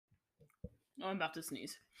Oh, I'm about to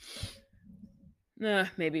sneeze.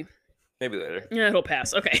 Maybe. Maybe later. Yeah, it'll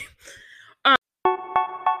pass. Okay.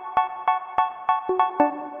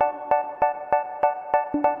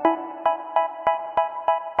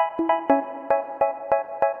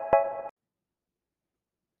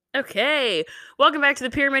 Okay. Welcome back to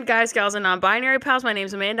the Pyramid, guys, gals, and non-binary pals. My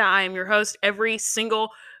name's Amanda. I am your host every single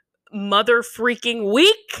mother freaking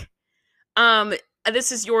week.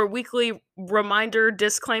 This is your weekly reminder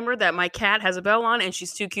disclaimer that my cat has a bell on and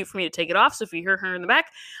she's too cute for me to take it off. So if you hear her in the back,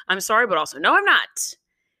 I'm sorry, but also no, I'm not.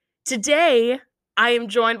 Today, I am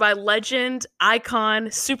joined by legend, icon,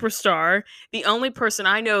 superstar, the only person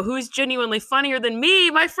I know who's genuinely funnier than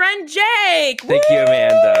me, my friend Jake. Thank you,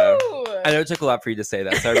 Amanda. I know it took a lot for you to say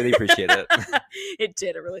that, so I really appreciate it. It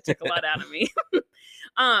did. It really took a lot out of me.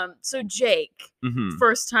 So Jake,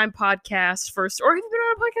 first time podcast, or have you been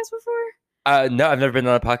on a podcast before? No, I've never been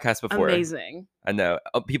on a podcast before. Amazing. I know.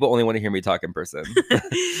 People only want to hear me talk in person.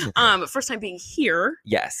 First time being here.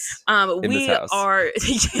 Yes. We are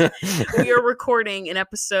recording an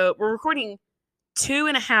episode. We're recording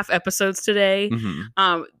 2.5 episodes today.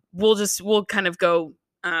 We'll kind of go.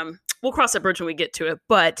 We'll cross that bridge when we get to it.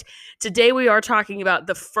 But today we are talking about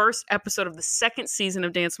the first episode of the second season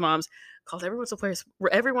of Dance Moms, called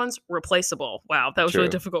Everyone's Replaceable. Wow, that was really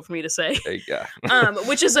difficult for me to say. Yeah.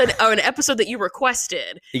 Which is an episode that you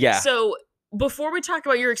requested. Yeah. So before we talk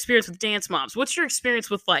about your experience with Dance Moms, what's your experience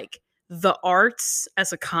with like the arts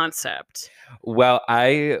as a concept? Well,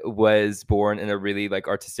 I was born in a really like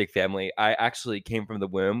artistic family. I actually came from the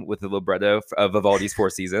womb with a libretto of Vivaldi's Four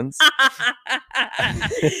Seasons.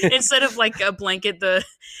 Instead of like a blanket, the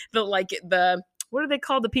what are they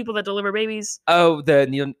called? The people that deliver babies? Oh, the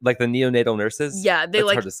neonatal nurses. Yeah,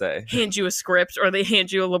 That's hard to say. Hand you a script or they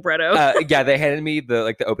hand you a libretto. Yeah, they handed me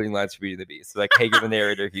the opening lines for Beauty and the Beast. So like, hey, you're the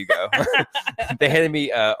narrator. Here you go. They handed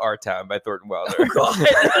me Our Town by Thornton Wilder. Oh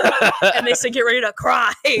God! And they said, get ready to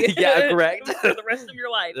cry. Yeah, correct. For the rest of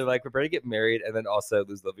your life. They're like, prepare to get married and then also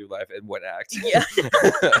lose love of your life in one act. Yeah.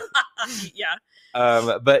 Yeah.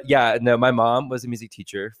 But yeah, no, my mom was a music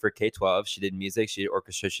teacher for K-12. She did music, she did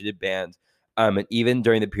orchestra, she did band. And even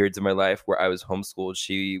during the periods of my life where I was homeschooled,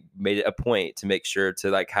 she made it a point to make sure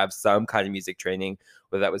to like have some kind of music training,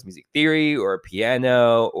 whether that was music theory or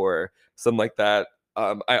piano or something like that.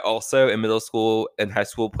 I also in middle school and high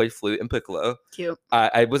school played flute and piccolo. Cute.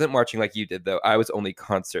 I wasn't marching like you did though. I was only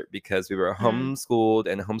concert because we were homeschooled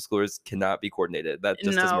and homeschoolers cannot be coordinated. That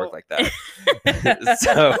just doesn't work like that.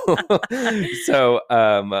 So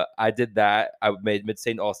I did that. I made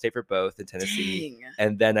mid-state and all-state for both in Tennessee. Dang.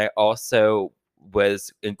 And then I also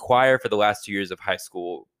was in choir for the last 2 years of high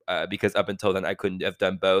school because up until then I couldn't have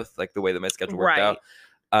done both, like the way that my schedule worked out.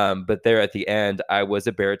 But there at the end, I was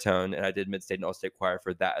a baritone and I did mid-state and all-state choir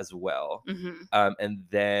for that as well. And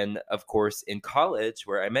then, of course, in college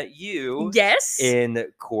where I met you, yes, in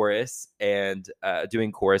chorus and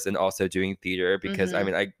doing chorus and also doing theater because I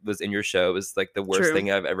mean, I was in your show. It was like the worst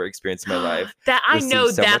thing I've ever experienced in my life. That I know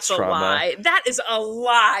that's a lie. That is a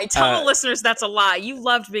lie. Tell the listeners that's a lie. You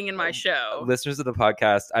loved being in my show. Listeners of the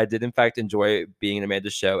podcast, I did in fact enjoy being in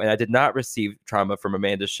Amanda's show, and I did not receive trauma from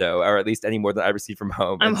Amanda's show, or at least any more than I received from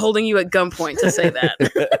home. I'm holding you at gunpoint to say that.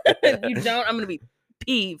 If you don't, I'm going to be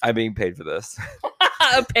peeved. I'm being paid for this.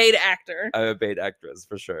 A paid actor. I'm a paid actress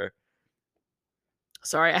for sure.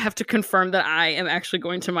 Sorry, I have to confirm that I am actually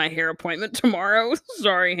going to my hair appointment tomorrow.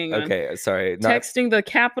 Sorry, hang on. Okay, sorry. Texting the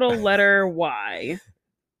capital letter Y.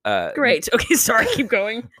 Great. Okay, sorry, keep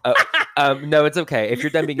going. No, it's okay. If you're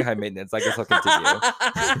done being high maintenance, I guess I'll continue.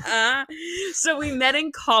 So we met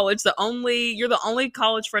in college. You're the only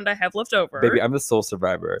college friend I have left over. Baby, I'm the sole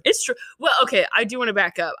survivor. It's true. Well, okay, I do want to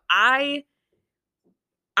back up. I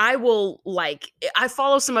will I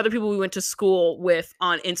follow some other people we went to school with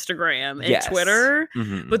on Instagram and Twitter,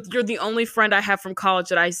 but you're the only friend I have from college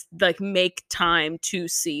that I make time to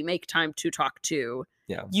see, make time to talk to.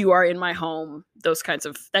 Yeah. You are in my home,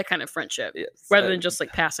 that kind of friendship, rather than just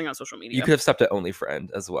passing on social media. You could have stopped at only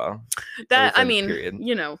friend as well. That, I mean, period.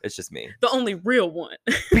 You know, it's just me. The only real one.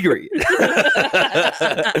 Period.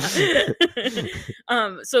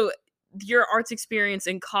 So your arts experience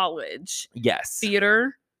in college. Yes.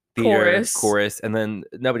 Theater, chorus, and then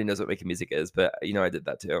nobody knows what making music is, but I did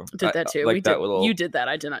that too. You did that.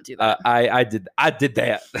 I did not do that. I did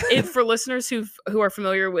that. For listeners who are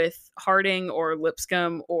familiar with Harding or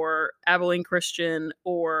Lipscomb or Abilene Christian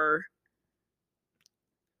or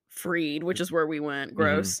Freed, which is where we went,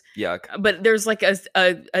 gross. Yuck. But there's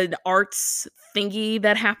an arts thingy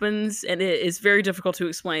that happens, and it is very difficult to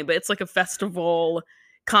explain, but it's like a festival.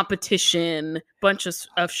 competition, bunch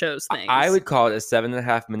of shows things. I would call it a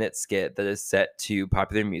 7.5-minute skit that is set to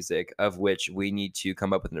popular music, of which we need to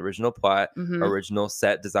come up with an original plot, original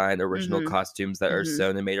set design, original costumes that are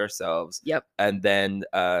sewn and made ourselves. Yep. And then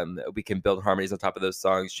we can build harmonies on top of those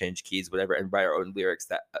songs, change keys, whatever, and write our own lyrics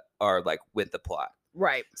that are like with the plot.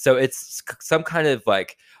 Right. So it's some kind of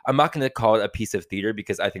like, I'm not going to call it a piece of theater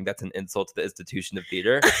because I think that's an insult to the institution of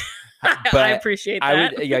theater. But I appreciate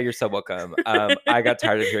that. Yeah, you're so welcome. I got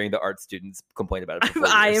tired of hearing the art students complain about it.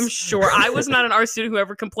 I am sure. I was not an art student who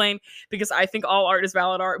ever complained because I think all art is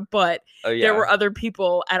valid art. But there were other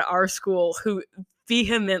people at our school who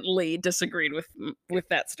vehemently disagreed with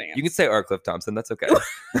that stance. You can say Cliff Thompson. That's okay.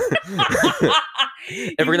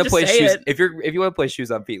 If we're gonna play shoes, if you want to play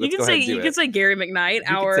shoes on feet, let's go ahead and do it. You can say Gary McKnight,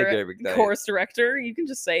 our chorus director. You can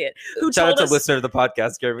just say it. Who Shout told out us, to listener of the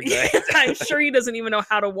podcast, Gary McKnight. I'm sure he doesn't even know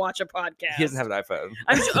how to watch a podcast. He doesn't have an iPhone.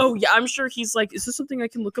 I'm sure he's like, is this something I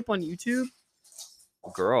can look up on YouTube?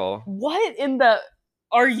 Girl, what in the?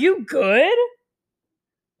 Are you good?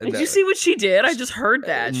 Did you see what she did? I just heard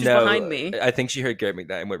that. She's behind me. I think she heard Gary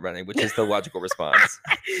McKnight and went running, which is the logical response.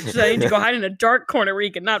 She's like, I need to go hide in a dark corner where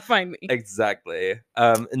you cannot find me. Exactly.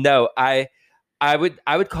 No, I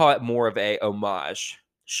would call it more of a homage.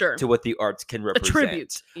 Sure. To what the arts can represent. A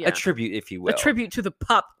tribute. Yeah. A tribute, if you will. A tribute to the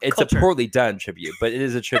pop It's culture. a poorly done tribute, but it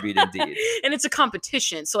is a tribute indeed. And it's a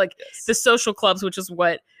competition. So like the social clubs, which is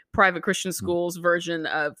what private Christian schools version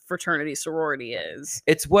of fraternity sorority is.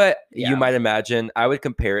 It's what you might imagine. I would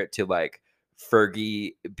compare it to like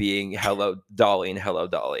Fergie being Hello Dolly and Hello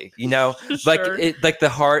Dolly. You know, Sure. like the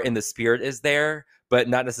heart and the spirit is there, but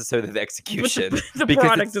not necessarily the execution. The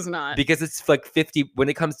product is not. Because it's like 50, when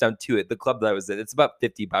it comes down to it, the club that I was in, it's about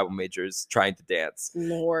 50 Bible majors trying to dance.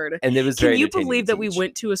 Lord. And it was Can very you entertaining believe to that we teach.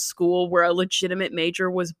 went to a school where a legitimate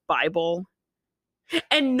major was Bible?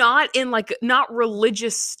 And not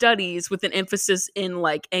religious studies with an emphasis in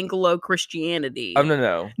like Anglo Christianity. Oh,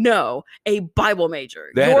 no. No, a Bible major.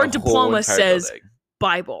 They had Your a whole diploma entire says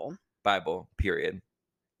building. Bible. Period.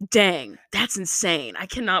 Dang, that's insane. I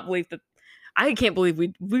cannot believe that. I can't believe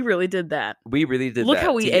we really did that. We really did Look that.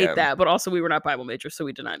 how we ate that, but also we were not Bible majors, so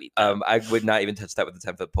we did not eat that. I would not even touch that with a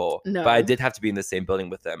 10-foot pole. No. But I did have to be in the same building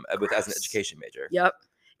with them as an education major. Yep.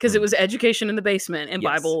 Because it was education in the basement and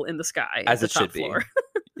Bible in the sky. As the it top should floor. be.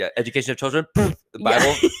 Yeah, education of children, the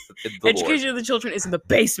Bible, the education of the children is in the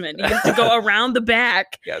basement. You have to go around the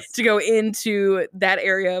back to go into that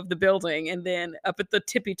area of the building. And then up at the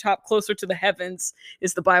tippy top, closer to the heavens,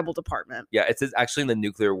 is the Bible department. Yeah, it's actually in the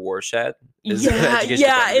nuclear warshed. In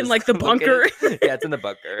like the bunker. Yeah, it's in the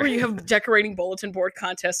bunker. Where you have decorating bulletin board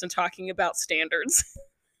contests and talking about standards.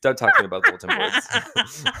 Don't talk to me about bulletin boards.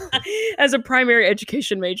 As a primary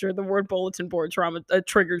education major, the word bulletin board trauma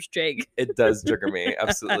triggers Jake. It does trigger me,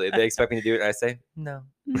 absolutely. They expect me to do it, and I say, no,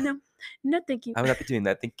 thank you. I would not be doing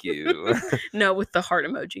that, thank you. No, with the heart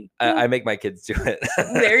emoji. I make my kids do it.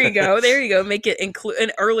 There you go. Make it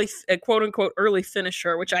include a quote unquote early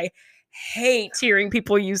finisher, which I hate hearing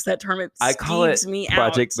people use that term. I call it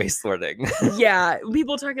project-based learning. Yeah,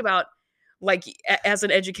 people talk about. Like as an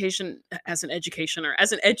educator, you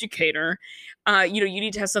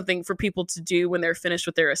need to have something for people to do when they're finished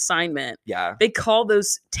with their assignment. Yeah. They call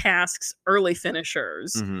those tasks early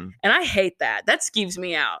finishers. Mm-hmm. And I hate that. That skeeves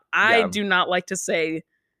me out. I do not like to say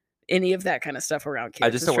any of that kind of stuff around kids. I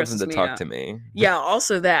just don't want them to talk to me. Yeah,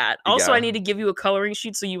 also that. Also, I need to give you a coloring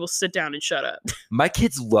sheet so you will sit down and shut up. My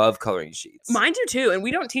kids love coloring sheets. Mine do too, and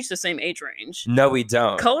we don't teach the same age range. No, we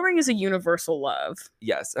don't. Coloring is a universal love.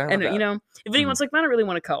 Yes. And if anyone's like, I don't really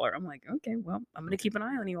want to color, I'm like, okay, well, I'm going to keep an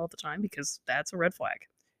eye on you all the time because that's a red flag.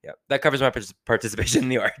 Yeah, that covers my participation in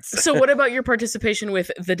the arts. So what about your participation with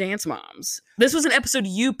the Dance Moms? This was an episode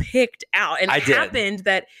you picked out, and it happened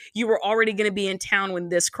that you were already going to be in town when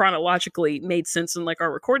this chronologically made sense in like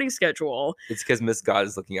our recording schedule. It's because Miss God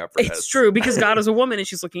is looking out for us. It's true, because God is a woman and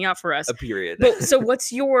she's looking out for us. A period. But, so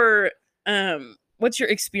what's your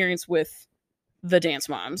experience with the Dance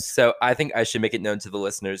Moms? So I think I should make it known to the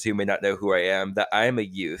listeners who may not know who I am that I am a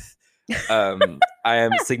youth. I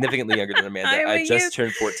am significantly younger than Amanda. I just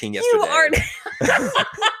turned 14 yesterday.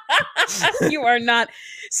 You are not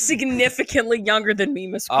significantly younger than me,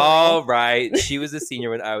 Miss Girl. All right. She was a senior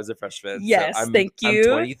when I was a freshman. Yes, so thank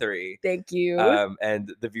you. I'm 23. Thank you.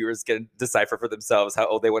 And the viewers can decipher for themselves how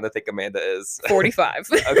old they want to think Amanda is. 45.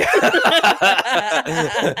 Okay.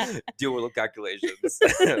 Do a little calculations.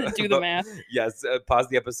 Do the math. Yes. Pause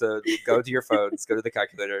the episode. Go to your phones. Go to the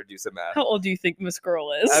calculator. Do some math. How old do you think Miss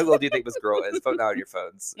Girl is? How old do you think Miss Girl is? Vote now on your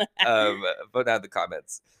phones. Vote now in the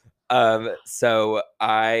comments. So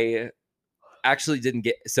actually didn't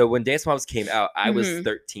get. So when Dance Moms came out, I was Mhm.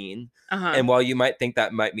 13. Uh-huh. And while you might think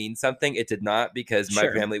that might mean something, it did not, because my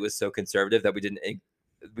Sure. family was so conservative that we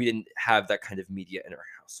didn't have that kind of media in our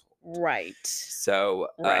household. Right. So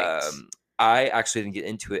Right. I actually didn't get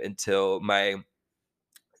into it until my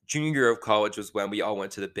junior year of college, was when we all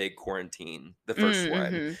went to the big quarantine, the first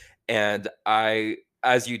one. Mm-hmm. And I,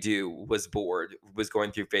 as you do, was bored, was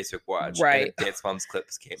going through Facebook Watch, and Right. then Dance Moms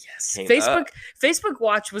clips came Facebook up. Facebook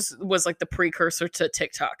Watch was like the precursor to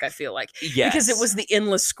TikTok, I feel like. Yes. Because it was the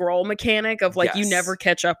endless scroll mechanic of like you Yes. never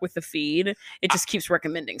catch up with the feed. It just keeps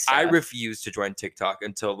recommending stuff. I refused to join TikTok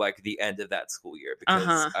until like the end of that school year,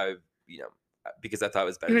 because because I thought it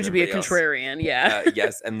was better. You had to be a contrarian, yeah.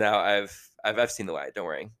 Yes, and now I've seen the light. Don't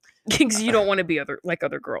worry. Because you don't want to be other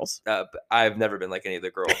girls. I've never been like any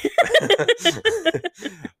other girl.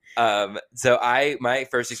 So my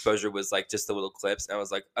first exposure was like just the little clips, and I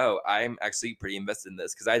was like, oh, I'm actually pretty invested in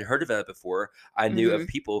this, because I'd heard of it before. I knew of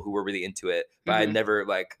people who were really into it, but I never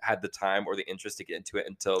like had the time or the interest to get into it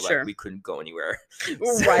until like we couldn't go anywhere.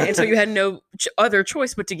 Right, until you had no other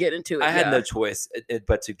choice but to get into it. I had no choice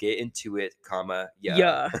but to get into it,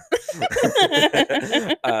 yeah.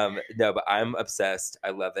 No, but I'm obsessed.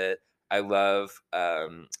 I love it. I love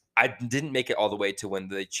I didn't make it all the way to when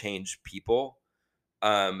they changed people.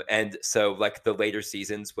 And so like the later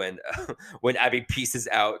seasons when Abby pieces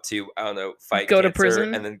out to, I don't know, fight go cancer, to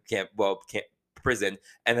prison, and then prison,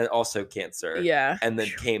 and then also cancer, and then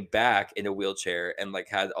came back in a wheelchair and like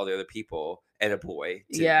had all the other people and a boy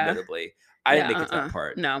notably. I didn't make it to that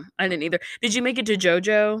part. No, I didn't either. Did you make it to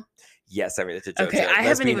JoJo? Yes, I made it to JoJo. Okay, I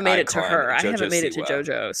haven't even made it to her. I haven't made it to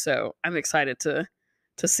JoJo, so I'm excited to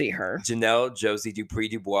see her. Janelle Josie Dupree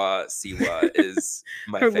Dubois Siwa is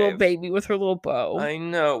my her fave. Little baby with her little bow. I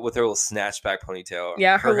know, with her little snatchback ponytail.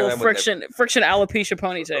 Yeah, her little friction alopecia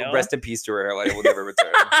ponytail. Rest in peace to her hairline. It will never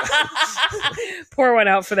return. Pour one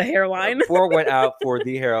out for the hairline. Pour one out for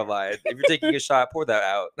the hairline. If you're taking a shot, pour that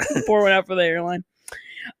out. Pour one out for the hairline.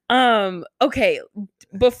 Okay.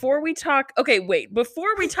 Before we talk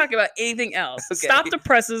about anything else, stop the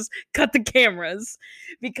presses, cut the cameras,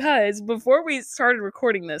 because before we started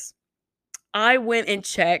recording this, I went and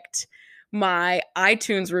checked my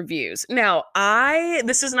iTunes reviews. Now,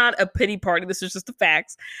 this is not a pity party. This is just the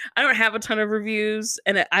facts. I don't have a ton of reviews,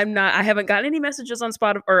 and I haven't gotten any messages on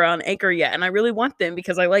Spotify or on Anchor yet, and I really want them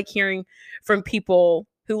because I like hearing from people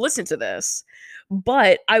who listen to this.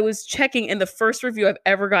 But I was checking, and the first review I've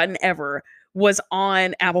ever gotten was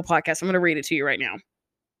on Apple Podcasts. I'm going to read it to you right now.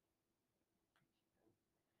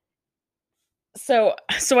 So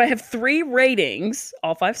I have 3 ratings,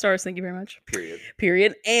 all 5 stars. Thank you very much.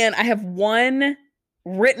 Period. And I have 1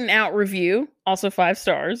 written out review, also 5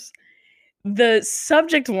 stars. The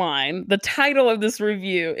subject line, the title of this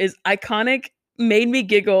review is iconic, made me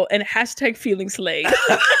giggle, and #feelings laid.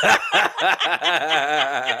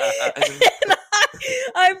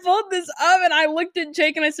 I pulled this up and I looked at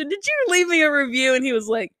Jake and I said, did you leave me a review? And he was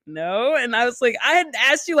like, no. And I was like, I had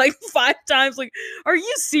asked you like 5 times, like, are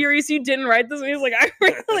you serious? You didn't write this? And he was like, I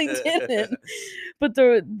really didn't. But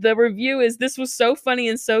the review is, this was so funny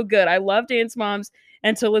and so good. I love Dance Moms,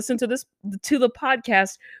 and to listen to the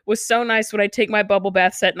podcast was so nice when I take my bubble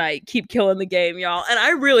baths at night. Keep killing the game, y'all. And I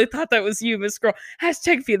really thought that was you, Miss Girl.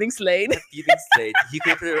 #feelings laid. Feelings laid. You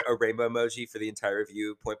could put a rainbow emoji for the entire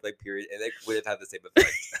review, point blank period, and it would have had the same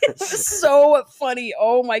effect. It's so funny.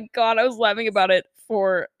 Oh my God. I was laughing about it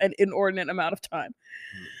for an inordinate amount of time.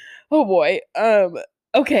 Oh boy.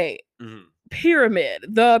 Okay. Pyramid.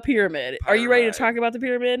 The pyramid. Are you ready to talk about the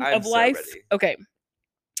pyramid of life? Ready. Okay.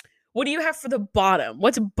 What do you have for the bottom?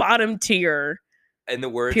 What's bottom tier? In the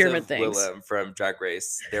words pyramid of things? Willem from Drag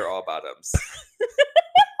Race, they're all bottoms.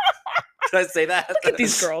 Did I say that? Look at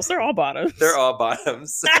these girls. They're all bottoms. They're all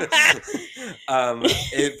bottoms.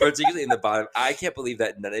 Particularly in the bottom. I can't believe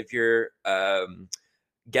that none of your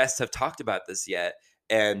guests have talked about this yet.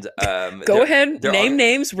 And go ahead, name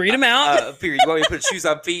names, read them out. Period. You want me to put shoes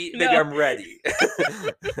on feet? Maybe I'm ready.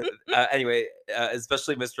 Anyway,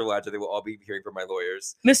 especially Mr. Elijah, they will all be hearing from my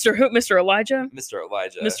lawyers. Mr. Who? Mr. Elijah? Mr.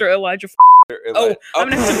 Elijah. Mr. Elijah. I'm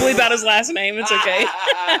gonna have to bleep out his last name. It's okay.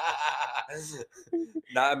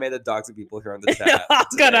 Not Amanda doxing people here on the chat. I'll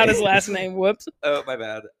cut out his last name. Whoops. Oh, my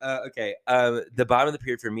bad. Okay. The bottom of the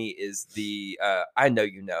period for me is the I know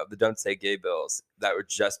the Don't Say Gay bills that were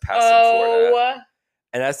just passed in Florida.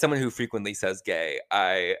 And as someone who frequently says gay,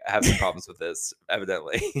 I have some problems with this,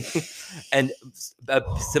 evidently. And a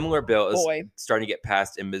similar bill is starting to get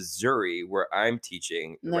passed in Missouri, where I'm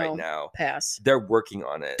teaching right now. Pass. They're working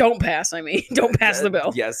on it. Don't pass, don't pass the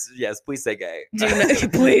bill. Yes, please say gay.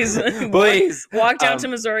 Please. Please. Walk down to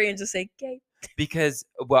Missouri and just say gay. Because,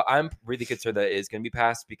 well, I'm really concerned that it is going to be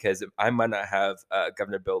passed because I might not have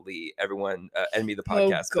Governor Bill Lee, everyone, enemy of the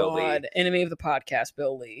podcast, Bill Lee. Enemy of the podcast,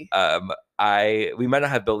 Bill Lee. We might not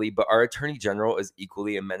have Bill Lee, but our Attorney General is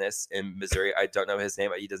equally a menace in Missouri. I don't know his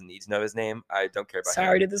name. He doesn't need to know his name. I don't care about him.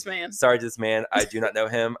 Sorry to this man. Sorry to this man. I do not know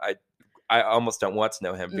him. I almost don't want to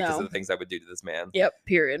know him because of the things I would do to this man. Yep,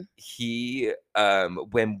 period. He,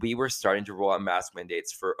 when we were starting to roll out mask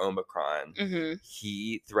mandates for Omicron,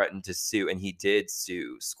 he threatened to sue, and he did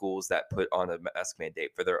sue schools that put on a mask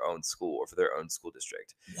mandate for their own school or for their own school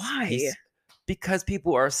district. Why? Because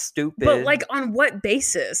people are stupid. But like, on what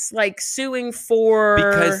basis? Like suing for?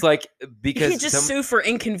 Because you can't just sue for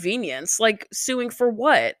inconvenience. Like suing for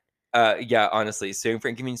what? Yeah, honestly, suing for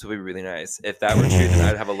inconvenience would be really nice. If that were true, then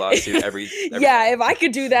I'd have a lawsuit every Yeah, if I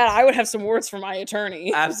could do that, I would have some words for my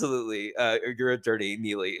attorney. Absolutely. Your attorney,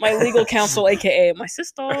 Neely. My legal counsel, aka my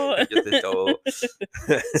sister.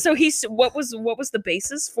 So what was the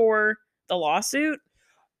basis for the lawsuit?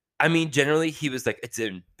 I mean, generally he was like,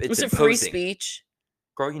 was it free speech?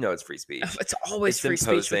 Girl, you know it's free speech. It's always free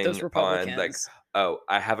speech with those Republicans.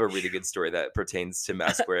 I have a really good story that pertains to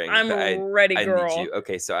mask wearing. I'm ready, girl. Need you.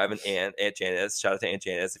 Okay, so I have an Aunt Janice. Shout out to Aunt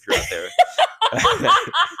Janice if you're out there.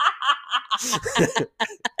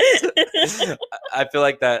 I feel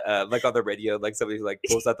like that, like on the radio, like somebody who like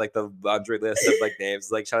pulls out like the laundry list of like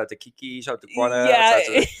names, like shout out to Kiki, shout out to Quana, shout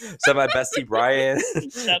out to my bestie Brian.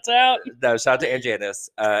 Shouts out. No, shout out to Aunt Janice.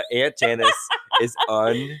 Aunt Janice is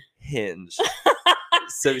unhinged.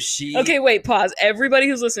 So she. Okay, wait, pause. Everybody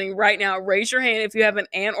who's listening right now, raise your hand if you have an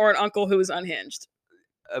aunt or an uncle who is unhinged.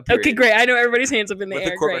 Okay, great. I know everybody's hands up in the air.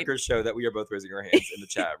 Let the court records show that we are both raising our hands in the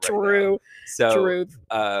chat right True. now. So, Truth.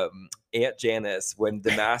 Aunt Janice, when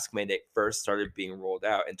the mask mandate first started being rolled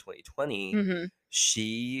out in 2020,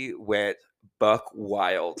 she went buck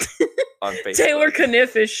wild on Facebook. Taylor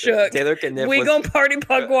Kniff is shook. Taylor Kniff we gonna party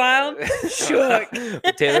buck wild? Shook.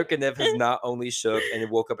 Taylor Kniff has not only shook and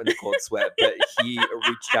woke up in a cold sweat, but he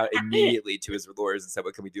reached out immediately to his lawyers and said,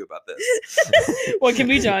 "What can we do about this? What can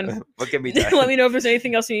be done? What can be done? Let me know if there's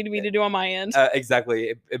anything else you need me to do on my end."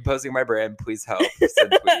 Exactly. Imposing my brand, please help.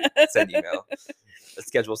 Send tweet, send email.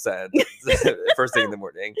 Schedule send. First thing in the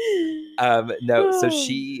morning. No, so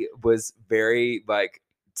she was very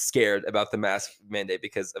scared about the mask mandate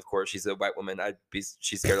because of course she's a white woman.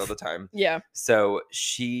 She's scared all the time. Yeah. So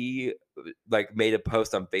she made a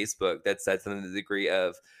post on Facebook that said something to the degree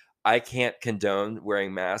of, I can't condone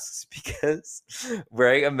wearing masks because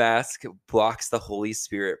wearing a mask blocks the Holy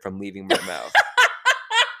Spirit from leaving my mouth.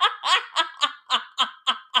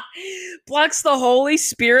 Blocks the Holy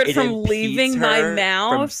Spirit from leaving my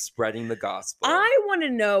mouth, from spreading the gospel. I want to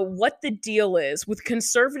know what the deal is with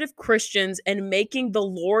conservative Christians and making the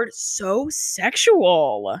Lord so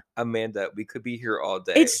sexual. Amanda, we could be here all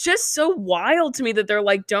day. It's just so wild to me that they're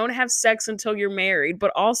like, don't have sex until you're married,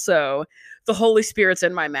 but also the Holy Spirit's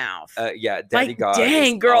in my mouth. Yeah, Daddy God.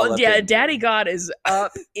 Dang, girl. Yeah, Daddy God is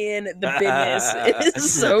up in the business. It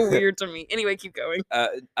is so weird to me. Anyway, keep going.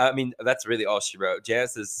 I mean, that's really all she wrote.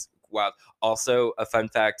 Janice is wild. Also, a fun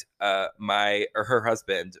fact: her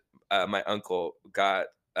husband, my uncle, got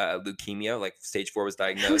leukemia. Stage 4 was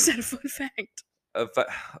diagnosed. How is that a fun fact?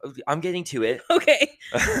 I'm getting to it. Okay.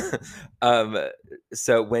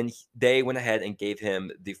 So when they went ahead and gave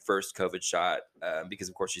him the first COVID shot, because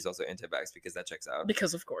of course she's also anti-vax because that checks out.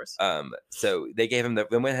 Because of course. So they went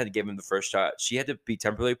ahead and gave him the first shot. She had to be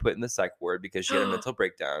temporarily put in the psych ward because she had a mental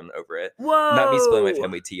breakdown over it. Whoa. Not me spilling my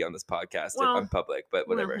family tea on this podcast in public, but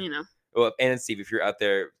whatever. Well, you know. Well, Ann and Steve, if you're out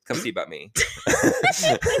there, come see about me.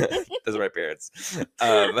 Those are my parents.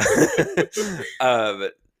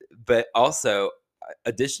 But also,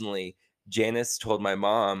 additionally, Janice told my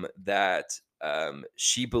mom that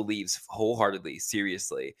she believes wholeheartedly,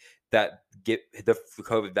 seriously, that the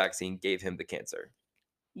COVID vaccine gave him the cancer.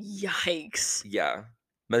 Yikes. Yeah.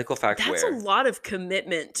 Medical fact. That's a lot of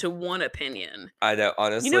commitment to one opinion. I know,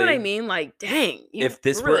 honestly. You know what I mean? Dang. If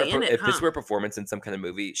this were a performance in some kind of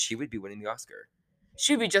movie, she would be winning the Oscar.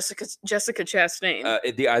 She would be Jessica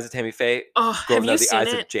Chastain. The Eyes of Tammy Faye. Oh, have you seen it? The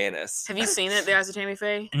Eyes of Janice. Have you seen it? The Eyes of Tammy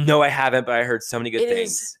Faye? No, I haven't, but I heard so many good things. It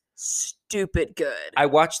is stupid good. I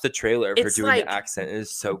watched the trailer for doing the accent. It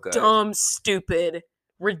is so good. Dumb, stupid,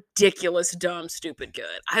 ridiculous, dumb, stupid good.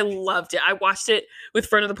 I loved it. I watched it with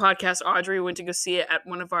friend of the podcast, Audrey. We went to go see it at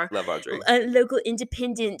one of our local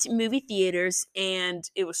independent movie theaters, and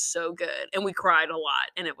it was so good. And we cried a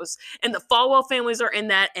lot. And the Falwell families are in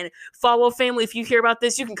that. And Falwell family, if you hear about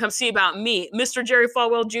this, you can come see about me, Mr. Jerry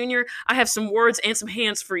Falwell Jr. I have some words and some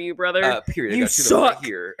hands for you, brother. Period. You suck. Right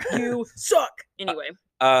here. You suck. Anyway.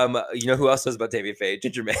 You know who else knows about Tammy Faye?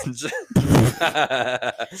 Ginger Minge.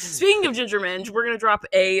 Speaking of Ginger Minge, we're going to drop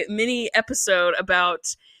a mini episode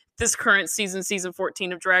about this current season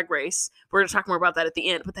 14 of Drag Race. We're going to talk more about that at the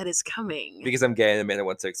end, but that is coming. Because I'm gay and Amanda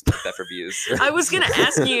wants to exploit that for views. I was going to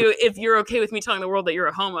ask you if you're okay with me telling the world that you're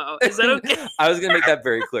a homo. Is that okay? I was going to make that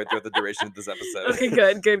very clear throughout the duration of this episode. Okay,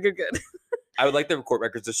 good. I would like the court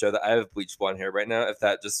records to show that I have bleached blonde hair right now, if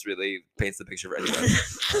that just really paints the picture for anyone.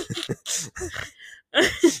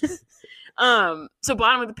 So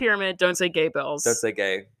bottom of the pyramid, don't say gay bills. Don't say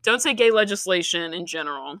gay. Don't say gay legislation in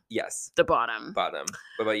general. Yes. The bottom. What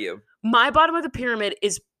about you? My bottom of the pyramid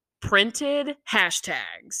is printed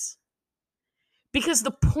hashtags. Because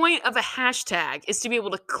the point of a hashtag is to be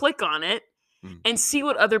able to click on it and see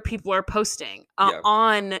what other people are posting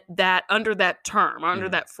on that, under that term, under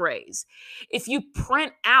that phrase. If you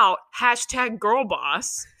print out hashtag girl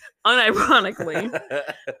boss, unironically,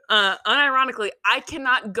 I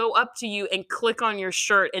cannot go up to you and click on your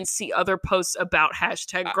shirt and see other posts about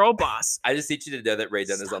hashtag girl boss. I just need you to know that Ray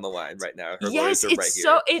Dunn is on the line right now. Her yes, lawyers are it's right here.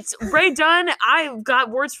 so, it's Ray Dunn. I've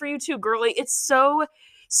got words for you too, girly. It's so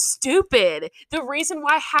stupid. The reason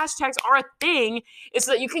why hashtags are a thing is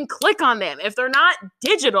so that you can click on them. If they're not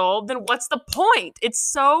digital, then what's the point? It is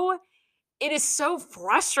so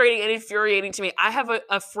frustrating and infuriating to me. I have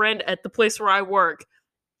a friend at the place where I work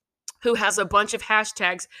who has a bunch of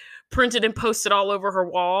hashtags printed and posted all over her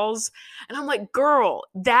walls. And I'm like, girl,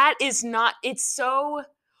 that is not, it's so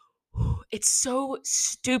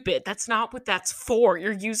stupid. That's not what that's for.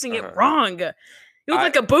 You're using it wrong. You look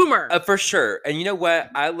like a boomer. For sure. And you know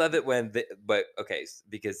what? I love it when,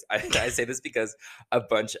 because I say this because a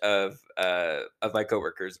bunch of my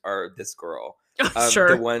coworkers are this girl.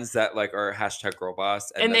 Sure. The ones that like are hashtag girl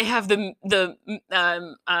boss. And they have the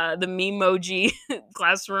memoji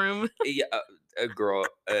classroom. Yeah. A girl,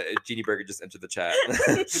 Jeannie Berger just entered the chat.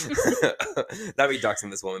 Not me doxing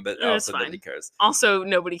this woman, but No, also fine. nobody cares. Also,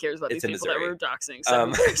 nobody cares about It's these people that Missouri. we're doxing.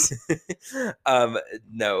 So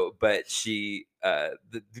No, but she,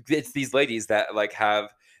 it's these ladies that like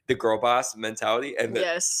have the girl boss mentality and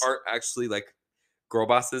that aren't actually like girl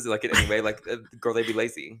bosses, like in any way, like girl, they be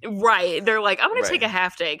lazy. Right. They're like, I'm going to take a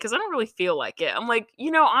half day because I don't really feel like it. I'm like,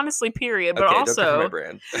 honestly, period. But okay, also, don't cover my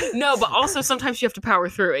brand. no, but also sometimes you have to power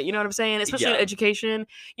through it. You know what I'm saying? Especially in education,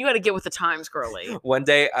 you got to get with the times, girly. One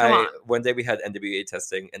day we had NWEA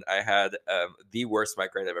testing, and I had the worst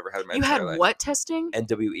migraine I've ever had in my entire life. You had what testing?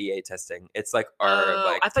 NWEA testing. It's like our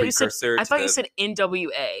I thought precursor. you said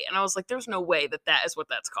NWA, and I was like, there's no way that is what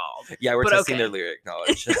that's called. Yeah, we're testing their lyric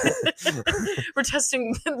knowledge. We're testing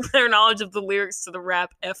their knowledge of the lyrics to the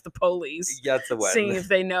rap "F the Police." Yeah, that's the one. Seeing if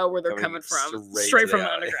they know where they're coming from, straight from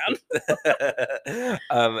the underground.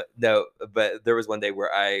 No, but there was one day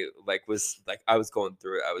where I was going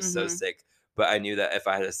through it. I was so sick, but I knew that if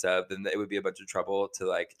I had a sub, then it would be a bunch of trouble to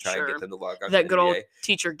like try and get them to log on. That good old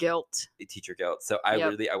teacher guilt. Teacher guilt. So I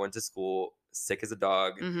went to school sick as a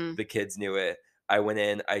dog. The kids knew it. I went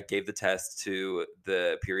in. I gave the test to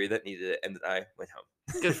the period that needed it, and then I went home.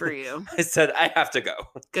 Good for you. I said, I have to go.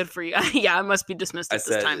 Good for you. Yeah, I must be dismissed at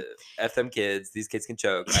this time. F them kids. These kids can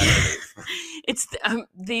choke. I have to leave. It's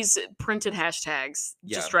these printed hashtags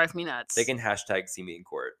just drive me nuts. They can hashtag see me in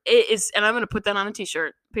court. It is, and I'm going to put that on a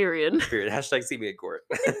t-shirt, period. Hashtag see me in court.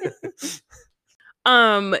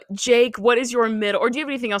 Jake, what is your middle, or do you have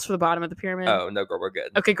anything else for the bottom of the pyramid? Oh, no, girl, we're good.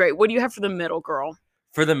 Okay, great. What do you have for the middle, girl?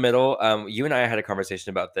 For the middle, you and I had a conversation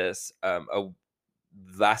about this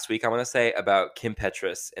last week, I want to say, about Kim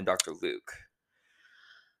Petras and Dr. Luke.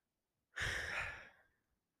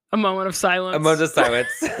 A moment of silence. A moment of silence.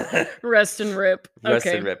 Rest and rip. Rest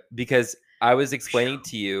and rip. Because I was explaining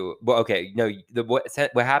to you, what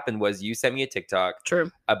happened was you sent me a TikTok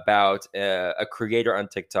about a creator on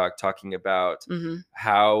TikTok talking about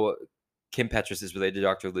how Kim Petras is related to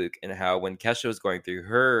Dr. Luke, and how when Kesha was going through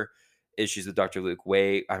her issues with Dr. Luke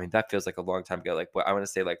that feels like a long time ago, I want to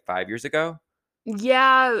say 5 years ago.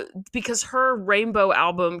 Yeah, because her Rainbow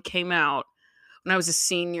album came out when I was a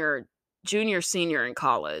junior, senior in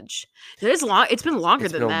college. It's long. It's been longer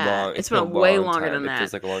than that. It's been way longer than that. It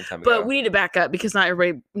feels like a long time ago. But we need to back up because not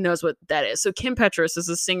everybody knows what that is. So Kim Petras is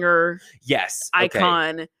a singer. Yes.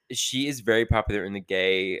 Icon. Okay. She is very popular in the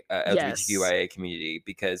gay LGBTQIA community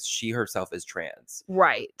because she herself is trans.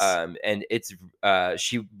 Right. And it's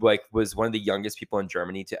she was one of the youngest people in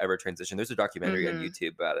Germany to ever transition. There's a documentary on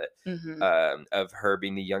YouTube about it, of her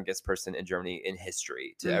being the youngest person in Germany in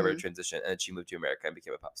history to ever transition, and she moved to America and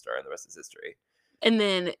became a pop star, and the rest is history. And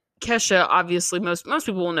then Kesha, obviously, most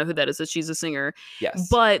people will know who that is, that she's a singer. Yes.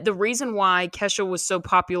 But the reason why Kesha was so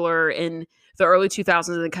popular and the early 2000s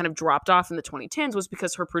and then kind of dropped off in the 2010s was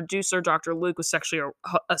because her producer, Dr. Luke, was sexually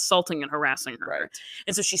assaulting and harassing her. Right.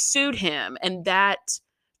 And so she sued him, and that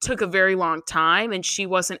took a very long time, and she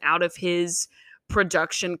wasn't out of his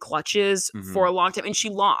production clutches for a long time, and she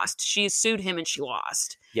lost. She sued him and she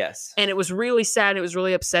lost. Yes. And it was really sad. It was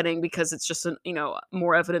really upsetting because it's just,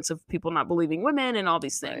 more evidence of people not believing women and all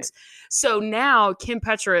these things. Right. So now Kim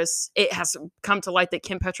Petras, it has come to light that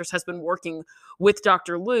Kim Petras has been working with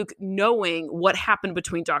Dr. Luke, knowing what happened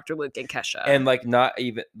between Dr. Luke and Kesha. And like not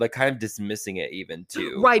even like kind of dismissing it even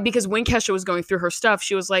too. Right. Because when Kesha was going through her stuff,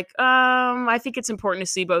 she was like, I think it's important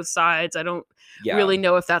to see both sides. I don't really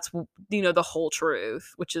know if that's, the whole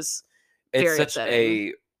truth, which is very such upsetting.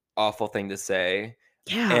 a awful thing to say.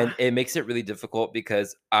 Yeah. And it makes it really difficult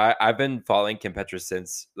because I've been following Kim Petras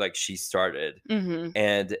since like she started.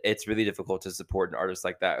 And it's really difficult to support an artist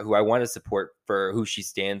like that who I want to support for who she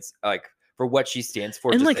stands, like for what she stands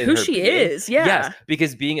for. And like who she is. Yeah. Yes,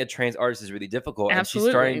 because being a trans artist is really difficult.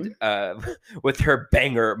 Absolutely. And she's starting with her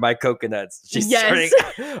banger, My Coconuts. She's starting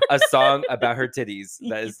a song about her titties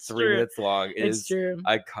that is 3 minutes long. It's true.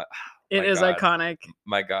 It is iconic.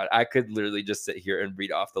 My God, I could literally just sit here and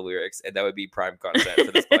read off the lyrics, and that would be prime content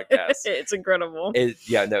for this podcast. It's incredible. It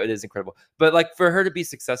is incredible. But like for her to be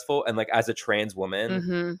successful and like as a trans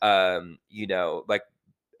woman, like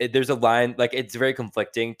there's a line, like it's very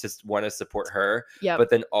conflicting to want to support her, but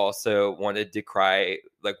then also want to decry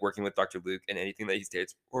like working with Dr. Luke and anything that he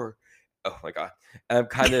stands for. Oh my God, I'm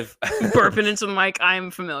kind of burping into the mic.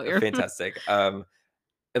 I'm familiar. Fantastic.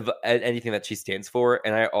 Anything that she stands for.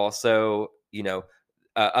 And I also,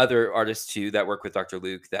 other artists too that work with Dr.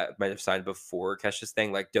 Luke that might have signed before Kesha's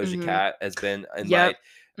thing, like Doja Cat has been in light,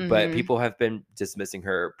 but people have been dismissing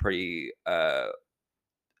her pretty like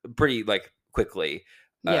quickly.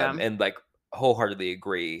 And like wholeheartedly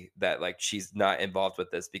agree that like she's not involved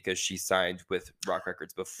with this because she signed with Rock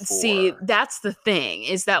Records before. See, that's the thing,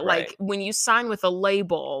 is that like when you sign with a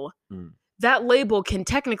label, that label can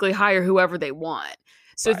technically hire whoever they want.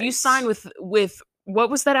 So if you sign with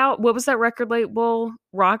what was that record label?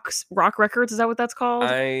 Rock Records, is that what that's called?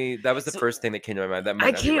 That was the first thing that came to my mind. That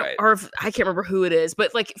might not be right. I can't remember who it is,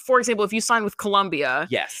 but like for example, if you sign with Columbia,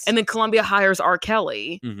 and then Columbia hires R.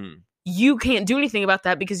 Kelly, you can't do anything about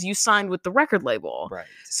that because you signed with the record label. Right.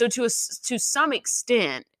 So to some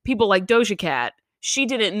extent, people like Doja Cat, she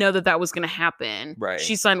didn't know that was going to happen. Right.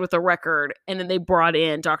 She signed with a record, and then they brought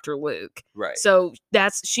in Dr. Luke. Right. So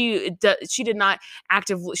she did not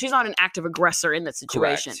she's not an active aggressor in that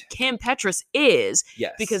situation. Correct. Kim Petras is.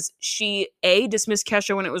 Yes. Because she A, dismissed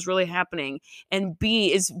Kesha when it was really happening, and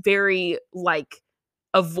B, is very like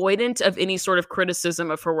avoidant of any sort of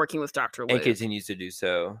criticism of her working with Dr. Luke. And continues to do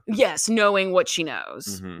so. Yes, knowing what she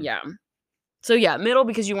knows. Yeah. So yeah, middle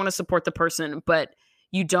because you want to support the person, but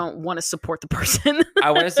you don't want to support the person.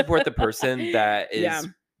 I want to support the person that is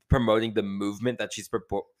promoting the movement that she's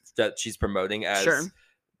promoting as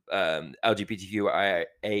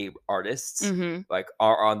LGBTQIA artists, like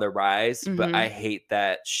are on the rise. But I hate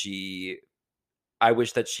that I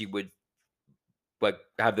wish that she would like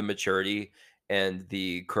have the maturity and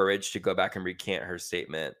the courage to go back and recant her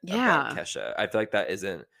statement about Kesha. I feel like that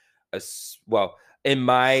isn't in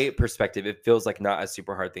my perspective, it feels like not a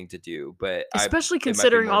super hard thing to do, but especially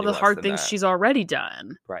considering all the hard things she's already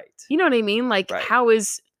done. Right. You know what I mean? Like how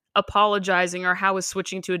is apologizing or how is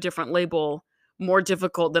switching to a different label more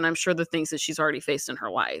difficult than I'm sure the things that she's already faced in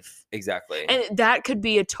her life? Exactly. And that could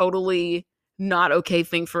be a totally not okay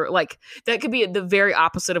thing for like, that could be the very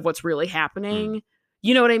opposite of what's really happening.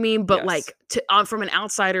 You know what I mean? But like from an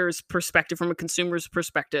outsider's perspective, from a consumer's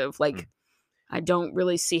perspective, like I don't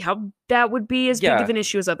really see how that would be as big of an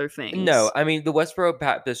issue as other things. No, I mean, the Westboro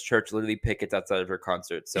Baptist Church literally pickets outside of her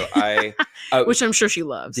concert. So which I'm sure she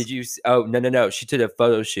loves. Did you? Oh, no. She did a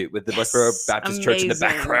photo shoot with the Westboro Baptist Church in the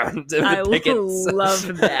background. I love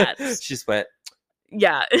that. She just went.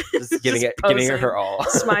 Yeah. Just giving her her all.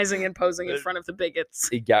 Smizing and posing in front of the bigots.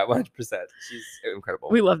 Yeah, 100%. She's incredible.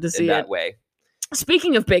 We love to see in that way.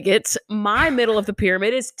 Speaking of bigots, my middle of the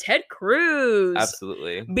pyramid is Ted Cruz.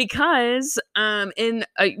 Absolutely. Because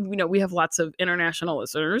we have lots of international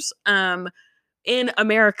listeners. In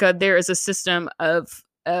America, there is a system of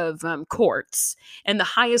courts, and the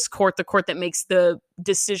highest court, the court that makes the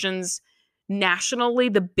decisions nationally,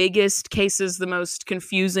 the biggest cases, the most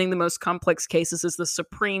confusing, the most complex cases, is the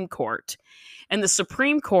Supreme Court. And the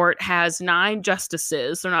Supreme Court has 9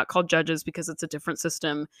 justices. They're not called judges because it's a different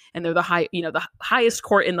system, and they're the highest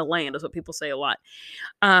court in the land is what people say a lot.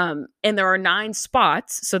 And there are 9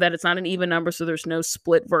 spots, so that it's not an even number, so there's no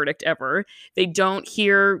split verdict ever. They don't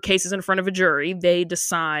hear cases in front of a jury. They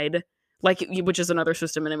decide which is another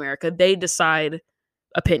system in America. They decide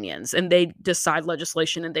opinions and they decide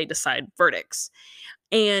legislation and they decide verdicts.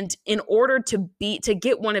 And in order to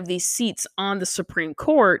get one of these seats on the Supreme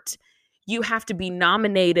Court, you have to be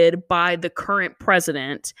nominated by the current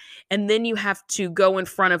president, and then you have to go in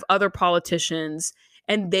front of other politicians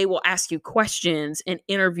and they will ask you questions and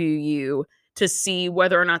interview you to see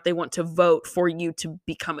whether or not they want to vote for you to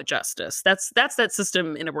become a justice. That's that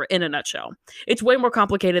system in a nutshell. It's way more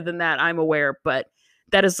complicated than that, I'm aware, but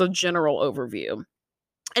that is a general overview.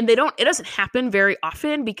 And it doesn't happen very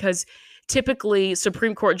often because typically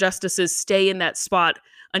Supreme Court justices stay in that spot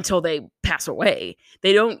until they pass away.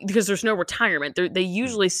 They don't, because there's no retirement. They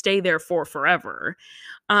usually stay there for forever.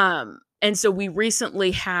 And so we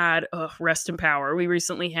recently had, rest in power. We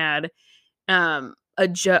recently had a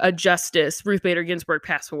justice, Ruth Bader Ginsburg,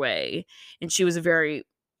 pass away. And she was a very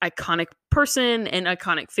iconic person and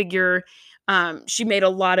iconic figure. She made a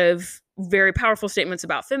lot of very powerful statements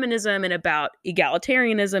about feminism and about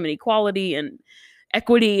egalitarianism and equality and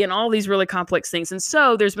equity and all these really complex things. And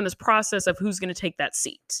so there's been this process of who's going to take that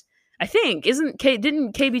seat. I think isn't she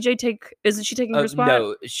taking her spot?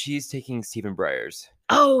 No, she's taking Stephen Breyer's.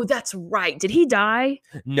 Oh, that's right. Did he die?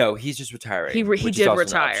 No, he's just retiring. He did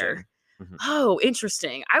retire. Mm-hmm. Oh,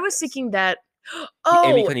 interesting. I was thinking that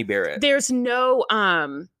Amy Coney Barrett. There's no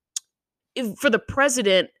for the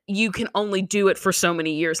president, you can only do it for so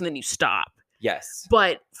many years and then you stop. Yes.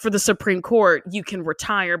 But for the Supreme Court, you can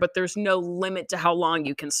retire, but there's no limit to how long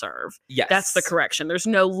you can serve. Yes. That's the correction. There's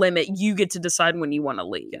no limit. You get to decide when you want to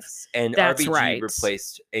leave. Yes. And that's RBG right.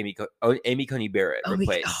 Replaced Amy Coney Barrett.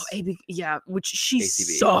 Which she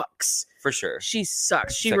ACB. sucks. For sure. She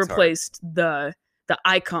sucks. She Sex replaced the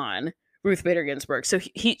icon, Ruth Bader Ginsburg. So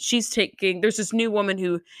she's taking, there's this new woman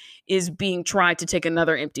who is being tried to take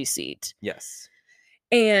another empty seat. Yes.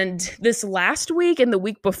 And this last week and the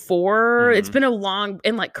week before, it's been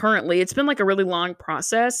currently, it's been like a really long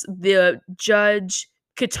process. The judge,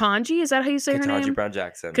 Ketanji, is that how you say her name?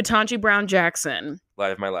 Ketanji Brown Jackson.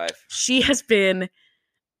 Light of my life. She has been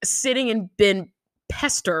sitting and been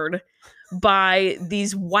pestered by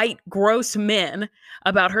these white, gross men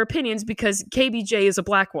about her opinions because KBJ is a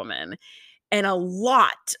black woman. And a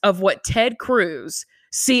lot of what Ted Cruz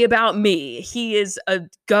see about me, he is a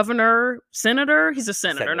senator. He's a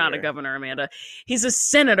senator, not a governor, Amanda. He's a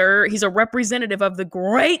senator. He's a representative of the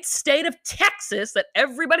great state of Texas that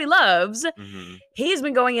everybody loves. Mm-hmm. He's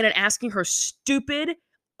been going in and asking her stupid,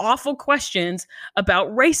 awful questions about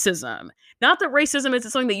racism. Not that racism is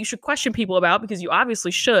something that you should question people about, because you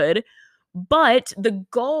obviously should, but the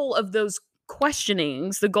goal of those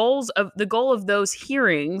questionings, the goal of those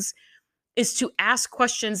hearings is to ask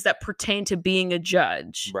questions that pertain to being a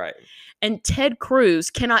judge. Right. And Ted Cruz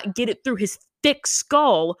cannot get it through his thick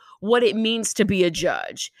skull what it means to be a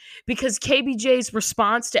judge, because KBJ's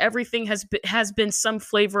response to everything has been some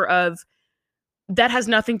flavor of, that has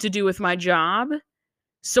nothing to do with my job.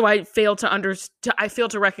 So I fail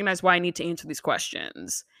to recognize why I need to answer these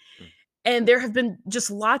questions. And there have been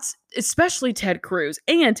just lots, especially Ted Cruz.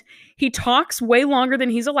 And he talks way longer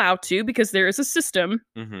than he's allowed to because there is a system.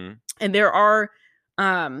 Mm-hmm. And there are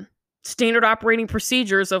standard operating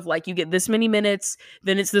procedures of, like, you get this many minutes,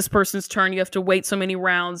 then it's this person's turn. You have to wait so many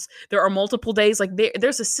rounds. There are multiple days. Like,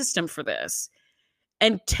 there's a system for this.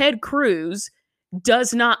 And Ted Cruz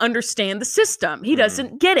does not understand the system. He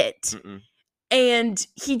doesn't get it. Mm-mm. And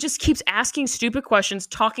he just keeps asking stupid questions,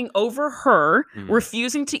 talking over her,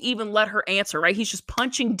 refusing to even let her answer, right? He's just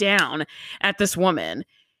punching down at this woman.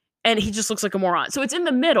 And he just looks like a moron. So it's in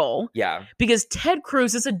the middle. Yeah. Because Ted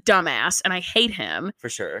Cruz is a dumbass, and I hate him. For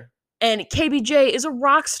sure. And KBJ is a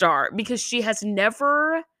rock star because she has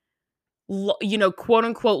never, quote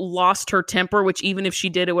unquote, lost her temper, which even if she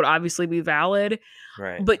did, it would obviously be valid.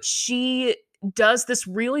 Right. But she does this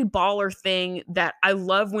really baller thing that I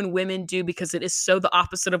love when women do, because it is so the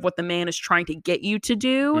opposite of what the man is trying to get you to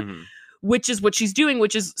do, which is what she's doing,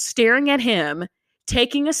 which is staring at him,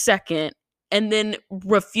 taking a second, and then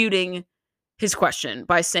refuting his question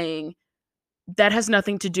by saying, that has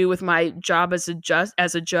nothing to do with my job as a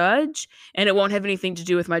judge, and it won't have anything to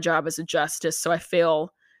do with my job as a justice. So I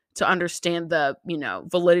fail to understand the,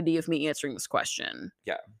 validity of me answering this question.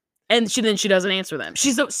 Yeah. And she doesn't answer them.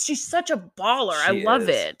 She's such a baller. I love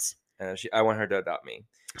it. I want her to adopt me.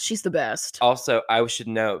 She's the best. Also, I should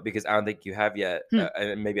know, because I don't think you have yet.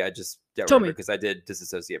 And maybe I just don't remember because I did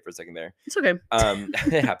disassociate for a second there. It's okay.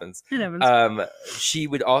 It happens. It happens. She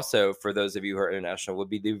would also, for those of you who are international, would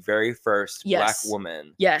be the very first Black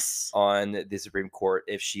woman on the Supreme Court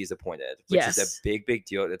if she's appointed, which is a big, big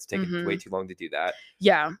deal. It's taken way too long to do that.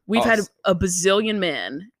 Yeah. We've had a bazillion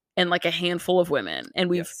men and like a handful of women. And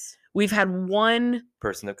We've had one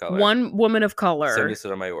Person of color. one woman of color. Sonia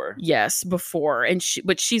Sotomayor. Yes, before,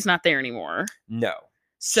 but she's not there anymore. No,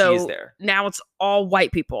 So she's there. now it's all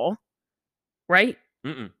white people, right?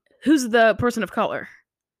 Mm-mm. Who's the person of color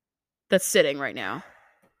that's sitting right now?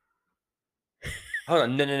 Hold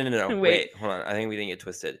on, no. Wait, hold on. I think we didn't get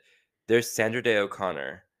twisted. There's Sandra Day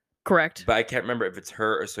O'Connor. Correct. But I can't remember if it's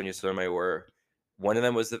her or Sonia Sotomayor. One of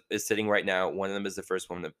them is sitting right now. One of them is the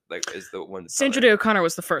first one that is the one. Sandra Day O'Connor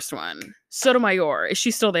was the first one. Sotomayor, is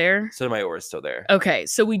she still there? Sotomayor is still there. Okay,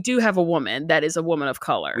 so we do have a woman that is a woman of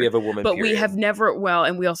color. We have a woman, but we have never. Well,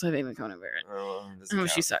 and we also have Amy Coney Barrett. Oh,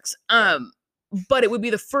 she sucks. But it would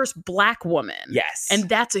be the first black woman. Yes, and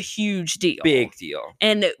that's a huge deal. Big deal.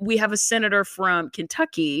 And we have a senator from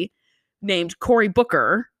Kentucky named Cory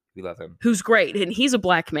Booker. We love him. Who's great. And he's a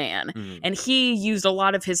black man. Mm-hmm. And he used a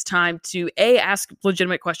lot of his time to A, ask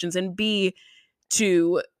legitimate questions, and B,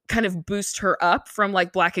 to kind of boost her up from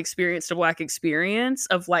like black experience to black experience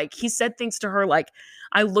of like, he said things to her like,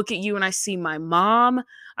 I look at you and I see my mom.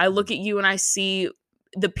 I look at you and I see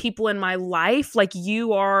the people in my life. Like,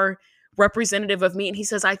 you are representative of me. And he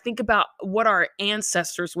says, I think about what our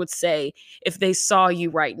ancestors would say if they saw you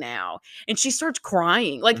right now. And she starts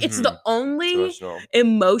crying. Like, it's the only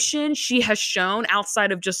emotion she has shown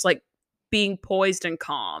outside of just like being poised and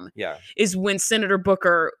calm. Yeah. Is when Senator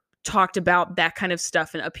Booker talked about that kind of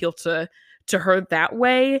stuff and appealed to her that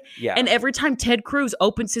way. Yeah. And every time Ted Cruz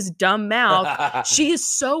opens his dumb mouth, she is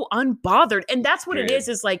so unbothered. And that's what it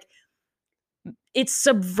is like, it's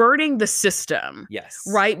subverting the system. Yes.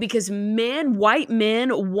 Right? Because white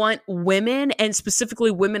men want women, and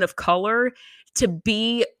specifically women of color, to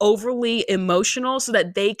be overly emotional so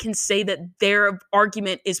that they can say that their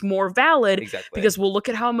argument is more valid. Exactly. Because we'll look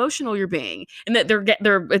at how emotional you're being. And that they're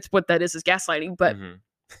it's what that is gaslighting. But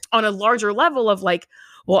on a larger level of like,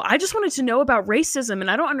 well, I just wanted to know about racism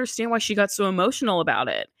and I don't understand why she got so emotional about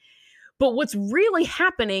it. But what's really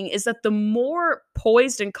happening is that the more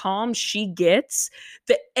poised and calm she gets,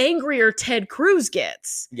 the angrier Ted Cruz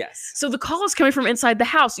gets. Yes. So the call is coming from inside the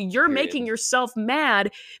house. You're making yourself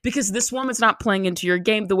mad because this woman's not playing into your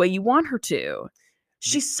game the way you want her to.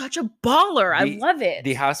 She's such a baller. I love it.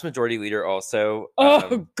 The House Majority Leader also.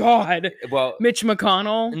 Oh, God. Well, Mitch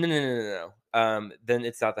McConnell. No. Then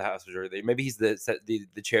it's not the House Majority Leader. Maybe he's the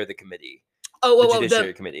chair of the committee. The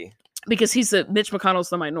Judiciary Committee. Because Mitch McConnell's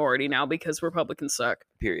the minority now because Republicans suck.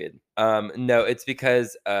 Period. No, it's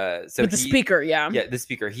because the speaker, yeah, the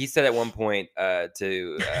speaker. He said at one point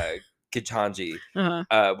to Ketanji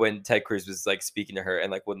when Ted Cruz was like speaking to her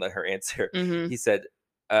and like wouldn't let her answer. He said,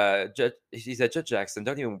 Judge Jackson,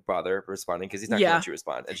 don't even bother responding because he's not going to let you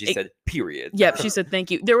respond. And she said, period. Yep, she said thank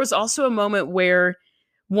you. There was also a moment where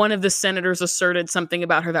one of the senators asserted something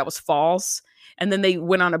about her that was false. And then they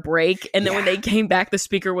went on a break. And then when they came back, the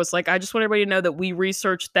speaker was like, I just want everybody to know that we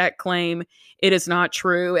researched that claim. It is not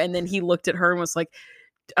true. And then he looked at her and was like,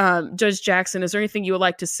 Judge Jackson, is there anything you would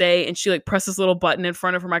like to say? And she like presses a little button in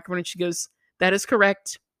front of her microphone and she goes, that is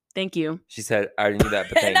correct. Thank you. She said, I already knew that,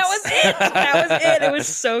 but thanks. That was it. That was it. It was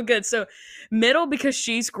so good. So middle because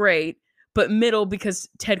she's great, but middle because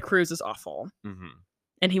Ted Cruz is awful.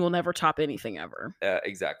 And he will never top anything ever.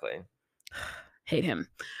 Exactly. Hate him.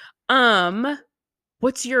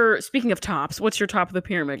 Speaking of tops, what's your top of the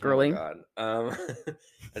pyramid, girly? Oh God.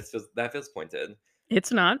 That feels pointed. It's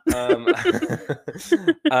not. My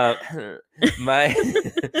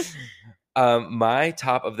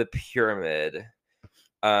top of the pyramid.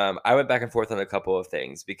 I went back and forth on a couple of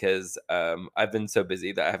things because I've been so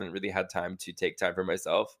busy that I haven't really had time to take time for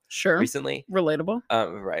myself. Sure. Recently. Relatable.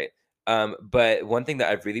 Right. But one thing that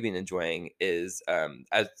I've really been enjoying is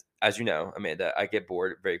as you know, Amanda, I get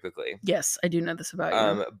bored very quickly. Yes, I do know this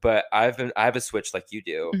about you. But I have a Switch like you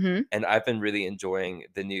do, and I've been really enjoying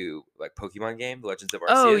the new like Pokemon game, Legends of Arceus.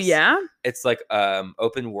 Oh yeah, it's like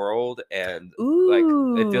open world and like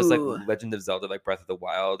it feels like Legend of Zelda, like Breath of the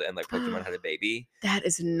Wild, and like Pokemon had a baby. That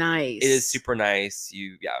is nice. It is super nice.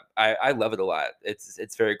 I love it a lot.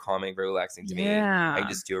 It's very calming, very relaxing to me. I can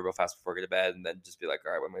just do it real fast before I go to bed, and then just be like,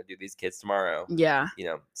 all right, what am I gonna do these kids tomorrow? Yeah,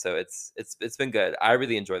 so it's been good. I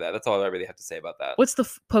really enjoy that. That's all I really have to say about that. What's the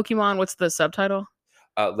Pokemon? What's the subtitle?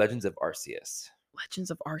 Legends of Arceus.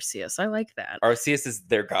 Legends of Arceus. I like that. Arceus is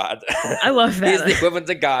their god. I love that. He's the equivalent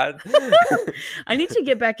to God. I need to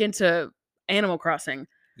get back into Animal Crossing.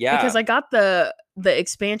 Yeah. Because I got the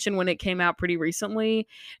expansion when it came out pretty recently.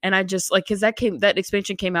 And I just like, because that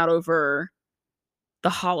expansion came out over the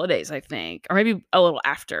holidays, I think. Or maybe a little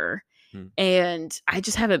after. And I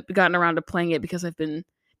just haven't gotten around to playing it because I've been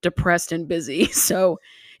depressed and busy. So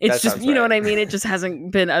It's That just, sounds you know right. what I mean? It just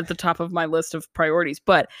hasn't been at the top of my list of priorities,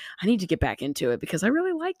 but I need to get back into it because I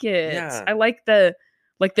really like it. Yeah. I like the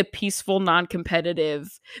peaceful,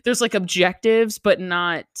 non-competitive. There's like objectives, but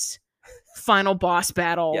not final boss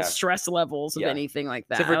battles, Yeah. stress levels of Yeah. anything like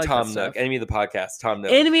that. Except for I like that Tom stuff. Nook, enemy of the podcast, Tom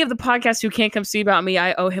Nook. Enemy of the podcast who can't come see about me,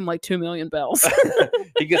 I owe him like 2 million bells.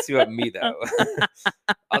 He gets to about me though.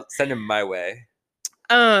 I'll send him my way.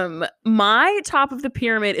 My top of the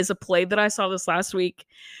pyramid is a play that I saw this last week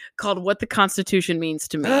called What the Constitution Means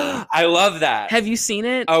to Me. I love that. Have you seen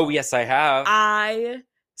it? Oh, yes, I have.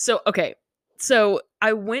 So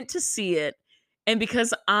I went to see it, and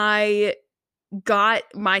because I got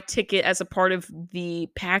my ticket as a part of the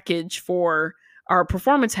package for our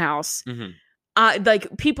performance house, Mhm.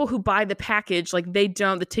 like people who buy the package, like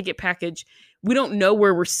the ticket package, we don't know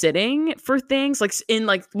where we're sitting for things, like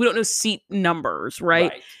we don't know seat numbers,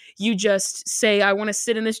 right? You just say, I want to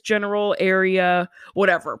sit in this general area,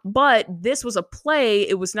 whatever. But this was a play.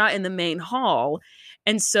 It was not in the main hall.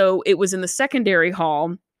 And so it was in the secondary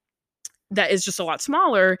hall that is just a lot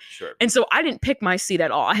smaller. Sure. And so I didn't pick my seat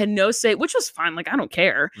at all. I had no say, which was fine. Like, I don't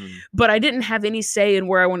care. Mm. But I didn't have any say in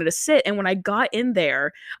where I wanted to sit. And when I got in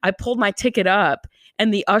there, I pulled my ticket up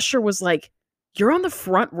and the usher was like, "You're on the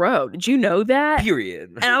front row. Did you know that?"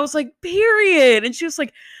 Period. And I was like, "Period." And she was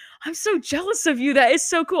like, "I'm so jealous of you. That is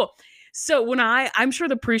so cool." So when I'm sure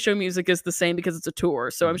the pre-show music is the same because it's a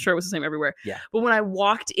tour. So I'm sure it was the same everywhere. Yeah. But when I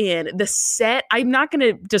walked in, the set, I'm not going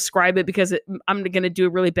to describe it because I'm going to do a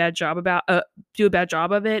really bad job of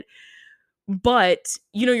it. But,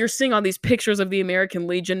 you're seeing all these pictures of the American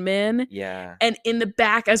Legion men. Yeah. And in the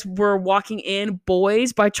back, as we're walking in,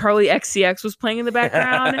 Boys by Charlie XCX was playing in the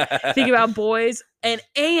background. Think about Boys. And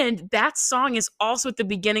that song is also at the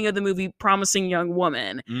beginning of the movie Promising Young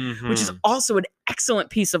Woman, which is also an excellent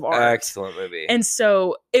piece of art. Excellent movie. And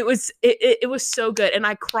so it was so good. And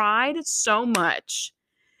I cried so much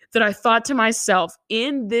that I thought to myself,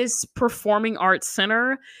 in this performing arts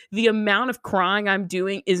center, the amount of crying I'm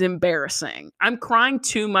doing is embarrassing. I'm crying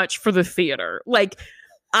too much for the theater. Like,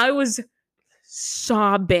 I was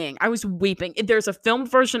sobbing. I was weeping. There's a film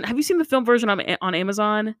version. Have you seen the film version on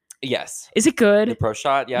Amazon? Yes. Is it good? The pro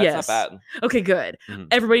shot? Yeah, Yes. It's not bad. Okay, good. Mhm.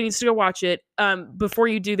 Everybody needs to go watch it. Before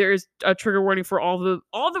you do, there is a trigger warning for all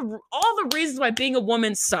the reasons why being a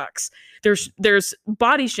woman sucks. There's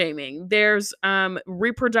body shaming. There's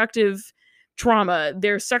reproductive trauma.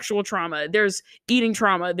 There's sexual trauma. There's eating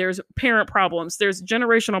trauma. There's parent problems. There's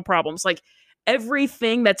generational problems. Like,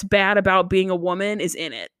 everything that's bad about being a woman is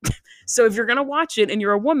in it. So if you're gonna watch it and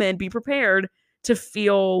you're a woman, be prepared to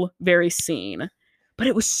feel very seen. But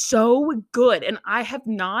it was so good. And I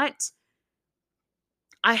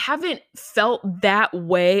haven't felt that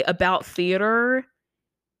way about theater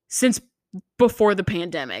since before the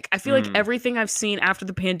pandemic. I feel like everything I've seen after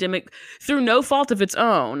the pandemic, through no fault of its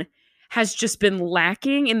own, has just been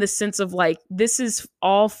lacking in the sense of like, this is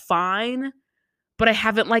all fine, but I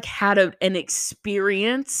haven't like had an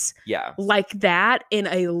experience like that in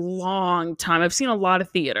a long time. I've seen a lot of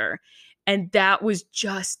theater, and that was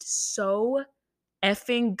just so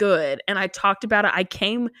effing good. And I talked about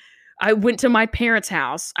it. I went to my parents'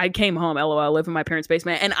 house. I came home, LOL, I live in my parents'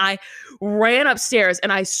 basement. And I ran upstairs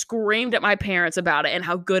and I screamed at my parents about it and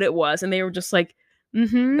how good it was. And they were just like,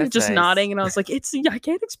 just nice. nodding. And I was like, I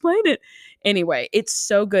can't explain it. Anyway, it's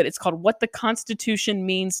so good. It's called What the Constitution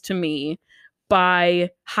Means to Me by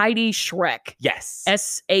Heidi Schreck. Yes.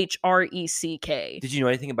 Schreck. Did you know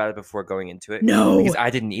anything about it before going into it? No. Because I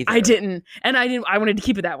didn't either. I didn't. And I wanted to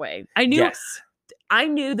keep it that way. I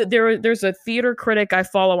knew that there's a theater critic I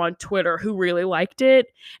follow on Twitter who really liked it,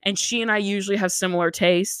 and she and I usually have similar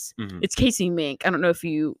tastes. It's Casey Mink. I don't know if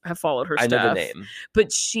you have followed her stuff. I know the name.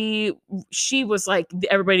 But she was like,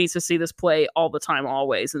 everybody needs to see this play all the time,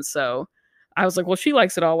 always. And so I was like, well, she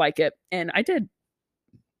likes it, I'll like it. And I did.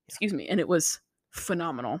 Excuse me. And it was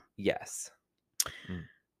phenomenal. Yes.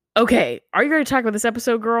 Okay. Are you ready to talk about this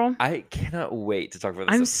episode, girl? I cannot wait to talk about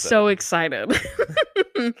this I'm episode. so excited.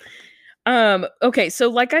 Okay, so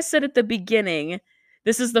like I said at the beginning,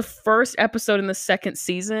 this is the first episode in the second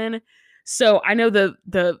season. So I know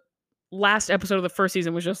the last episode of the first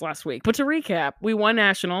season was just last week. But to recap, we won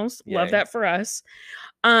nationals. Yay. Love that for us.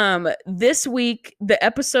 This week the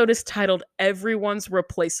episode is titled Everyone's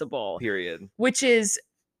Replaceable. Period. Which is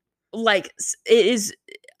like it's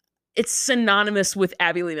synonymous with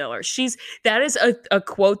Abby Lee Miller. That is a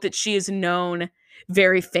quote that she is known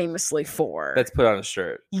very famously for. That's put on a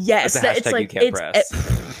shirt. Yes, That's a hashtag it's like you can't press.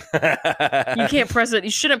 you can't press it.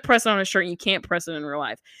 You shouldn't press it on a shirt. You can't press it in real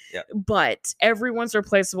life. Yep. But everyone's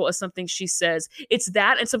replaceable is something she says. It's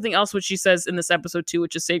that and something else which she says in this episode too,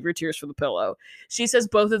 which is save your tears for the pillow. She says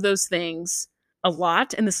both of those things a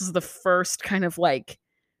lot, and this is the first kind of like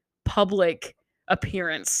public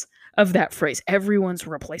appearance of that phrase. Everyone's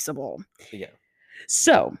replaceable. Yeah.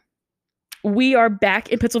 So we are back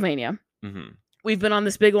in Pennsylvania. Mm-hmm. We've been on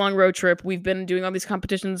this big long road trip. We've been doing all these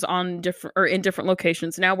competitions in different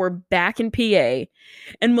locations. Now we're back in PA,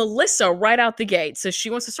 and Melissa right out the gate says she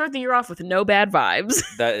wants to start the year off with no bad vibes.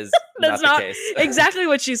 That is That's not the case. exactly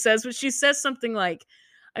what she says, but she says something like,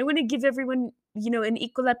 I want to give everyone, an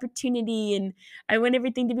equal opportunity, and I want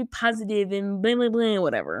everything to be positive and blah, blah, blah,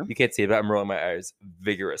 whatever. You can't see it, but I'm rolling my eyes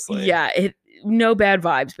vigorously. Yeah, no bad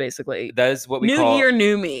vibes, basically. That is what we new call... New year,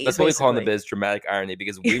 new me. That's basically what we call in the biz dramatic irony,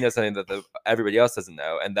 because we know something that everybody else doesn't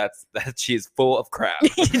know, and that's that she is full of crap.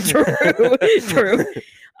 True.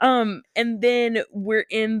 And then we're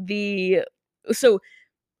in the... So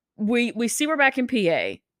we see we're back in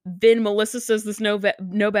PA. Then Melissa says this no bad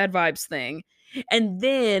vibes thing. And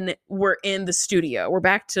then we're in the studio. We're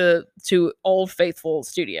back to Old Faithful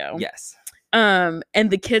studio. Yes. And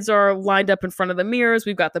the kids are lined up in front of the mirrors.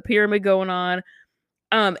 We've got the pyramid going on.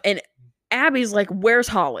 And Abby's like, where's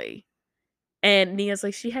Holly? And Nia's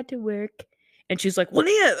like, she had to work. And she's like, well,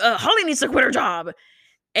 Nia, Holly needs to quit her job.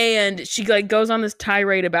 And she like goes on this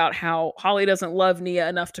tirade about how Holly doesn't love Nia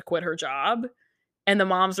enough to quit her job. And the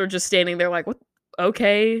moms are just standing there like, what?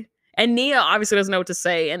 Okay. And Nia obviously doesn't know what to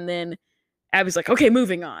say. And then Abby's like, okay,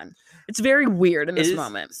 moving on. It's very weird in this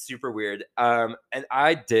moment. Super weird. And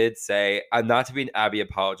I did say, I'm not to be an Abby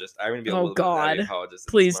apologist. I'm going to be a little bit of an Abby apologist.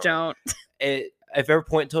 Please don't. If her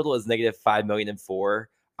point total is negative 5,000,004,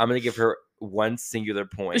 I'm going to give her one singular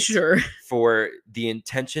point. Sure. For the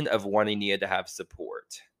intention of wanting Nia to have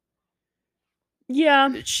support.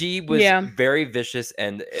 Yeah. She was very vicious,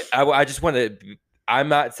 and I just want to... I'm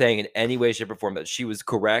not saying in any way, shape, or form that she was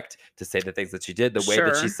correct to say the things that she did, the way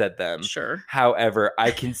that she said them. Sure. However,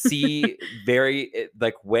 I can see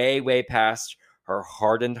way, way past her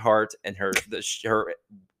hardened heart and her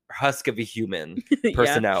husk of a human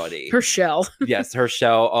personality. Her shell. Yes, her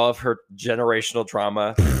shell, all of her generational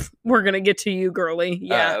trauma. We're going to get to you, girly.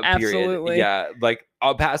 Yeah, absolutely. Yeah, like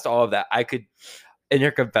past all of that, I could, in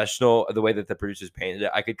her confessional, the way that the producers painted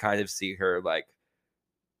it, I could kind of see her like,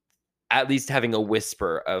 at least having a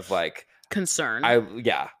whisper of like concern.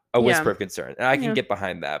 Whisper of concern. And I can get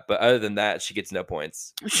behind that. But other than that, she gets no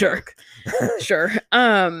points. Sure. Sure.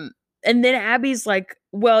 And then Abby's like,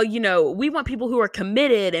 well, we want people who are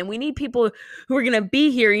committed, and we need people who are going to be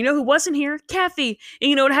here. You know who wasn't here? Kathy. And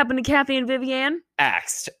you know what happened to Kathy and Vivian?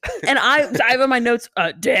 Axed. And I have in my notes,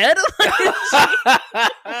 dead?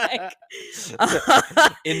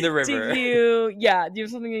 In the river. Do you have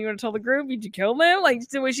something you want to tell the group? Did you kill them? Like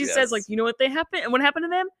the way she says, like, you know what happened? And what happened to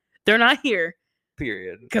them? They're not here.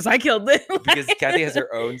 Period. Because I killed them. Because Kathy has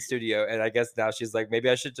her own studio, and I guess now she's like, maybe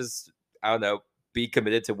I should just, I don't know, be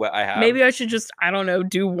committed to what I have. Maybe I should just, I don't know,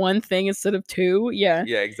 do one thing instead of two. Yeah.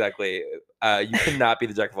 Yeah, exactly. You cannot be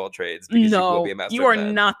the jack of all trades because you will be a master. You are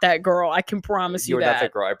not that girl. I can promise you that. You are not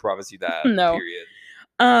that girl. I promise you that. No. Period.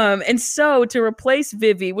 And so to replace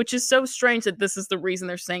Vivi, which is so strange that this is the reason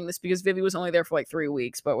they're saying this, because Vivi was only there for like 3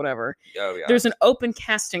 weeks, but whatever. Oh, yeah. There's an open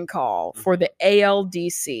casting call for the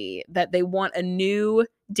ALDC that they want a new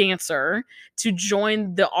dancer to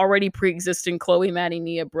join the already pre-existing Chloe, Maddie,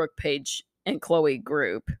 Nia, Brooke, Paige, and Chloe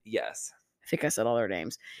group. Yes. I think I said all their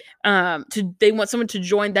names. They want someone to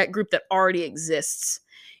join that group that already exists.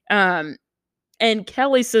 And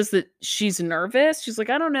Kelly says that she's nervous. She's like,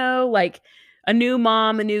 I don't know, like a new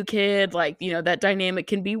mom, a new kid, like, that dynamic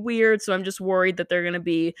can be weird. So I'm just worried that they're going to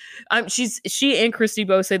be, she and Christy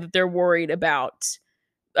both say that they're worried about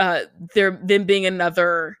them being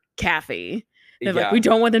another Kathy. They're like, we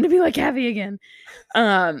don't want them to be like Kathy again.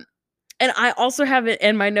 And I also have it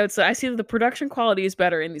in my notes that I see that the production quality is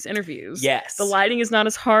better in these interviews. Yes. The lighting is not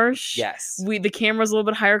as harsh. Yes. The camera's a little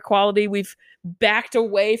bit higher quality. We've backed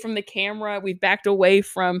away from the camera. We've backed away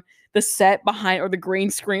from the set behind, or the green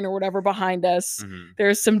screen or whatever behind us. Mm-hmm.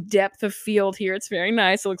 There's some depth of field here. It's very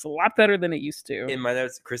nice. It looks a lot better than it used to. In my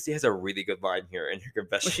notes, Christy has a really good line here in her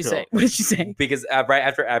confessional. What did she say? Because right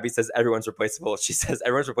after Abby says everyone's replaceable, she says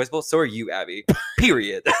everyone's replaceable. So are you, Abby.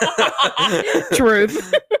 Period.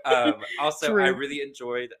 Truth. Also, Truth. I really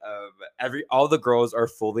enjoyed all the girls are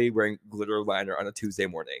fully wearing glitter liner on a Tuesday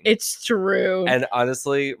morning. It's true. And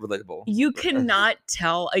honestly, relatable. You cannot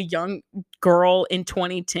tell a young girl in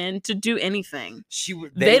 2010 permission to do anything.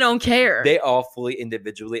 They don't care. They all fully,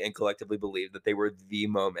 individually, and collectively believed that they were the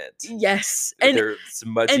moment. Yes. They're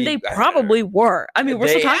smudgy. And they probably were. I mean, we're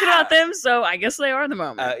still talking about them, so I guess they are the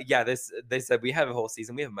moment. Yeah, they said, we have a whole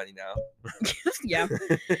season. We have money now. Yeah.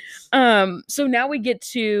 So now we get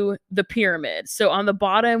to the pyramid. So on the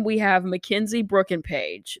bottom, we have Mackenzie, Brooke, and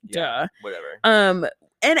Paige. Yeah, Duh. whatever.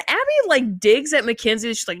 And Abby like digs at Mackenzie.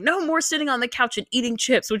 She's like, no more sitting on the couch and eating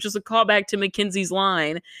chips, which is a callback to Mackenzie's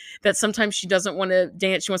line that sometimes she doesn't want to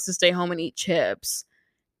dance. She wants to stay home and eat chips.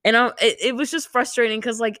 And it was just frustrating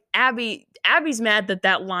because like Abby's mad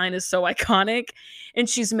that line is so iconic. And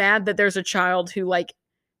she's mad that there's a child who like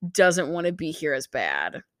doesn't want to be here as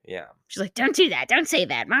bad. Yeah. She's like, don't do that. Don't say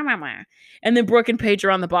that. Ma. And then Brooke and Paige are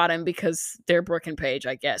on the bottom because they're Brooke and Paige,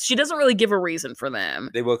 I guess. She doesn't really give a reason for them.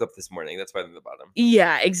 They woke up this morning. That's why they're on the bottom.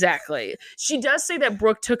 Yeah, exactly. She does say that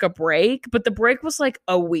Brooke took a break, but the break was like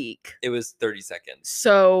a week. It was 30 seconds.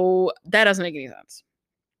 So that doesn't make any sense.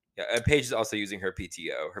 Yeah, and Paige is also using her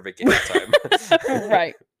PTO, her vacation time.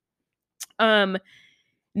 Right.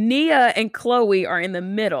 Nia and Chloe are in the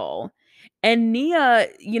middle. And Nia,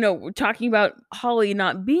 talking about Holly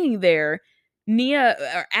not being there,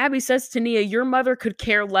 Abby says to Nia, your mother could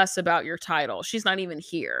care less about your title. She's not even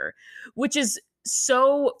here, which is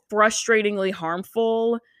so frustratingly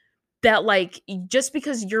harmful that like, just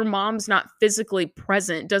because your mom's not physically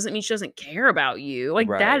present doesn't mean she doesn't care about you. Like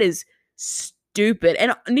that is stupid.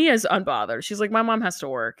 And Nia's unbothered. She's like, my mom has to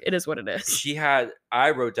work. It is what it is.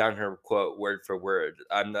 I wrote down her quote word for word.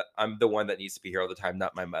 I'm the one that needs to be here all the time,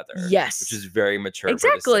 not my mother. Yes. Which is very mature.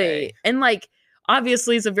 Exactly. And like,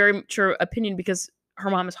 obviously it's a very mature opinion because her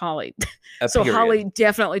mom is Holly. So period. Holly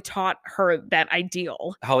definitely taught her that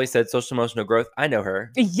ideal. Holly said social emotional growth. I know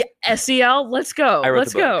her. Yeah. SEL. Let's go.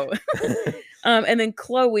 Let's go. And then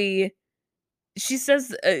Chloe, she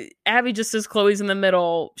says, Abby just says Chloe's in the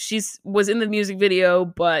middle. Was in the music video,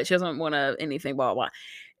 but she doesn't want to anything, blah, blah, blah.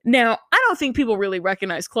 Now, I don't think people really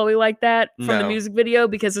recognize Chloe like that from the music video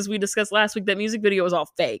because, as we discussed last week, that music video was all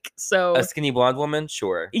fake. So a skinny blonde woman,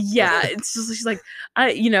 sure. Yeah, it's just she's like,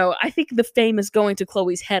 I think the fame is going to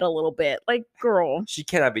Chloe's head a little bit. Like, girl, she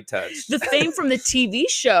cannot be touched. The fame from the TV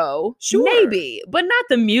show, sure, maybe, but not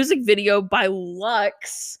the music video by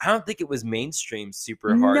Lux. I don't think it was mainstream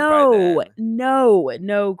super hard. by then.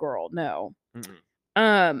 No, girl, no. Mm-mm.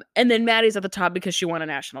 And then Maddie's at the top because she won a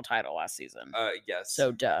national title last season. Yes.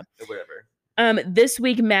 So duh. Whatever. This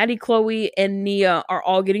week, Maddie, Chloe, and Nia are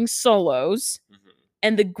all getting solos. Mm-hmm.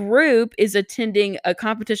 And the group is attending a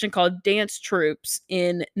competition called Dance Troops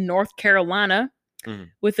in North Carolina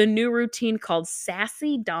with a new routine called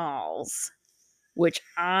Sassy Dolls, which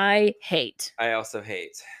I hate. I also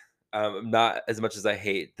hate. Not as much as I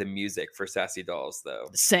hate the music for Sassy Dolls, though.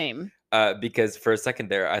 Same. Because for a second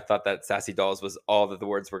there, I thought that Sassy Dolls was all that the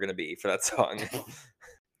words were going to be for that song.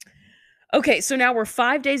 Okay, so now we're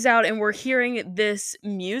 5 days out and we're hearing this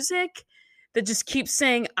music that just keeps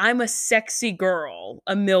saying, I'm a sexy girl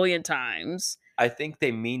a million times. I think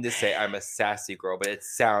they mean to say I'm a sassy girl, but it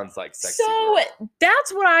sounds like sexy girl. So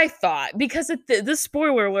that's what I thought. Because at the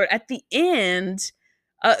spoiler alert, at the end,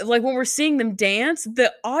 like when we're seeing them dance,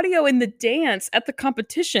 the audio in the dance at the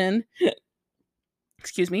competition...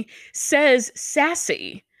 excuse me, says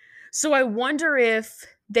sassy. So I wonder if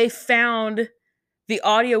they found the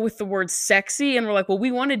audio with the word sexy and were like, well,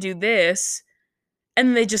 we want to do this.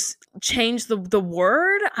 And they just changed the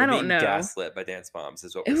word. I don't know. Gaslit by Dance Moms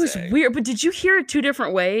is what we say. It was weird, but did you hear it two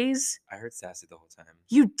different ways? I heard sassy the whole time.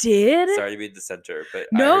 You did? Sorry to be the center, but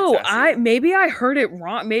no, maybe I heard it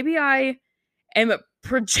wrong. Maybe I am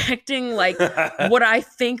projecting like what I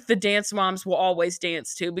think the Dance Moms will always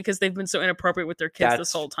dance to because they've been so inappropriate with their kids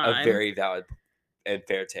this whole time. A very valid and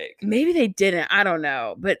fair take. Maybe they didn't. I don't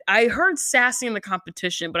know. But I heard sassy in the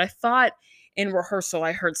competition, but I thought in rehearsal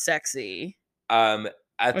I heard sexy. In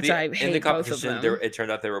the competition, it turned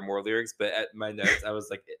out there were more lyrics, but at my notes, I was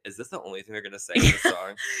like, is this the only thing they're going to say in the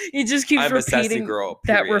song? He just keeps repeating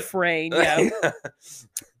that refrain.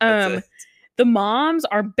 Yeah. The moms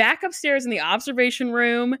are back upstairs in the observation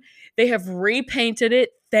room. They have repainted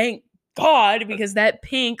it. Thank God, because that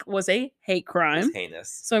pink was a hate crime. It was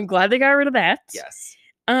heinous. So I'm glad they got rid of that. Yes.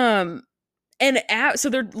 So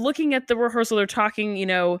they're looking at the rehearsal. They're talking,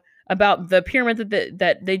 about the pyramid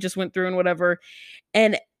that they just went through and whatever.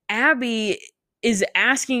 And Abby is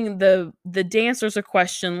asking the dancers a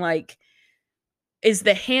question like, is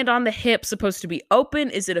the hand on the hip supposed to be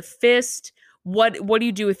open? Is it a fist? What do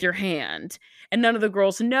you do with your hand? And none of the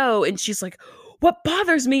girls know. And she's like, what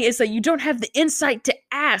bothers me is that you don't have the insight to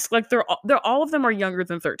ask. Like they're all of them are younger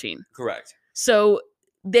than 13. Correct. So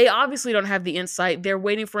they obviously don't have the insight. They're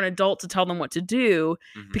waiting for an adult to tell them what to do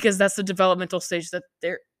because that's the developmental stage that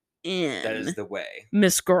they're in. That is the way.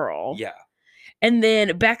 Miss Girl. Yeah. And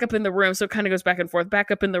then back up in the room, so it kind of goes back and forth.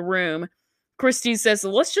 Back up in the room, Christy says,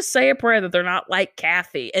 let's just say a prayer that they're not like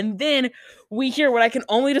Kathy. And then we hear what I can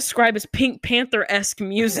only describe as Pink Panther-esque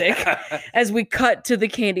music as we cut to the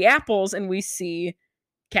candy apples and we see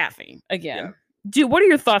Kathy again. Yeah. Dude, what are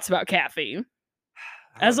your thoughts about Kathy?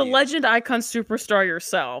 As a legend icon superstar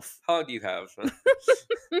yourself. How long do you have?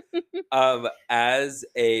 As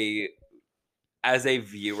a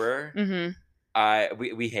viewer,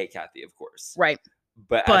 we hate Kathy, of course. Right.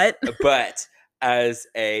 But as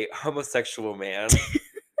a homosexual man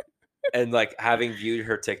and like having viewed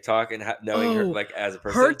her TikTok and knowing her like as a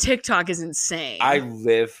person, her TikTok is insane. I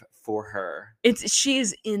live for her. She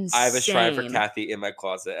is insane. I have a shrine for Kathy in my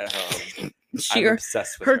closet at home. I'm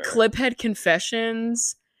obsessed with her. Her Cliphead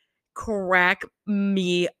confessions crack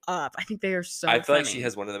me up. I think they are so I feel funny. like she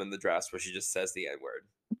has one of them in the drafts where she just says the N-word.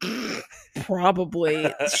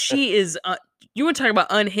 Probably. She is you want to talk about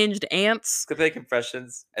unhinged ants? Cliphead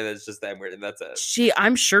confessions, and then it's just the N-word, and that's it.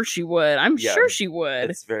 I'm sure she would. Sure she would.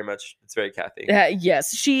 It's very Kathy.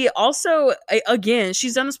 Yes. She also, again,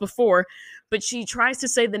 she's done this before, but she tries to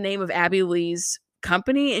say the name of Abby Lee's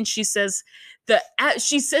company, and she says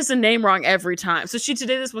the name wrong every time. So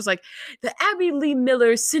today this was like the Abby Lee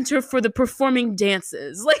Miller Center for the Performing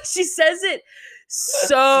Dances. Like she says it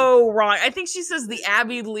so wrong. I think she says the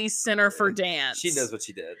Abby Lee Center for Dance. She knows what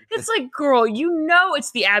she did. It's like, girl,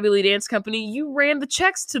 it's the Abby Lee Dance Company. You ran the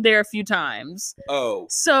checks to there a few times. Oh.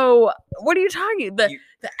 So what are you talking? The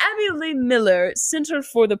Abby Lee Miller Center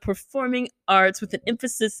for the Performing Arts with an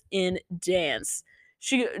emphasis in dance.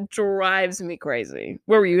 She drives me crazy.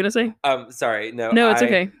 What were you gonna say? Sorry, no, it's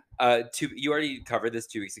okay. You already covered this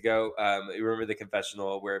 2 weeks ago. You remember the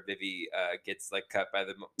confessional where Vivi gets like cut by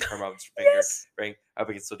her mom's finger ring up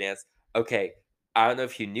against Still Dance? Okay, I don't know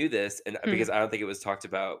if you knew this, and because I don't think it was talked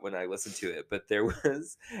about when I listened to it, but there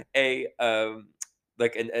was a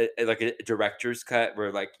like a director's cut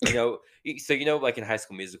where like like in High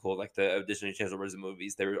School Musical, like the Disney Channel version of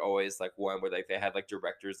movies, there were always like one where like they had like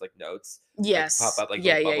directors like notes. Yes. Like, pop up like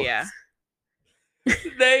yeah.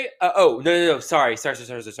 They no sorry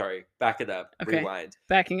back it up. Okay. Rewind.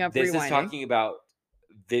 Backing up. This is talking about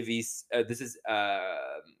Vivi's this is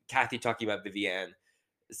Kathy talking about Vivienne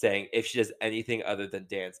saying if she does anything other than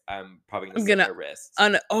dance, I'm probably gonna slit her wrists.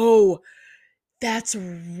 That's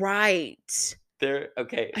right.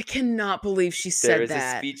 Okay. I cannot believe she said that. There is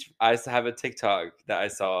a speech. I have a TikTok that I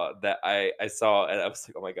saw and I was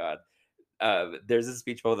like, oh my god. There's a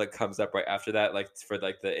speech bubble that comes up right after that, like for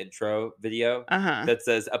like the intro video that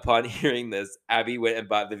says, upon hearing this, Abby went and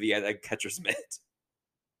bought Vivienne a catcher's mitt.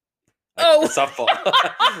 Like, softball.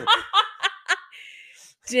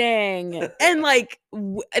 Dang. And like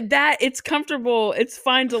that, it's comfortable. It's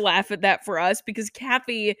fine to laugh at that for us because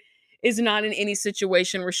Kathy is not in any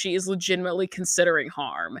situation where she is legitimately considering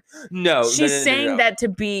harm. No, she's saying that to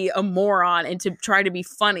be a moron and to try to be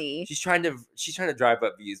funny. She's trying to drive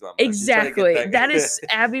up views, Mama. Exactly. That is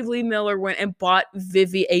Abby Lee Miller went and bought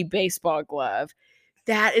Vivi a baseball glove.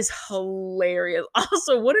 That is hilarious.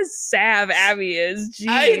 Also, what a salve Abby is. Jeez.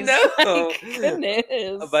 I know. My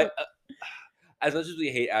goodness. But as much as we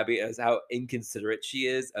hate Abby as how inconsiderate she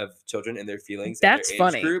is of children and their feelings, that's in their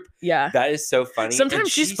funny. Age group, yeah, that is so funny.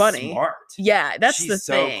 Sometimes she's funny. Smart. Yeah, she's the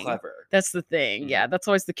thing. So clever. That's the thing. Yeah, that's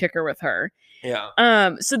always the kicker with her.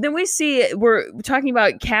 Yeah. So then we're talking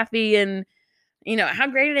about Kathy and how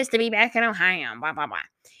great it is to be back in Ohio. Blah blah blah.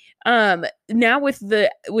 Now with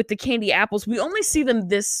the candy apples, we only see them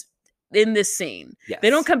in this scene. Yes. They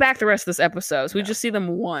don't come back the rest of this episode. So we just see them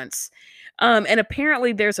once. And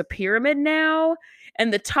apparently there's a pyramid now,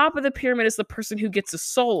 and the top of the pyramid is the person who gets a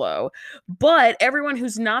solo, but everyone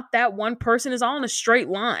who's not that one person is all in a straight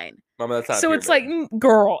line. Mama, that's not so it's like,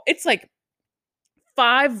 girl, it's like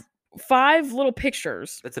five little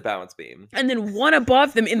pictures. That's a balance beam. And then one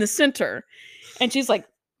above them in the center. And she's like,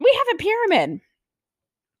 we have a pyramid.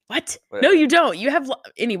 What? Whatever. No, you don't. You have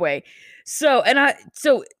anyway. So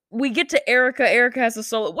we get to Erica. Erica has a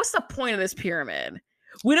solo. What's the point of this pyramid?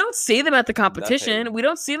 We don't see them at the competition. Nothing. We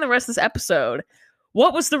don't see them the rest of this episode.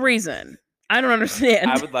 What was the reason? I don't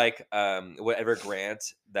understand. I would like whatever grant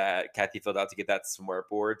that Kathy filled out to get that smart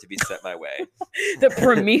board to be sent my way. The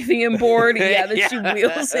Promethean board, that she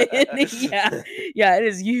wheels in. Yeah, it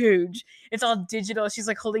is huge. It's all digital. She's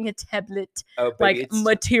like holding a tablet,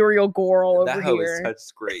 material girl over here. That hoe is touch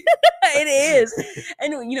screen. It is.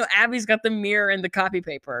 And Abby's got the mirror and the copy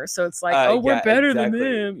paper, so it's like, we're better than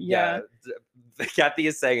them. Yeah. Kathy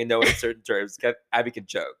is saying in no uncertain terms, Abby can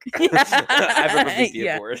joke. I remember being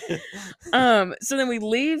Yeah. bored. So then we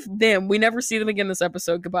leave them. We never see them again this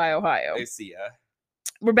episode. Goodbye, Ohio. I see ya.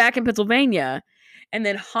 We're back in Pennsylvania. And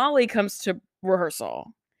then Holly comes to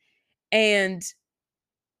rehearsal. And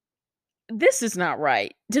this is not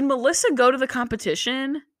right. Did Melissa go to the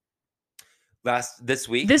competition? This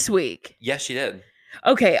week? This week. Yes, she did.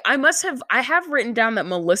 Okay, I have written down that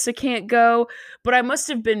Melissa can't go, but I must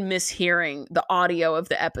have been mishearing the audio of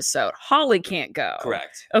the episode. Holly can't go.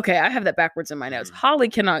 Correct. Okay, I have that backwards in my notes. Holly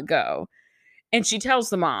cannot go. And she tells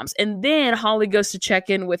the moms. And then Holly goes to check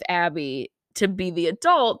in with Abby to be the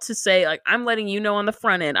adult to say, like, I'm letting you know on the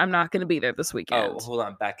front end, I'm not going to be there this weekend. Oh, hold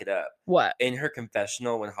on. Back it up. What? In her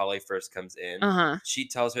confessional, when Holly first comes in, she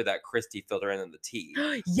tells her that Christy filled her in on the tea.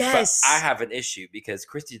 Yes. But I have an issue because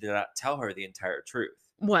Christy did not tell her the entire truth.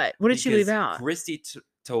 What? What did she leave out? Christy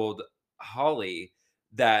told Holly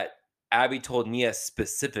that Abby told Nia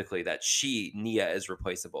specifically that Nia is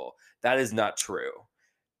replaceable. That is not true.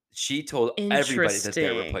 She told everybody that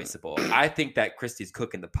they're replaceable. I think that Christy's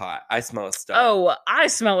cooking the pot. I smell a stunt. Oh, I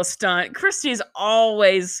smell a stunt. Christy's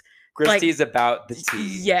always... Christy's about the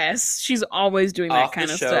tea. Yes, she's always doing that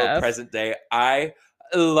kind of stuff. Off the show, present day, I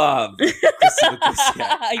love Christy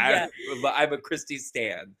McCusick. Yeah. I'm a Christy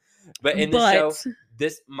stan. But in the show,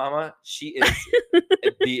 this mama, she is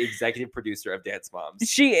the executive producer of Dance Moms.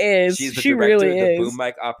 She is. She's the director, really is. The boom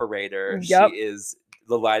mic operator. Yep. She is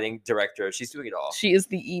the lighting director. She's doing it all. She is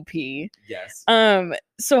the EP. Yes.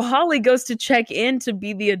 So Holly goes to check in to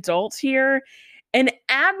be the adult here, and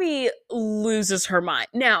Abby loses her mind.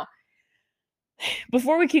 Now,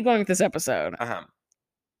 before we keep going with this episode,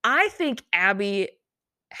 I think Abby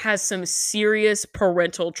has some serious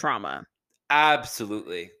parental trauma.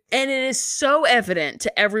 Absolutely. And it is so evident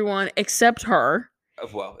to everyone except her.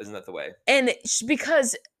 Well, isn't that the way? And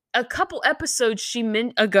because a couple episodes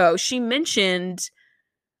ago, she mentioned,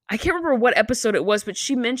 I can't remember what episode it was, but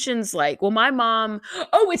she mentions like, well, my mom,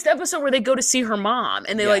 it's the episode where they go to see her mom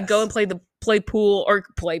and they like go and play pool.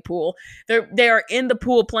 They are in the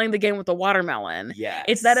pool playing the game with the watermelon. Yeah.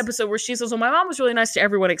 It's that episode where she says, well, my mom was really nice to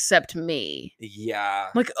everyone except me. Yeah.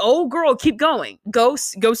 I'm like, oh girl, keep going. Go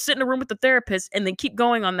sit in a room with the therapist and then keep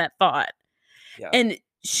going on that thought. Yeah. And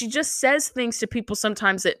she just says things to people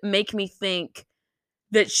sometimes that make me think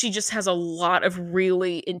that she just has a lot of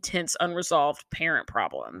really intense unresolved parent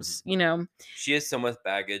problems, you know? She has so much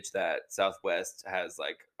baggage that Southwest has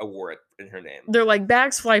like a warrant in her name. They're like,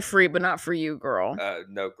 bags fly free, but not for you, girl.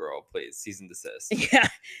 No, girl, please. Cease and desist.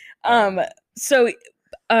 Yeah. So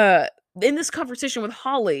in this conversation with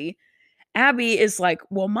Holly, Abby is like,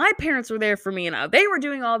 well, my parents were there for me and they were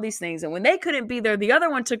doing all these things. And when they couldn't be there, the other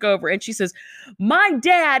one took over. And she says, my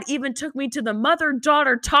dad even took me to the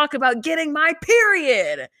mother-daughter talk about getting my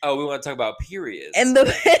period. Oh, we want to talk about periods.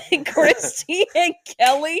 And Christy and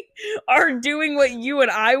Kelly are doing what you and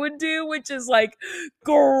I would do, which is like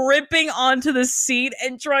gripping onto the seat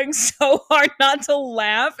and trying so hard not to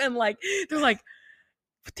laugh. And like, they're like,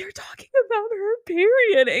 but they're talking about her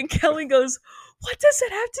period. And Kelly goes, what does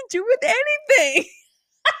it have to do with anything?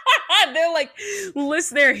 They're like,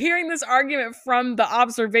 listen, they're hearing this argument from the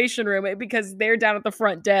observation room because they're down at the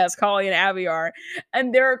front desk, Holly and Abby are,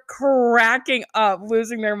 and they're cracking up,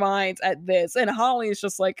 losing their minds at this. And Holly is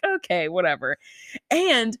just like, okay, whatever.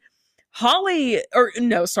 And Abby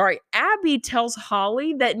tells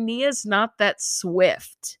Holly that Nia's not that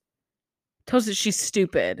swift. Tells her she's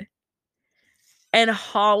stupid. And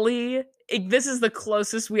Holly, this is the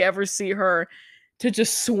closest we ever see her to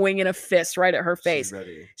just swinging a fist right at her face. She's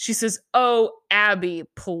ready. She says, oh, Abby,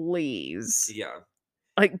 please. Yeah.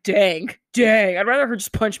 Like, dang. I'd rather her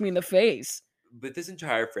just punch me in the face. But this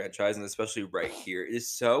entire franchise, and especially right here, it is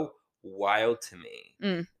so wild to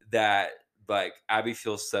me that, like, Abby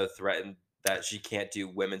feels so threatened that she can't do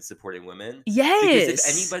women supporting women. Yes. Because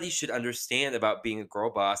if anybody should understand about being a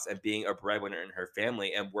girl boss and being a breadwinner in her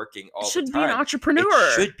family and working all the time, should be an entrepreneur.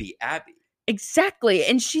 It should be Abby. Exactly.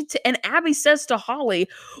 And Abby says to Holly,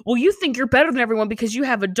 well, you think you're better than everyone because you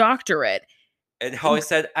have a doctorate. And Holly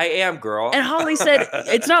said, I am, girl. And Holly said,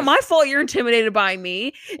 it's not my fault you're intimidated by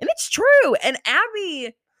me. And it's true. And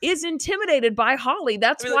Abby is intimidated by Holly.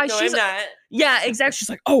 That's why she's not. Yeah, exactly. She's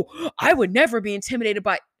like, oh, I would never be intimidated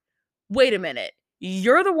by. Wait a minute.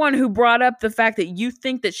 You're the one who brought up the fact that you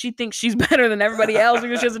think that she thinks she's better than everybody else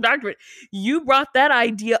because she has a doctorate. You brought that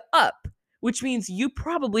idea up, which means you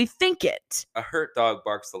probably think it. A hurt dog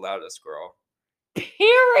barks the loudest, girl.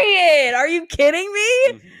 Period. Are you kidding me?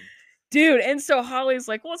 Mm-hmm. Dude. And so Holly's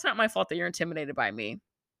like, well, it's not my fault that you're intimidated by me.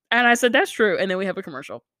 And I said, that's true. And then we have a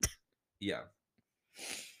commercial. Yeah.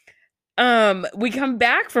 We come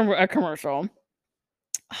back from a commercial.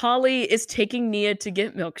 Holly is taking Nia to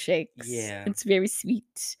get milkshakes. Yeah. It's very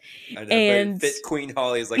sweet. I know, And but Fit Queen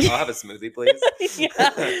Holly is like, I'll have a smoothie, please.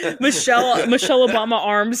 yeah. Michelle Obama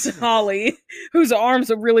arms Holly, whose arms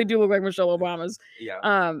really do look like Michelle Obama's.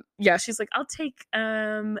 Yeah. She's like, I'll take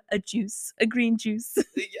a green juice.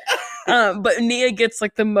 Yeah. But Nia gets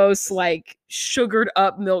like the most like sugared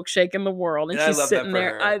up milkshake in the world, and I she's love sitting that for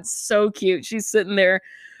there. her. It's so cute. She's sitting there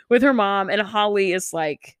with her mom, and Holly is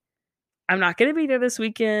like, I'm not going to be there this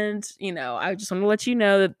weekend. You know, I just want to let you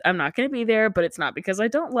know that I'm not going to be there, but it's not because I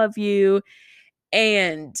don't love you.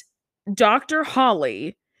 And Dr.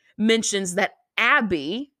 Holly mentions that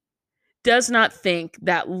Abby does not think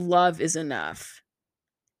that love is enough.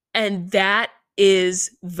 And that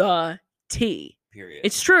is the tea. Period.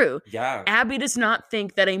 It's true. Yeah. Abby does not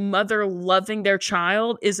think that a mother loving their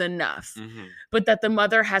child is enough, but that the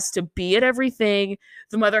mother has to be at everything.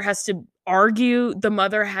 The mother has to argue. The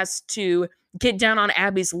mother has to get down on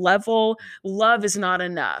Abby's level. Love is not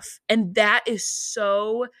enough. And that's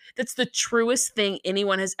the truest thing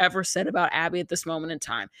anyone has ever said about Abby at this moment in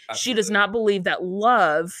time. Absolutely. She does not believe that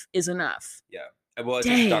love is enough. Yeah. Well, it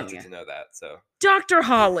takes a doctor to know that, so. Dr.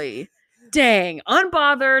 Holly, dang,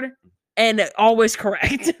 unbothered and always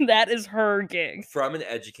correct. That is her gig. From an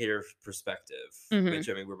educator perspective, which,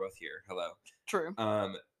 I mean, we're both here. Hello. True.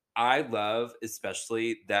 I love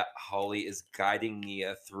especially that Holly is guiding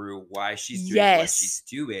Nia through why she's doing what she's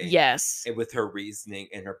doing. Yes. And with her reasoning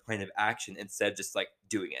and her plan of action instead of just like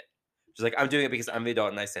doing it. She's like, I'm doing it because I'm the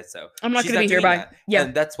adult and I said so. I'm not going to be here by. Yeah.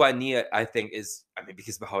 And that's why Nia, I think,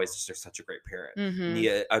 because Holly's just such a great parent.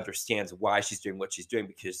 Nia understands why she's doing what she's doing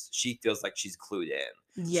because she feels like she's clued in.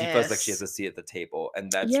 Yes. She feels like she has a seat at the table.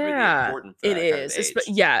 And that's really important for that kind of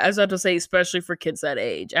age. I was about to say, especially for kids that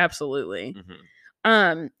age. Absolutely.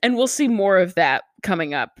 And we'll see more of that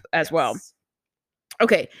coming up as well.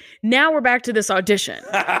 Okay, now we're back to this audition.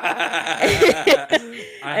 I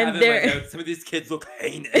have in my notes, some of these kids look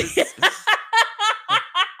heinous.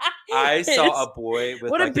 I saw a boy with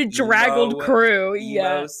what a bedraggled crew.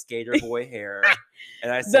 Emo skater boy hair.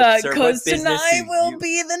 And I said, sir, because tonight will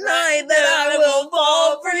be the night that I will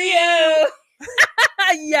fall for you.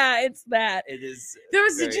 Yeah, it's that. It is.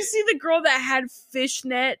 Did you see the girl that had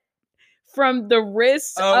fishnet from the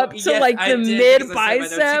wrist up to like the mid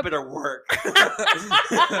bicep? You better work.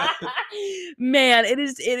 Man, it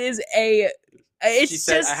is a. She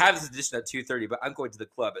said, I have this audition at 2:30, but I'm going to the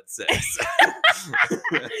club at 6.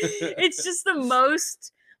 It's just the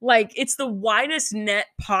most, like, it's the widest net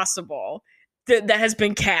possible that has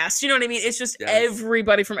been cast. You know what I mean? It's just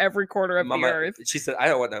everybody from every corner of the earth. She said, I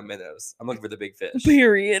don't want no minnows. I'm looking for the big fish.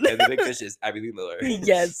 Period. And the big fish is Abby Lee Miller.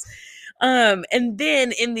 Yes. And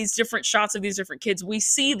then in these different shots of these different kids, we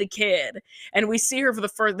see the kid, and we see her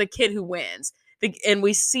for the kid who wins. And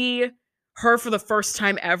we see her for the first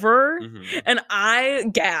time ever. And I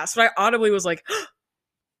gasped. I audibly was like, oh,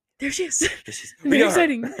 there she is. Very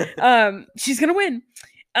exciting. She's gonna win.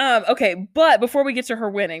 Okay, but before we get to her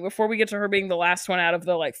winning, before we get to her being the last one out of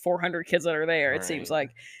the like 400 kids that are there, it seems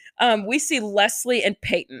like, we see Leslie and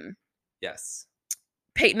Peyton. Yes.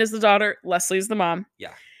 Peyton is the daughter, Leslie is the mom.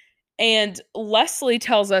 Yeah. And Leslie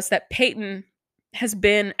tells us that Peyton has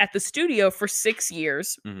been at the studio for 6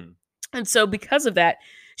 years. And so because of that,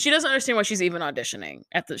 she doesn't understand why she's even auditioning.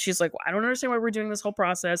 She's like, well, I don't understand why we're doing this whole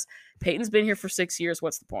process. Peyton's been here for 6 years.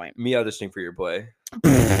 What's the point? Me auditioning for your play.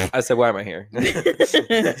 I said, why am I here?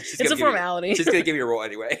 It's a formality. She's going to give you a role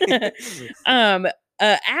anyway.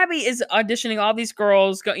 Abby is auditioning all these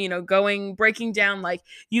girls, breaking down like,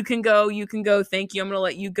 you can go, thank you, I'm going to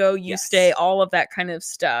let you go, you stay, all of that kind of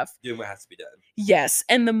stuff. Doing what has to be done. Yes,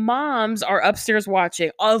 and the moms are upstairs watching.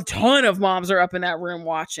 A ton of moms are up in that room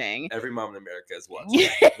watching. Every mom in America is watching.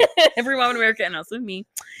 Every mom in America, and also me,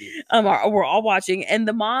 we're all watching. And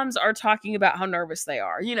the moms are talking about how nervous they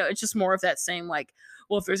are. You know, it's just more of that same like,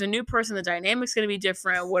 well, if there's a new person, the dynamic's going to be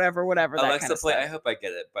different, whatever. Alexa, that kind of play. stuff. I hope I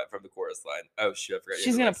get it, but from the chorus line. Oh, shoot, I forgot.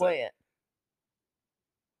 She's going to play it.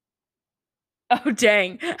 Oh,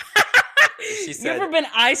 dang. She said, you ever been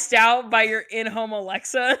iced out by your in-home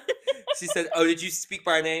Alexa? She said, oh, did you speak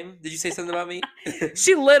by name? Did you say something about me?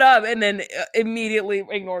 She lit up and then immediately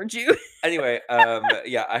ignored you. Anyway,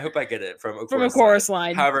 yeah, I hope I get it from a chorus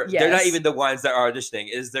line. However, they're not even the ones that are auditioning.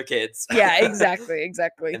 It's their kids. Yeah, exactly.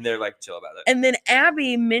 And they're like chill about it. And then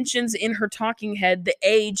Abby mentions in her talking head the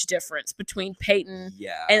age difference between Peyton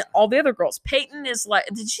and all the other girls. Peyton is like,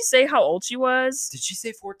 did she say how old she was? Did she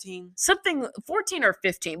say 14? Something 14 or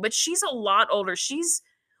 15, but she's a lot older. She's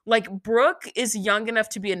Like, Brooke is young enough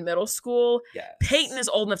to be in middle school. Yes. Peyton is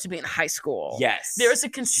old enough to be in high school. Yes. There's a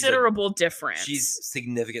considerable difference. She's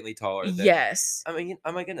significantly taller than. Yes. I mean,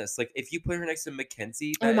 oh my goodness. Like, if you put her next to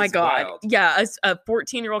Mackenzie, Oh my God. wild. Yeah, a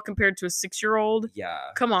 14-year-old compared to a 6-year-old. Yeah.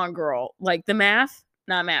 Come on, girl. Like, the math,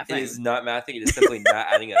 not mathing. It is not mathing. It is simply not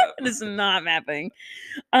adding up. It is not mapping.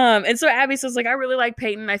 And so Abby says, like, I really like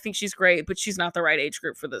Peyton. I think she's great, but she's not the right age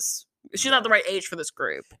group for this. She's not the right age for this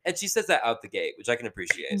group. And she says that out the gate, which I can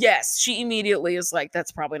appreciate. Yes, she immediately is like,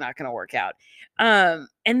 that's probably not going to work out. And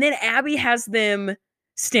then Abby has them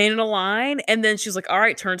stand in a line, and then she's like, all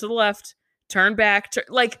right, turn to the left, turn back,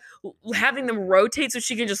 like having them rotate so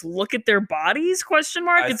she can just look at their bodies, question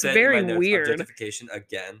mark. It's very weird. Objectification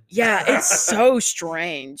again. Yeah, it's so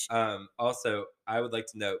strange. Also, I would like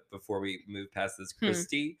to note before we move past this,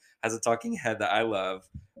 Christy has a talking head that I love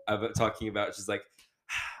about talking about. She's like,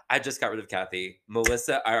 I just got rid of Kathy.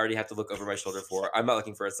 Melissa, I already have to look over my shoulder for. I'm not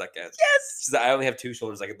looking for a second. Yes. She said, I only have 2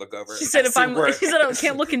 shoulders I can look over. She said, she said, I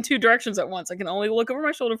can't look in 2 directions at once. I can only look over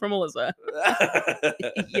my shoulder for Melissa.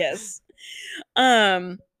 Yes.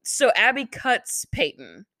 So Abby cuts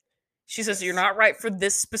Peyton. She says, you're not right for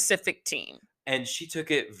this specific team. And she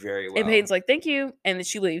took it very well. And Peyton's like, thank you. And then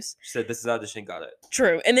she leaves. She said, this is audition, got it.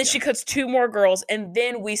 True. And then she cuts 2 more girls. And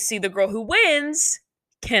then we see the girl who wins,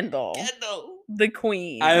 Kendall. The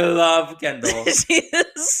queen. I love Kendall. She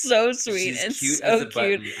is so sweet. She's and cute so as a cute.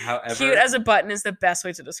 button. However, cute as a button is the best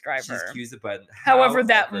way to describe her. She's cute as a button. However,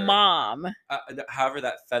 that mom. However,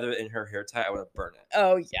 that feather in her hair tie, I want to burn it.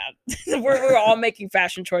 Oh, yeah. We're all making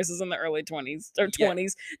fashion choices in the early 20s or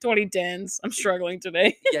 20s, 2010s. I'm struggling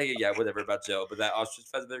today. Yeah, whatever about Jill. But that ostrich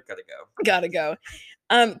feather, gotta go.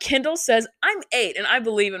 Kendall says, I'm 8 and I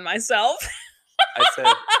believe in myself. I said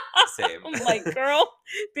same. I'm like, girl,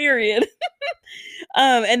 period.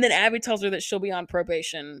 And then Abby tells her that she'll be on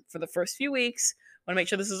probation for the first few weeks. Want to make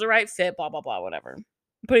sure this is the right fit, blah, blah, blah, whatever.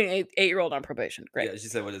 Putting an 8-year-old on probation. Great. Yeah, she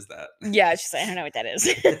said, what is that? Yeah, she said, I don't know what that is.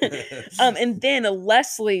 And then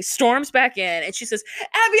Leslie storms back in and she says,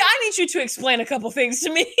 Abby, I need you to explain a couple things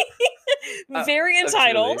to me. Very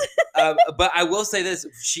entitled. But I will say this.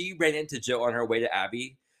 She ran into Joe on her way to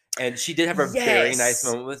Abby. And she did have a very nice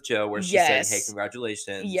moment with Joe where she said, hey,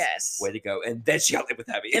 congratulations. Yes. Way to go. And then she got lit with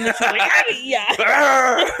Abby. And then she's like, Abby,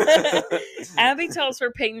 yeah. Abby tells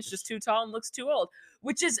her Peyton's just too tall and looks too old,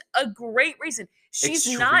 which is a great reason. She's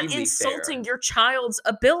not insulting your child's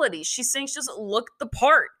ability. She's saying she doesn't look the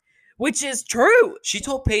part, which is true. She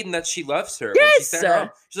told Peyton that she loves her. Yes. When she sent her home.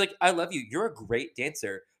 She's like, I love you. You're a great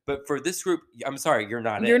dancer. But for this group, I'm sorry, you're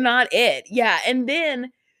not it. You're not it. Yeah. And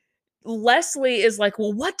then Leslie is like,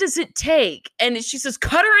 well, what does it take? And she says,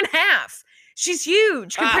 cut her in half. She's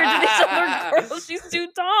huge compared to these other girls. She's too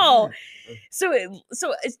tall. So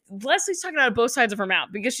Leslie's talking out of both sides of her mouth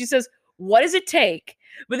because she says, what does it take?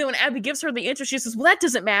 But then when Abby gives her the answer, she says, well, that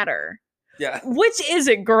doesn't matter. Yeah. Which is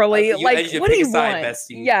it, girly? Like, what do you want?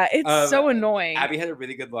 Bestie. Yeah, it's so annoying. Abby had a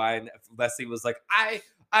really good line. Leslie was like,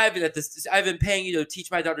 I've been paying you to teach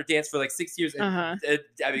my daughter dance for like 6 years. And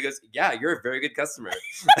Abby goes, yeah, you're a very good customer.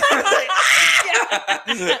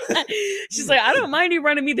 She's like, I don't mind you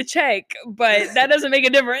running me the check, but that doesn't make a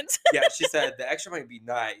difference. Yeah, she said the extra might be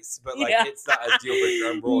nice, but like it's not a deal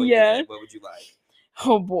breaker. I'm rolling in it. What would you like?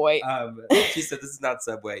 Oh boy. She said, this is not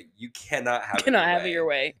Subway. You cannot have it your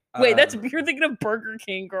way. Wait, you're thinking of Burger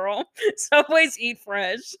King, girl. Subway's eat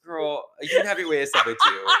fresh. Girl, you can have your way at Subway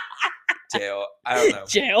too. Jail. I don't know.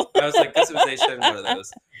 Jail. I was like, customization, one of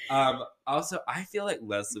those. Also, I feel like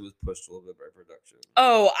Leslie was pushed a little bit by production.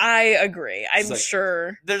 Oh, I agree. I'm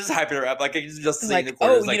sure. They're just hyping her up. Like, just sitting like, in the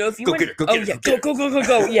corner. Like, if you go went, get her, go get her.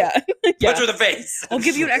 Go. Yeah. Punch her in the face. I'll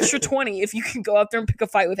give you an extra 20 if you can go out there and pick a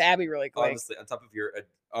fight with Abby really quick. Honestly, on top of your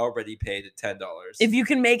already paid $10. If you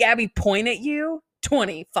can make Abby point at you,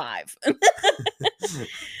 25.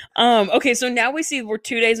 Okay, so now we're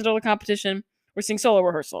 2 days until the competition. We're seeing solo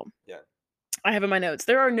rehearsal. Yeah. I have in my notes,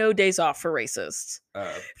 there are no days off for racists.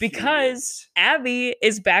 Because Abby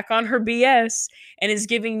is back on her BS and is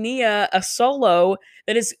giving Nia a solo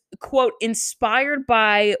that is, quote, inspired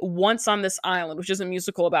by Once on This Island, which is a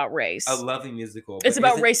musical about race. A lovely musical. It's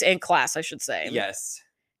about race and class, I should say. Yes.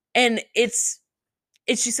 And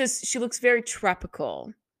she says she looks very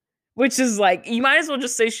tropical. Which is like, you might as well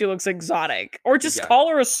just say she looks exotic. Or just call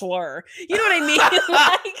her a slur. You know what I mean?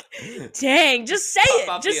 Like, dang, just say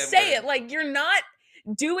it. Just say it. Like, you're not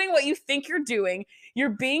doing what you think you're doing.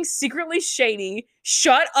 You're being secretly shady.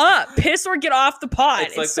 Shut up. Piss or get off the pot. It's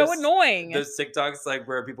It's, like so those- annoying. Those TikToks like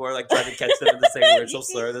where people are like trying to catch them in the same racial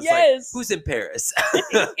slur. That's like, Yes. who's in Paris?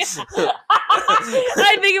 I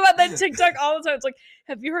think about that TikTok all the time. It's like,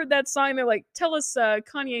 have you heard that song? They're like, tell us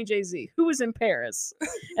Kanye Jay-Z, who was in Paris?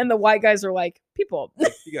 And the white guys are like, people.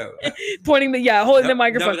 You go. Pointing holding the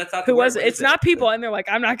microphone. No, that's not who the was word. it? It's not people. And they're like,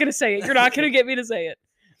 I'm not going to say it. You're not going to get me to say it.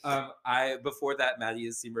 Before that, Maddie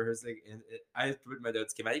has seen rehearsing, and I put in my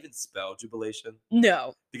notes. Can I even spell jubilation?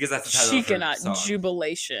 No, because that's the title she of her cannot. song.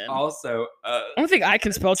 Jubilation. Also, I don't think I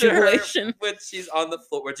can spell to her, jubilation. when she's on the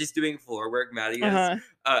floor, when she's doing floor work, Maddie is.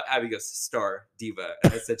 Abby goes star diva,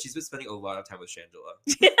 and I said she's been spending a lot of time with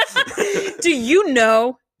Shangela. Do you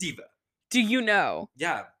know? Diva. Do you know?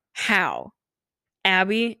 Yeah. How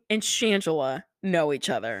Abby and Shangela know each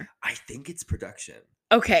other? I think it's production.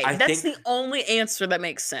 Okay, that's the only answer that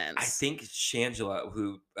makes sense. I think Shangela,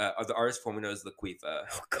 who the artist formerly known as Laquifa,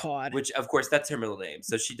 oh God, which of course that's her middle name,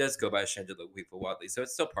 so she does go by Shangela Laquifa Wadley, so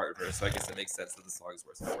it's still part of her. So I guess it makes sense that the song is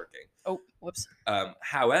working. Oh, whoops.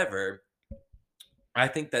 However, I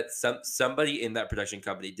think that somebody in that production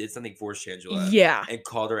company did something for Shangela, and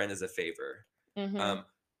called her in as a favor. Mm-hmm.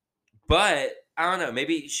 But I don't know.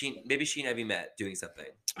 Maybe she and Abby met doing something.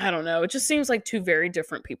 I don't know. It just seems like two very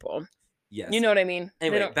different people. Yes. You know what I mean?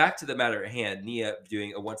 Anyway, back to the matter at hand. Nia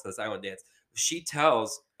doing a Once on This Island dance. She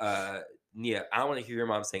tells Nia, I don't want to hear your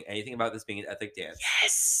mom saying anything about this being an ethnic dance.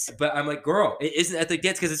 Yes. But I'm like, girl, it isn't ethnic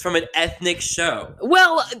dance because it's from an ethnic show.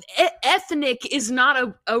 Well, ethnic is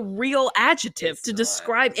not a real adjective to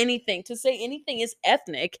describe anything. To say anything is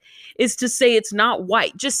ethnic is to say it's not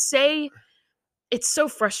white. Just say it's so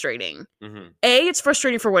frustrating. Mm-hmm. A, it's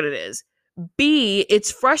frustrating for what it is. B,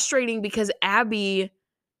 it's frustrating because Abby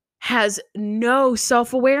has no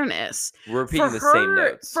self-awareness. We're repeating the same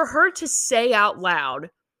notes. For her to say out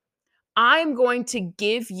loud, I'm going to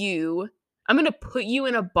put you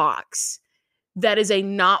in a box that is a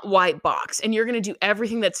not white box, and you're going to do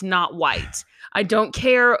everything that's not white. I don't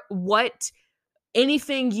care what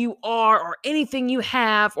anything you are or anything you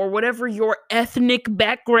have or whatever your ethnic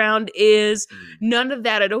background is. None of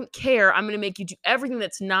that. I don't care. I'm going to make you do everything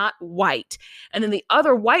that's not white. And then the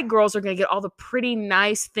other white girls are going to get all the pretty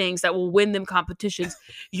nice things that will win them competitions.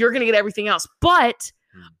 You're going to get everything else. But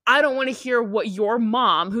I don't want to hear what your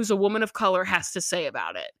mom, who's a woman of color, has to say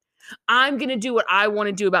about it. I'm going to do what I want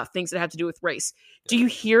to do about things that have to do with race. Do you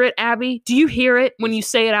hear it, Abby? Do you hear it when you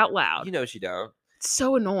say it out loud? You know she don't.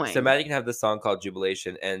 So annoying. So Maddie can have the song called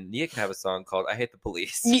Jubilation, and Nia can have a song called I Hate the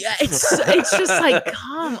Police. Yeah, it's just like,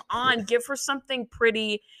 come on, give her something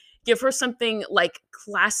pretty, give her something like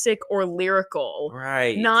classic or lyrical.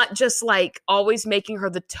 Right. Not just like always making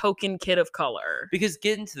her the token kid of color. Because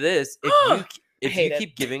get into this, if you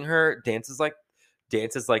keep giving her dances like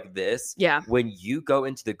this, when you go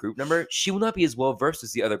into the group number, she will not be as well versed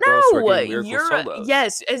as the other girls who are doing lyrical solos.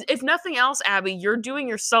 Yes, if nothing else, Abby, you're doing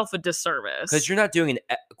yourself a disservice. Because you're not doing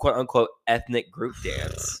an quote-unquote ethnic group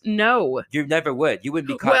dance. No. You never would. You wouldn't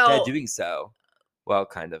be caught dead doing so. Well,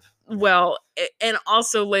 kind of. Well, and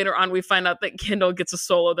also later on, we find out that Kendall gets a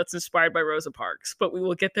solo that's inspired by Rosa Parks. But we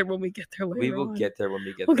will get there when we get there later We will on. get there when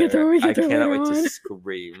we get We'll there. get there when we get there I cannot later wait on. to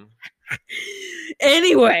scream.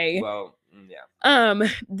 Anyway. Well, yeah.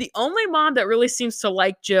 The only mom that really seems to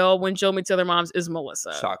like Jill when Jill meets other moms is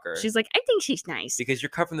Melissa. Shocker. She's like, I think she's nice. Because you're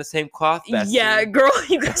cut from the same cloth, bestie. Yeah, girl,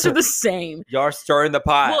 you guys are the same. Y'all are stirring the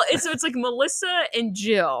pot. Well, it's like Melissa and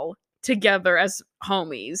Jill together as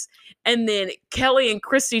homies, and then Kelly and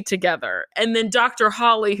Christy together, and then Dr.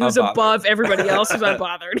 Holly, who's above everybody else, who's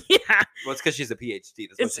unbothered. Yeah. Well, it's because she's a PhD.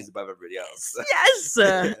 That's why she's above everybody else. Yes.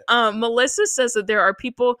 Melissa says that there are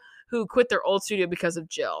people who quit their old studio because of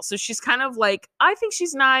Jill. So she's kind of like, I think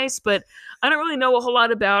she's nice, but I don't really know a whole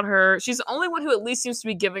lot about her. She's the only one who at least seems to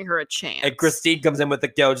be giving her a chance. And Christine comes in with the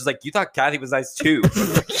guilt, just like, you thought Kathy was nice too.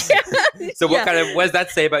 So what does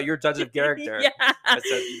that say about your judge of character? Yeah. That's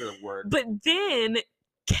even a word. But then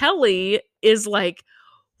Kelly is like,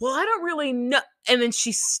 well, I don't really know. And then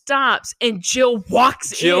she stops and Jill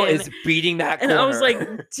walks in. Jill is beating that corner. And I was like,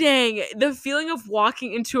 dang, the feeling of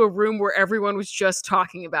walking into a room where everyone was just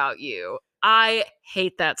talking about you. I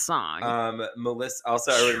hate that song. Melissa,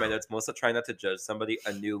 also I wrote in my notes, Melissa trying not to judge somebody,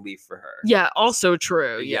 a new leaf for her. Yeah, also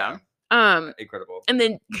true. Yeah. Incredible. And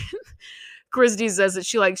then Christy says that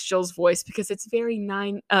she likes Jill's voice because it's very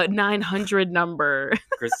 900 number.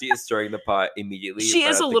 Christy is stirring the pot immediately. She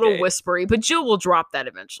is a little whispery, but Jill will drop that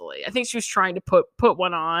eventually. I think she was trying to put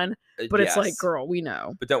one on, but it's like, girl, we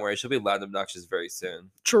know. But don't worry, she'll be loud and obnoxious very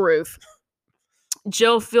soon. Truth.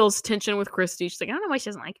 Jill feels tension with Christy. She's like, I don't know why she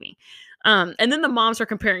doesn't like me. And then the moms are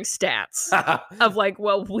comparing stats of like,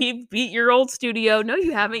 well, we've beat your old studio. No,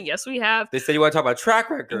 you haven't. Yes, we have. They said you want to talk about track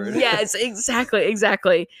record. Yes,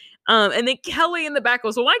 exactly. And then Kelly in the back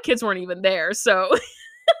goes, well, my kids weren't even there. So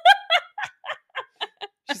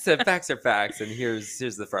she said facts are facts, and here's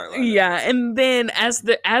the front line. Yeah, and then as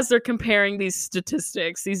they're comparing these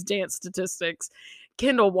statistics, these dance statistics,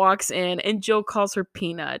 Kendall walks in and Jill calls her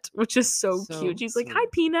Peanut, which is so cute. She's like, "Hi,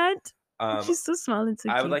 Peanut." She's so small and so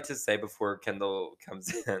cute. I would like to say before Kendall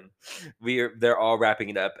comes in, they're all wrapping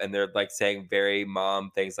it up and they're like saying very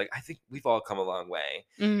mom things like, I think we've all come a long way.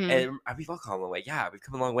 And we've all come a long way. Yeah, we've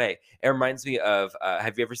come a long way. It reminds me of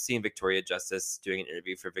have you ever seen Victoria Justice doing an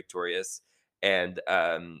interview for Victorious? And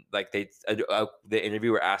like the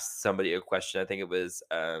interviewer asked somebody a question. I think it was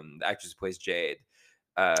the actress who plays Jade.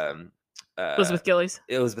 Elizabeth Gillies.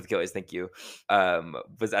 Elizabeth Gillies, thank you.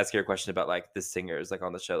 Was asking her a question about like the singers like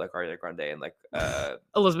on the show, like Ariana Grande and like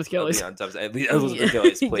Elizabeth Gillies. Elizabeth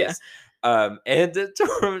Gillies, please. Yeah. And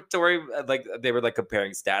Tori, like they were like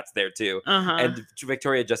comparing stats there too. And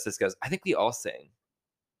Victoria Justice goes, I think we all sing.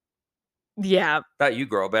 Yeah, not you,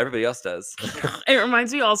 girl, but everybody else does. It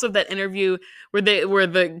reminds me also of that interview where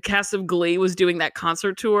the cast of Glee was doing that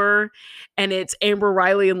concert tour, and it's Amber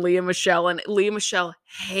Riley and Leah Michele, and Leah Michele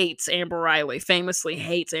hates Amber Riley, famously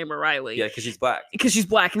hates Amber Riley. Yeah, because she's black. Because she's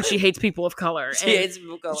black and she hates people of color. She hates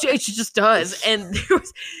people of color. She just does. And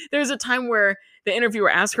there was a time where the interviewer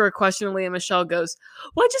asked her a question, and Leah Michele goes,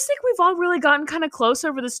 "Well, I just think we've all really gotten kind of close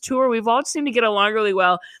over this tour. We've all seemed to get along really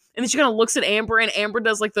well." And then she kind of looks at Amber, and Amber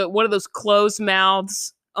does like one of those closed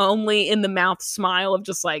mouths, only in the mouth smile of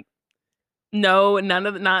just like, no, not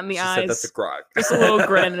in the eyes. Said that's a grog. Just a little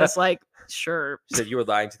grin, and it's like, sure. She said you were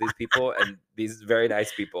lying to these people, and these very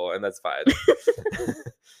nice people, and that's fine.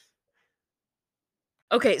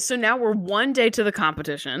 Okay, so now we're one day to the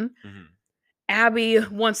competition. Abby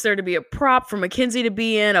wants there to be a prop for Mackenzie to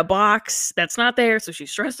be in, a box that's not there, so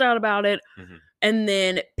she's stressed out about it. And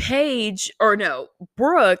then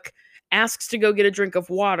Brooke asks to go get a drink of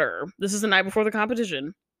water. This is the night before the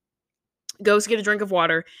competition. Goes to get a drink of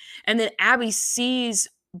water. And then Abby sees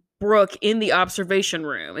Brooke in the observation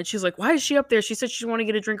room. And she's like, why is she up there? She said she wanted to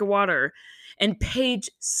get a drink of water. And Paige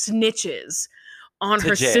snitches on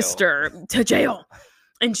her sister to jail.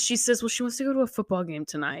 And she says, well, she wants to go to a football game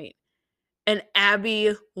tonight. And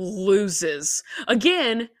Abby loses.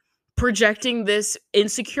 Again, projecting this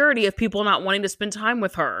insecurity of people not wanting to spend time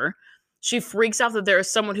with her. She freaks out that there is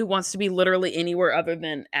someone who wants to be literally anywhere other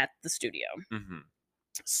than at the studio.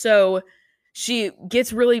 So she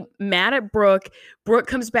gets really mad at Brooke. Brooke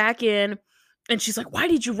comes back in and she's like, why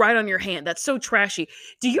did you write on your hand? That's so trashy.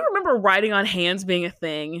 Do you remember writing on hands being a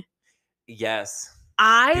thing? Yes.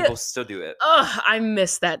 People still do it. I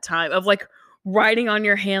miss that time of like writing on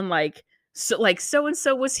your hand like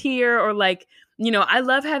so-and-so was here, or like, you know, I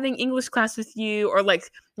love having English class with you, or like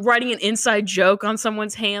writing an inside joke on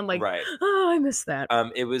someone's hand. Like, right. Oh, I miss that.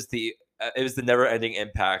 It was the never-ending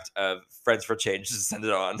impact of Friends for Change to send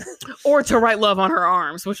it on. Or to write love on her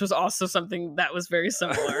arms, which was also something that was very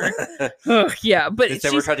similar. Yeah, but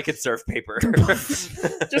instead we're trying to conserve paper.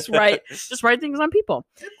 just write things on people.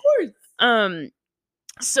 Of course.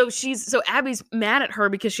 So Abby's mad at her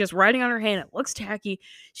because she has writing on her hand. It looks tacky.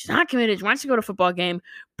 She's not committed. She wants to go to a football game.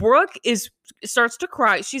 Brooke starts to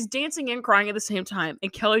cry. She's dancing and crying at the same time.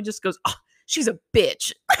 And Kelly just goes, oh, she's a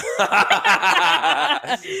bitch.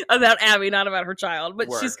 About Abby, not about her child. But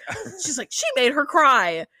she's like, she made her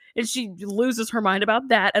cry. And she loses her mind about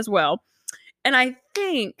that as well. And I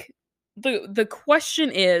think the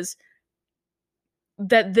question is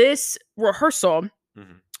that this rehearsal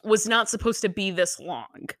was not supposed to be this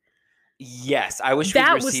long. Yes, I wish we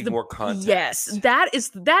received more context. Yes,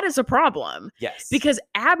 that is a problem. Yes. Because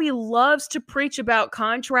Abby loves to preach about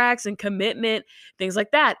contracts and commitment, things like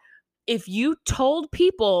that. If you told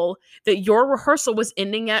people that your rehearsal was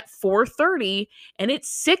ending at 4:30 and it's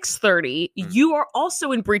 6:30, you are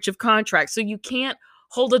also in breach of contract. So you can't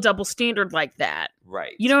hold a double standard like that.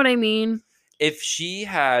 Right. You know what I mean? If she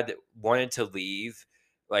had wanted to leave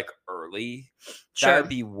like early, that would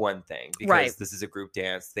be one thing, because this is a group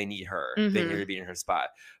dance. They need her. They need her to be in her spot.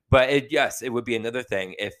 But it would be another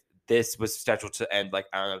thing if this was scheduled to end like,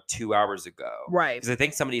 I don't know, 2 hours ago. Right. Because I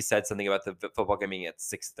think somebody said something about the football game being at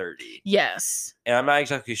 6:30. Yes. And I'm not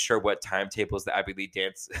exactly sure what timetables the Abby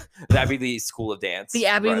Lee School of Dance. The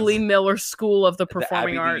Abby Lee Miller School of the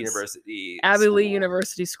Performing Arts. Abby Lee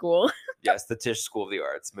University School. Yes, the Tisch School of the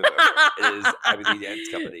Arts. Move over. It is Ivy League Dance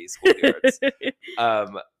Company School of the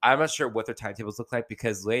Arts. I'm not sure what their timetables look like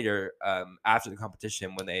because later, after the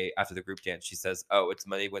competition, after the group dance, she says, "Oh, it's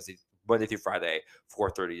Monday through Friday,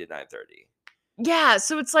 4:30 to 9:30." Yeah,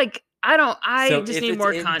 so it's like I just if need it's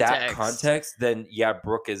more in that context. context, then yeah,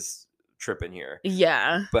 Brooke is tripping here.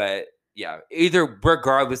 Yeah. But yeah,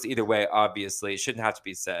 regardless, either way, obviously, it shouldn't have to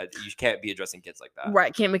be said. You can't be addressing kids like that.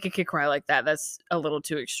 Right, can't make a kid cry like that. That's a little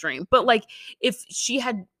too extreme. But like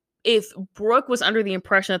if Brooke was under the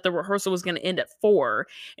impression that the rehearsal was going to end at 4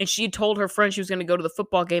 and she had told her friend she was going to go to the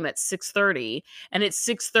football game at 6:30 and it's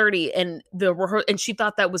 6:30 and and she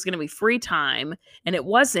thought that was going to be free time and it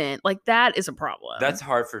wasn't, like that is a problem. That's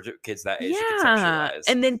hard for kids that age to Yeah. conceptualize.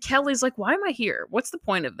 And then Kelly's like, why am I here? What's the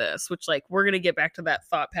point of this? Which like we're going to get back to that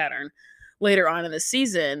thought pattern later on in the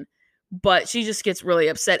season. But she just gets really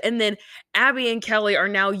upset. And then Abby and Kelly are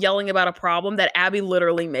now yelling about a problem that Abby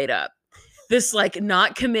literally made up. This like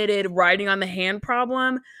not committed writing on the hand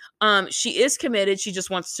problem. She is committed. She just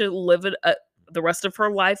wants to live it the rest of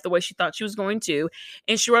her life the way she thought she was going to.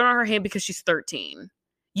 And she wrote on her hand because she's 13.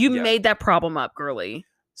 You made that problem up, girly.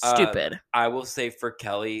 Stupid. I will say for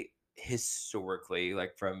Kelly, historically,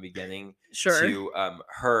 like from beginning Sure. to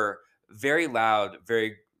her very loud,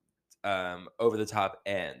 very over the top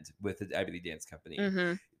end with the Ivy League Dance Company.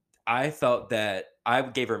 Mm-hmm. I felt that I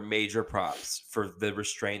gave her major props for the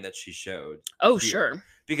restraint that she showed. Oh, sure.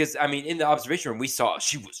 Because, I mean, in the observation room, we saw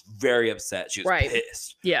she was very upset. She was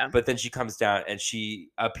pissed. Yeah. But then she comes down and she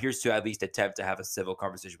appears to at least attempt to have a civil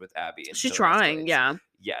conversation with Abby. And she's trying, yeah.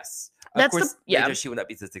 Yes. Of course, later she will not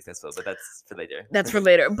be so successful, but that's for later. That's for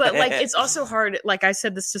later. But, like, it's also hard. Like, I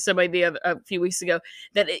said this to somebody a few weeks ago,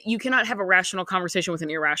 that you cannot have a rational conversation with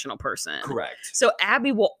an irrational person. Correct. So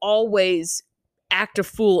Abby will always act a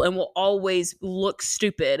fool and will always look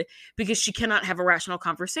stupid because she cannot have a rational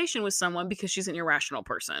conversation with someone because she's an irrational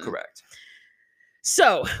person. Correct.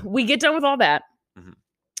 So we get done with all that. Mm-hmm.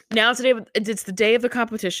 Now it's the day of the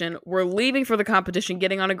competition. We're leaving for the competition,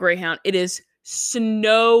 getting on a Greyhound. It is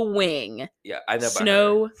snowing. Yeah, I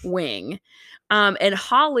know. Snowing. And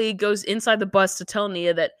Holly goes inside the bus to tell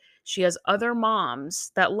Nia that she has other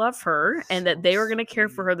moms that love her and that they are going to care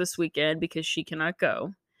for her this weekend because she cannot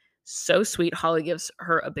go. So sweet. Holly gives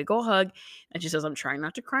her a big ol' hug and she says, I'm trying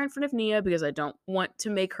not to cry in front of Nia because I don't want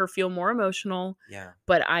to make her feel more emotional. Yeah.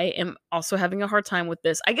 But I am also having a hard time with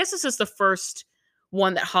this. I guess this is the first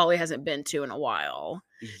one that Holly hasn't been to in a while.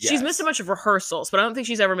 Yes. She's missed a bunch of rehearsals, but I don't think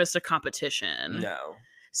she's ever missed a competition. No.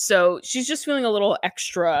 So she's just feeling a little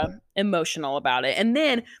extra emotional about it. And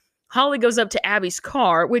then Holly goes up to Abby's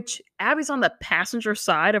car, which Abby's on the passenger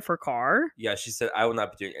side of her car. Yeah, she said, I will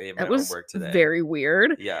not be doing any of my own work today. Very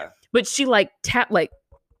weird. Yeah. But she tapped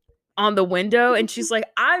on the window and she's like,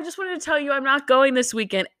 I just wanted to tell you I'm not going this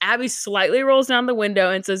weekend. Abby slightly rolls down the window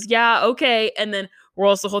and says, yeah, okay. And then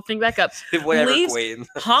rolls the whole thing back up. Whatever, Queen.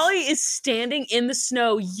 Holly is standing in the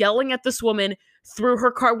snow yelling at this woman through her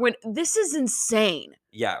car. This is insane.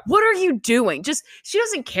 Yeah. What are you doing? She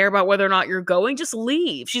doesn't care about whether or not you're going. Just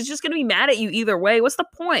leave. She's just going to be mad at you either way. What's the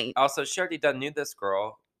point? Also, she already done knew this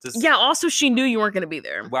girl. Also, she knew you weren't going to be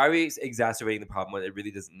there. Why are we exacerbating the problem when it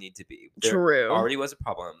really doesn't need to be? True. Already was a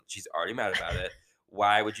problem. She's already mad about it.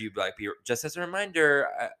 Why would you be just as a reminder?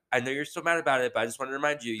 I know you're still mad about it, but I just want to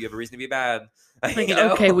remind you, you have a reason to be mad.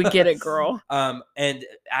 Okay, we get it, girl. And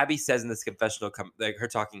Abby says in this confessional, her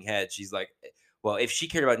talking head, she's like, well, if she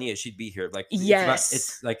cared about Nia, she'd be here. Yes.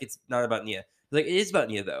 It's not about Nia. It is about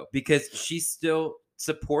Nia though, because she's still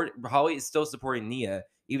Holly is still supporting Nia,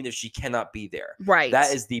 even if she cannot be there. Right.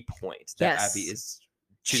 That is the point that Abby is.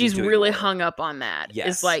 She's really hung up on that.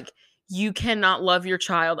 Yes. It's you cannot love your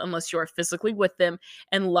child unless you are physically with them,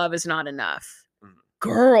 and love is not enough.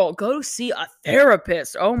 Girl, go see a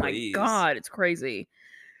therapist. Oh my God, it's crazy.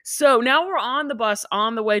 So now we're on the bus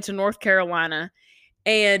on the way to North Carolina,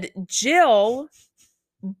 and Jill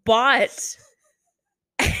bought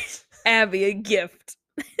Abby a gift.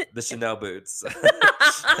 The Chanel boots.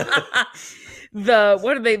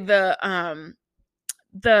 What are they?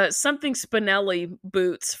 The something Spinelli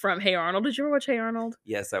boots from Hey Arnold. Did you ever watch Hey Arnold?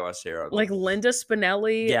 Yes, I watched Hey Arnold. Linda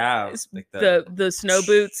Spinelli. Yeah. The snow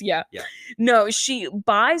boots. Yeah. Yeah. No, she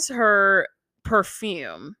buys her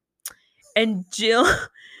perfume and Jill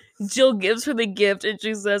gives her the gift and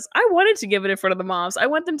she says, I wanted to give it in front of the moms. I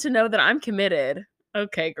want them to know that I'm committed.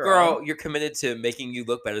 Okay, girl. You're committed to making you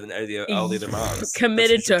look better than all the other moms.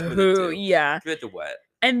 Committed to who? Yeah. Committed to what?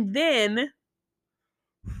 And then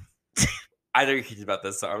I know you're kidding about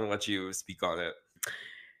this, so I'm going to let you speak on it.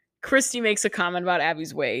 Christy makes a comment about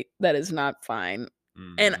Abby's weight that is not fine.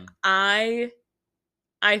 Mm. And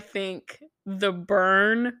I think the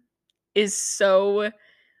burn is so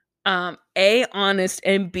A, honest,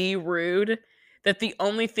 and B, rude, that the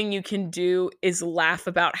only thing you can do is laugh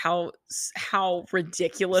about how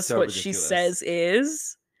ridiculous So what she ridiculous. says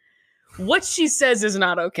is. What she says is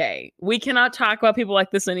not okay. We cannot talk about people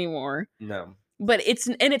like this anymore. No. But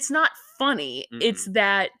it's not funny. Mm-mm. It's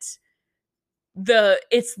the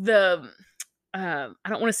I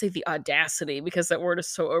don't want to say the audacity because that word is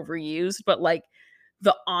so overused, but like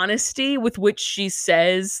the honesty with which she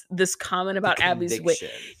says this comment about Abby's weight.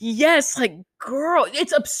 Yes, like girl,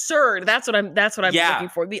 it's absurd. That's what I'm looking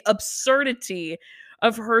for. The absurdity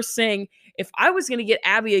of her saying, if I was going to get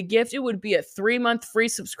Abby a gift, it would be a 3-month free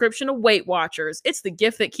subscription to Weight Watchers. It's the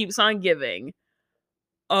gift that keeps on giving.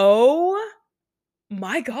 Oh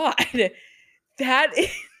my God. That is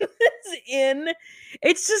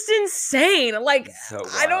it's just insane. Like, so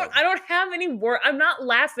I don't have any word. I'm not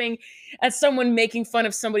laughing at someone making fun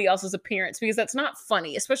of somebody else's appearance because that's not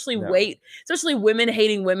funny, especially weight, especially women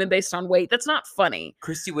hating women based on weight. That's not funny.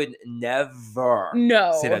 Christy would never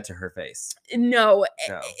say that to her face. No,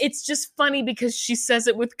 it's just funny because she says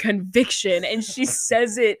it with conviction and she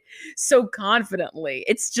says it so confidently.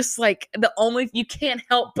 It's just like you can't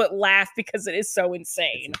help but laugh because it is so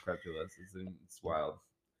insane. It's incredulous. It's wild.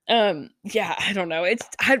 Yeah, I don't know.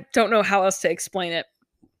 I don't know how else to explain it.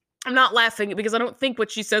 I'm not laughing because I don't think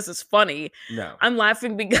what she says is funny. No. I'm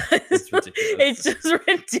laughing because it's ridiculous. It's just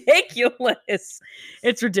ridiculous.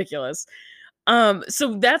 It's ridiculous.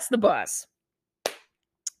 So that's the bus.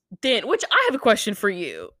 Dan, which I have a question for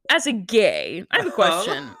you. As a gay, I have a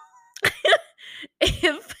question.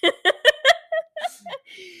 If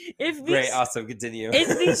these, Great, awesome, continue.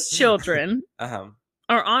 If these children are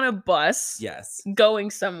on a bus, yes,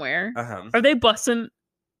 going somewhere, are they bussing?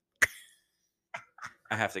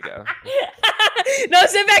 I have to go. No,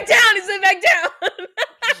 sit back down. Sit back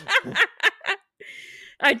down.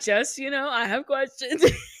 I have questions.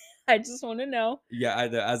 I just want to know. Yeah, I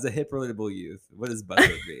know. As a hip relatable youth, what does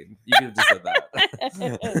bussin' mean? You could have just said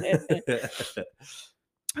that.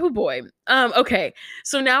 Oh boy. Okay.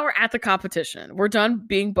 So now we're at the competition. We're done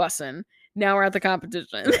being bussin'. Now we're at the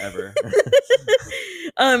competition. Whatever.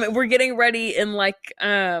 We're getting ready in like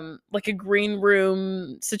a green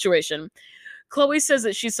room situation. Chloe says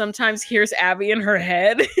that she sometimes hears Abby in her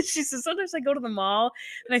head. She says, sometimes I go to the mall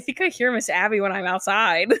and I think I hear Miss Abby when I'm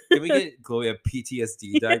outside. Can we get Chloe a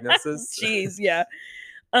PTSD diagnosis? Jeez, yeah.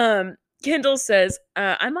 Kendall says,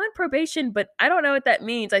 I'm on probation, but I don't know what that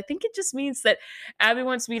means. I think it just means that Abby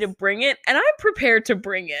wants me to bring it, and I'm prepared to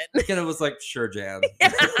bring it. Kendall was like, sure, Jan.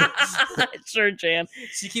 Sure, Jan.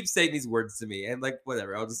 She keeps saying these words to me, and like,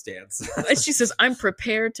 whatever, I'll just dance. And she says, I'm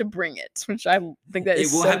prepared to bring it, which I think that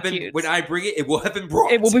is so cute. When I bring it, it will have been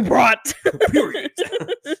brought. It will be brought. Period.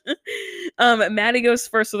 Maddie goes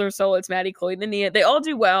first with her solo. It's Maddie, Chloe, and Nia. They all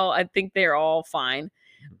do well. I think they're all fine.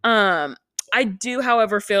 I do,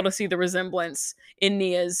 however, fail to see the resemblance in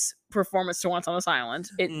Nia's performance to Once on This Island.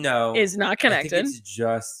 It is not connected. I think it's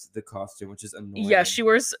just the costume, which is annoying. Yeah, she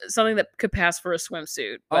wears something that could pass for a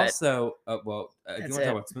swimsuit. Also, you want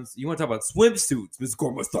to talk about swimsuits, Miss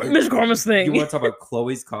Gormastine. Miss Gormastine. You want to talk about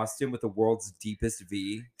Chloe's costume with the world's deepest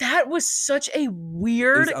V? That was such a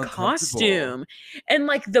weird costume, and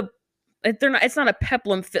like it's not a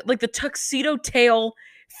peplum fit. Like the tuxedo tail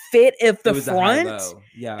fit of the front,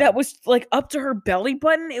 that was like up to her belly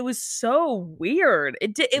button. It was so weird.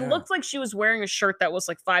 It looked like she was wearing a shirt that was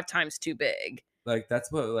like 5 times too big. Like that's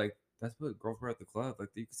what girls wear at the club. Like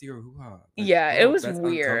you can see her hoo-ha. It was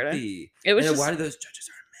weird. Uncomfy. It was why do those judges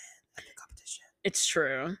are men at the competition? It's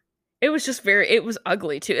true. It was just it was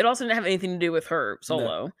ugly too. It also didn't have anything to do with her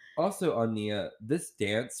solo. No. Also on Nia, this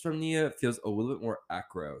dance from Nia feels a little bit more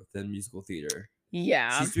acro than musical theater.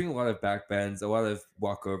 Yeah. She's doing a lot of back bends, a lot of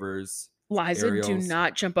walkovers. Liza, aerials. do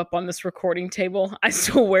not jump up on this recording table. I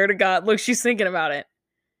swear to God. Look, she's thinking about it.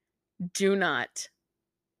 Do not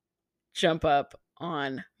jump up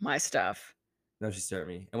on my stuff. No, she stared at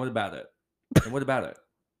me. And what about it?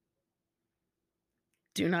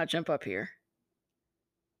 Do not jump up here.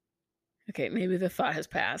 Okay, maybe the thought has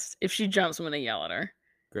passed. If she jumps, I'm going to yell at her.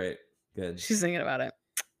 Great. Good. She's thinking about it.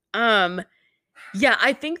 Yeah,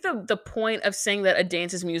 I think the point of saying that a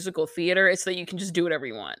dance is musical theater is so that you can just do whatever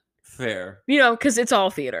you want. Fair. Because it's all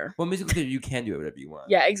theater. Well, musical theater, you can do whatever you want.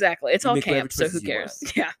 Yeah, exactly. It's all camp, so who cares?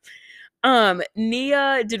 Yeah.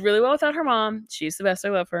 Nia did really well without her mom. She's the best. I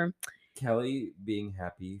love her. Kelly being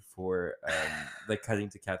happy for like cutting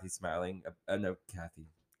to Kathy smiling. No, Kathy.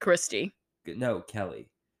 Christy. No, Kelly.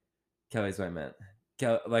 Kelly's what I meant.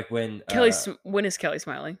 Like when when is Kelly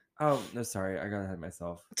smiling? Oh no, sorry, I got ahead of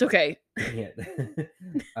myself. It's okay.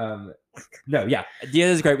 No, yeah, Nia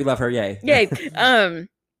is great. We love her. Yay. Yay.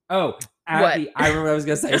 Oh, Abby. What? I remember what I was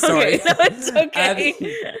gonna say. Sorry. Okay, no, it's okay.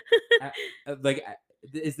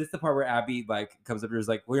 Is this the part where Abby like comes up and is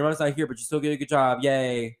like, "Well, your mom's not here, but you still did a good job,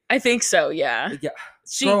 yay!" I think so. Yeah. Yeah,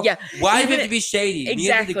 She. Yeah. Why do you Even have to be shady? Nia did a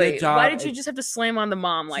exactly. good job. Why did you just have to slam on the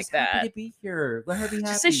mom like She's that? happy to be here. Let her be happy.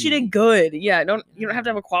 Just say she did good. Yeah. You don't have to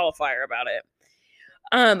have a qualifier about it.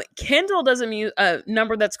 Kendall does a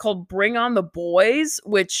number that's called "Bring on the Boys,"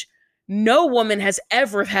 which no woman has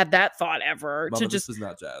ever had that thought ever Mama, to just this was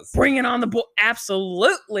not jazz. bring it on the boy.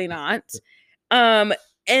 Absolutely not.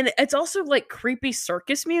 And it's also like creepy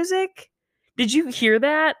circus music. Did you hear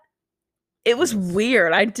that? It was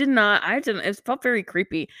weird. I didn't. It felt very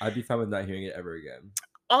creepy. I'd be fine with not hearing it ever again.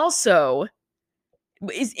 Also,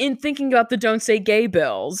 is in thinking about the "Don't Say Gay"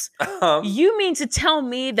 bills, you mean to tell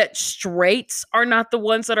me that straights are not the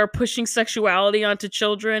ones that are pushing sexuality onto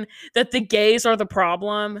children, that the gays are the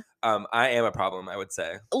problem? I am a problem, I would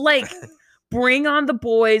say. Like, bring on the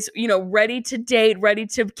boys, ready to date, ready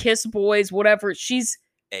to kiss boys, whatever. She's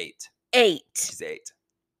 8. 8. She's 8.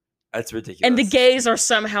 That's ridiculous. And the gays are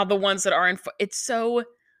somehow the ones that are it's so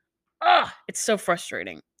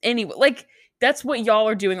frustrating. Anyway, like, that's what y'all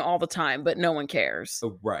are doing all the time, but no one cares.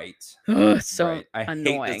 Oh, right. It's so right. I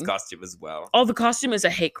annoying. hate this costume as well. Oh, the costume is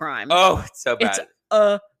a hate crime. Oh, it's so bad. It's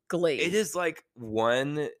ugly. It is like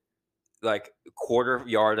one quarter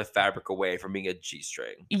yard of fabric away from being a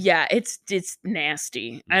G-string. Yeah, it's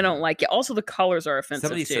nasty. I don't like it. Also, the colors are offensive.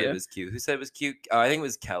 Somebody said it was cute. Who said it was cute? I think it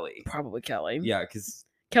was Kelly. Probably Kelly. Yeah, because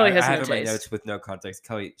Kelly has I no have in taste. my notes with no context.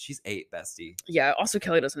 Kelly, she's 8, bestie. Yeah. Also,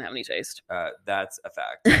 Kelly doesn't have any taste. That's a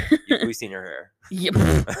fact. We've seen her hair.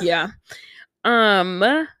 Yeah.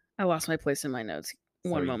 I lost my place in my notes.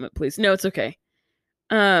 One moment, please. No, it's okay.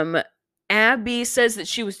 Abby says that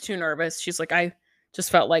she was too nervous. She's like, I just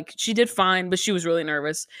felt like she did fine, but she was really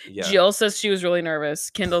nervous. Yeah. Jill says she was really nervous.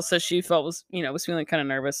 Kendall says she was feeling kind of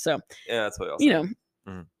nervous. So yeah, that's what I also.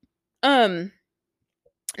 Mm-hmm.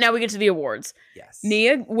 Now we get to the awards. Yes.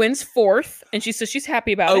 Nia wins 4th, and she says she's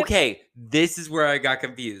happy about it. Okay, this is where I got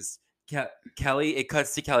confused. Kelly, it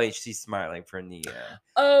cuts to Kelly, and she's smiling for Nia.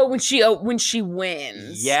 Oh, when she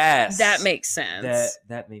wins. Yes, that makes sense.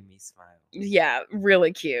 That made me smile. Yeah,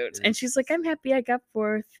 really cute. And she's like, I'm happy I got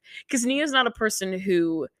 4th, because Nia's not a person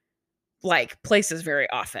who like places very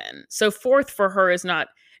often. So 4th for her is not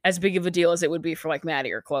as big of a deal as it would be for like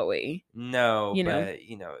Maddie or Chloe. No, but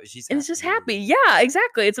she's and it's just happy. Yeah,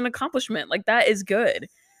 exactly. It's an accomplishment. Like, that is good.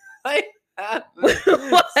 Sorry.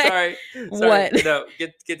 What? No,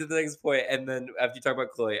 get to the next point, and then after you talk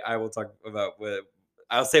about Chloe, I will talk about what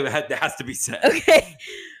I'll say. What has to be said. Okay.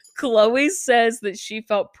 Chloe says that she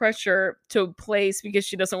felt pressure to place because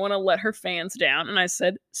she doesn't want to let her fans down. And I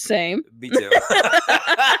said, same. Me too.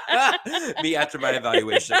 Me after my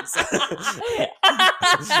evaluations. I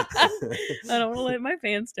don't want to let my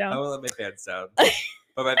fans down. I won't let my fans down.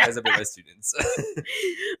 But my fans have been my students.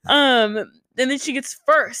 And then she gets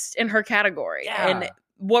 1st in her category. Yeah. And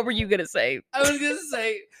what were you going to say? I was going to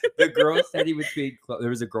say the girl standing between there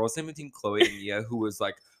was a girl standing between Chloe and Nia who was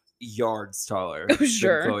like yards taller than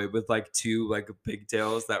Chloe, with like 2 like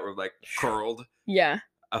pigtails that were like curled. Yeah.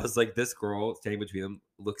 I was like, this girl standing between them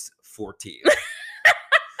looks 14.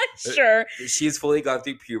 Sure. She's fully gone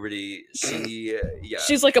through puberty.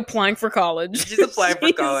 She's like applying for college. She's applying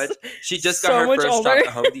for college. She just got her first job at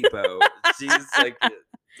Home Depot. She's like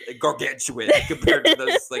gargantuan compared to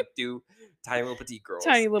those like 2 tiny little petite girls.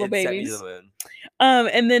 Tiny little babies.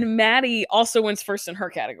 And then Maddie also wins 1st in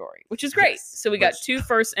her category, which is great. Yes, so we got 2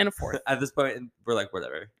 1sts and a 4th. At this point, we're like,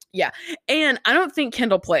 whatever. Yeah. And I don't think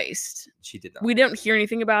Kendall placed. She did not. We didn't hear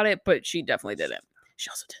anything about it, but she definitely didn't. She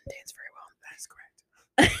also didn't dance very well. That is correct.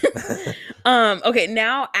 Okay,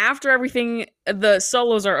 now after everything, the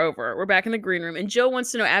solos are over. We're back in the green room, and Jill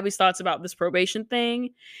wants to know Abby's thoughts about this probation thing.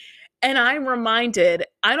 And I'm reminded,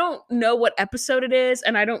 I don't know what episode it is,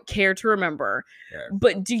 and I don't care to remember. Yeah.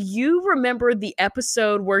 But do you remember the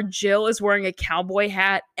episode where Jill is wearing a cowboy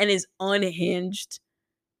hat and is unhinged?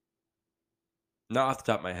 Not off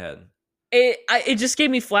the top of my head. It just gave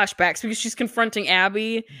me flashbacks because she's confronting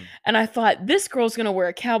Abby, and I thought, this girl's going to wear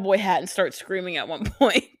a cowboy hat and start screaming at one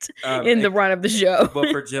point in the run of the show. But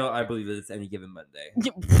for Jill, I believe that it's any given Monday.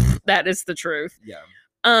 That is the truth. Yeah.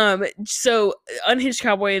 So unhinged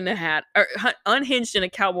cowboy in the hat, or unhinged in a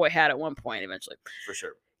cowboy hat at one point, eventually. For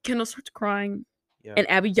sure. Kendall starts crying, and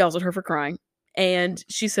Abby yells at her for crying, and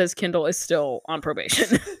she says Kendall is still on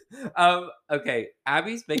probation. Okay,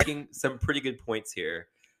 Abby's making some pretty good points here,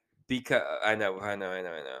 because I know.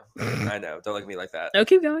 Don't look at me like that. No,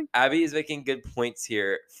 keep going. Abby is making good points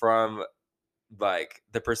here from like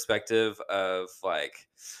the perspective of like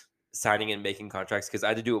signing and making contracts, because I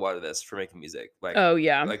had to do a lot of this for making music, Oh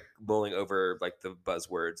yeah. like mulling over like the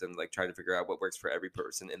buzzwords and like trying to figure out what works for every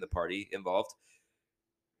person in the party involved.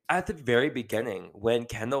 At the very beginning, when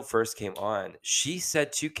Kendall first came on, she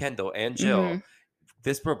said to Kendall and Jill,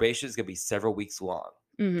 this probation is going to be several weeks long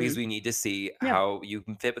because we need to see how you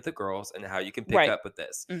can fit with the girls and how you can pick up with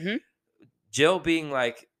this. Jill being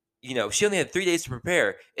like, you know, she only had 3 days to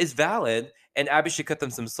prepare is valid, and Abby should cut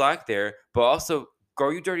them some slack there, but also,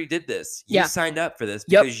 girl, you already did this. You signed up for this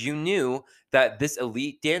because you knew that this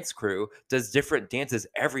elite dance crew does different dances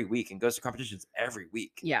every week and goes to competitions every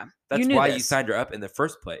week. Yeah. That's why you signed her up in the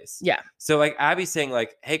first place. Yeah. So like Abby's saying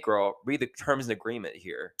like, hey girl, read the terms and agreement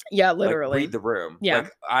here. Yeah, literally. Like, read the room. Yeah.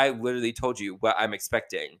 Like I literally told you what I'm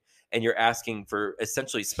expecting, and you're asking for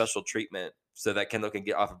essentially special treatment so that Kendall can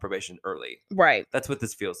get off of probation early. Right. That's what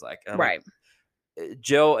this feels like. Right. Like,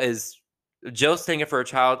 Jill's staying it for her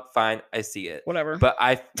child. Fine, I see it. Whatever. But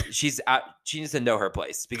she needs to know her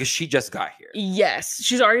place because she just got here. Yes,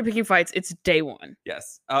 she's already picking fights. It's day one.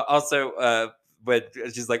 Yes. Also, but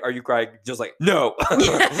she's like, "Are you crying?" Jill's like, "No."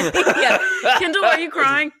 Yeah. Kendall, are you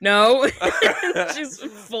crying? No. She's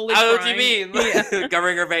fully crying. I don't know what you mean. Yeah.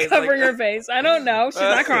 Covering her face. Covering her face. I don't know. She's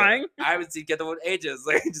not crying. I haven't seen Kendall in ages.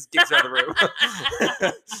 Like, just kicks her out of the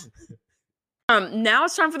room. Now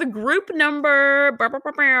it's time for the group number.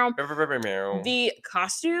 The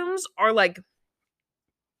costumes are like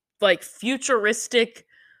futuristic,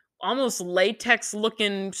 almost latex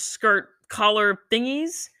looking skirt collar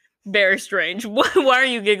thingies. Very strange. Why are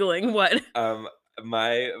you giggling? What?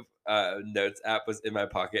 My notes app was in my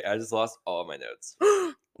pocket. I just lost all of my notes.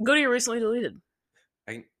 Go to your recently deleted.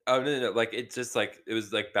 No. Like it's just like it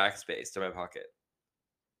was like backspace to my pocket.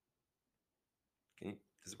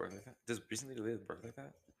 Does it work like that? Does recently deleted work like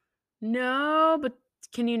that? No, but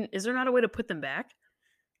is there not a way to put them back?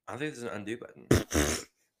 I don't think there's an undo button.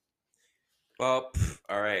 Well,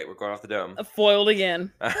 all right, we're going off the dome. Foiled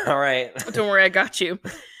again. All right. Don't worry, I got you.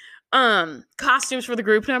 Costumes for the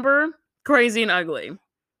group number, crazy and ugly.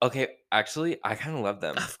 Okay, actually, I kind of love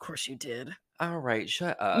them. Of course you did. All right,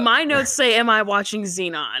 shut up. My notes say, "Am I watching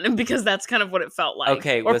Xenon?" Because that's kind of what it felt like.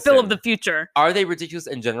 Okay, or listen, Phil of the Future. Are they ridiculous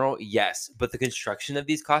in general? Yes, but the construction of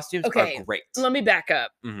these costumes are great. Let me back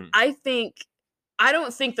up. Mm-hmm. I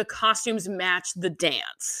don't think the costumes match the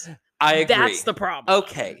dance. I agree. That's the problem.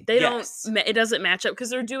 Okay, they don't. It doesn't match up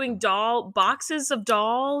because they're doing boxes of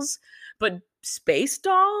dolls, but space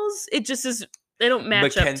dolls. It just is. They don't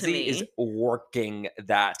match up to me. Mackenzie is working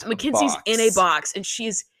that. Mackenzie's box. in a box, and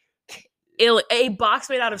she's a box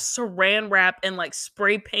made out of saran wrap and like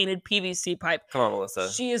spray painted PVC pipe. Come on,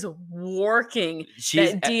 Melissa. She is working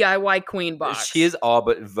that DIY queen box. She is all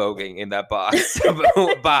but voguing in that box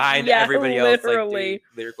behind everybody else, like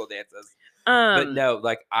lyrical dances. But no,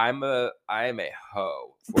 like I am a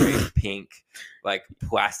hoe for a pink, like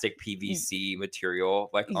plastic PVC material,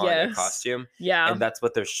 like on a costume. Yeah, and that's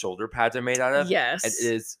what their shoulder pads are made out of. Yes,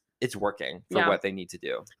 and it's working for what they need to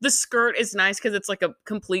do. The skirt is nice because it's like a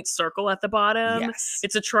complete circle at the bottom. Yes,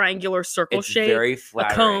 it's a triangular circle shape, very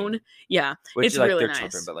flattering. A cone. Yeah, which it's is like really their nice.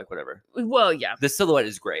 children, but like whatever. Well, yeah, the silhouette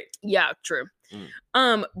is great. Yeah, true.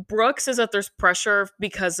 Brooke says that there's pressure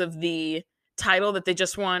because of the title that they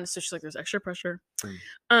just won, so she's like, there's extra pressure.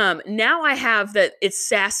 Now I have that it's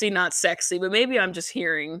sassy, not sexy, but maybe I'm just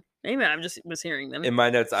mishearing them. In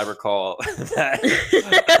my notes, I recall that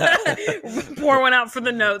pour one out for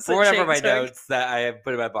the notes. Pour one out for my notes that I have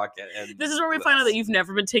put in my pocket. And this is where we find out that you've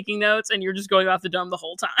never been taking notes and you're just going off the dome the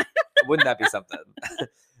whole time. Wouldn't that be something?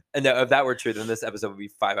 And no, if that were true, then this episode would be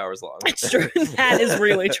 5 hours long. It's true. That is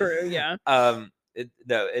really true. Yeah.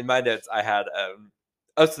 In my notes, I had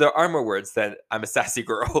so there are more words than I'm a sassy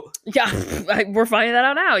girl. Yeah, we're finding that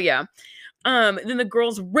out now. Yeah. Then the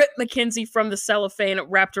girls rip Mackenzie from the cellophane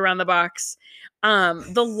wrapped around the box.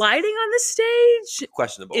 The lighting on the stage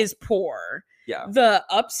questionable is poor. Yeah. The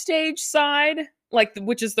upstage side,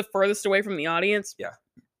 which is the furthest away from the audience. Yeah.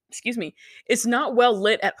 Excuse me. It's not well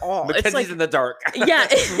lit at all. Mackenzie's in the dark. Yeah.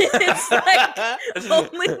 It's like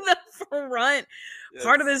only the front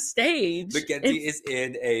part of the stage. Mackenzie is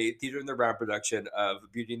in a Theater in the Round production of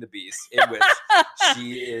Beauty and the Beast, in which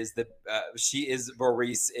she is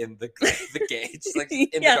Maurice in the cage, like in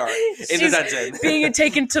the dark, in the dungeon, being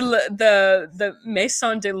taken to the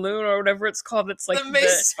Maison de Lune or whatever it's called. It's like the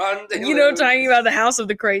Maison de Lune. You know, talking about the House of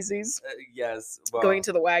the Crazies. Yes, going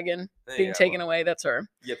to the wagon, being taken away. That's her.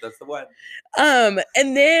 Yep, that's the one. But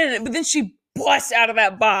then she busts out of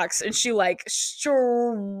that box and she like struts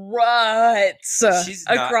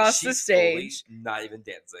across the stage. Not even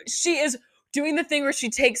dancing. She is doing the thing where she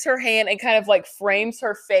takes her hand and kind of like frames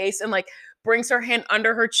her face and like brings her hand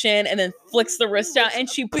under her chin and then flicks the wrist out, and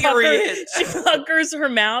she puckers her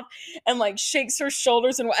mouth and like shakes her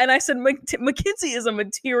shoulders. And I said, Mackenzie is a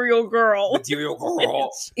material girl. Material girl.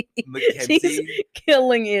 Mackenzie she's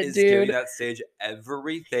killing it, is dude. Giving that stage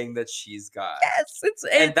everything that she's got. Yes,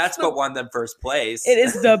 and that's what won them first place. It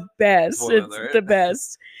is the best. It's the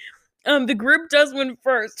best. The group does win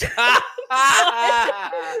first. I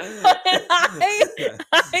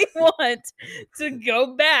want to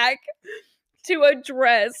go back to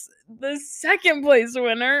address the second place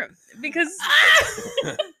winner because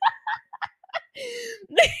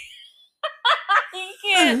I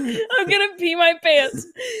can't. I'm gonna pee my pants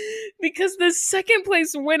because the second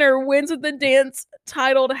place winner wins at the dance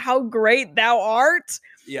titled "How Great Thou Art,"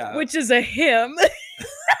 which is a hymn.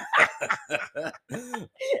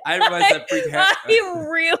 I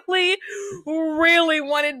really, really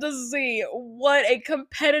wanted to see what a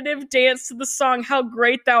competitive dance to the song "How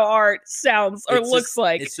Great Thou Art" sounds or looks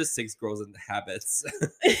like. It's just 6 girls in habits.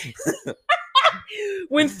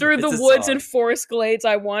 Went through the woods and forest glades.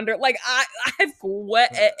 I wonder, like, I have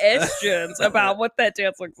questions about what that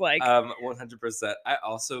dance looks like. 100%. I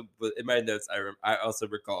also, in my notes, I also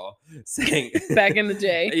recall saying back in the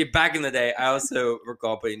day. Back in the day, I also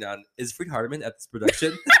recall putting down, is Freed Hardeman at this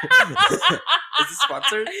production? Is it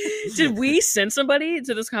sponsored? Did we send somebody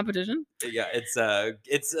to this competition? Yeah, it's Jojo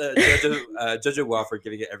Wofford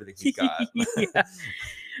giving it everything he's got. Yeah.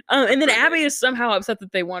 And then Abby is somehow upset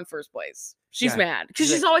that they won first place. She's mad because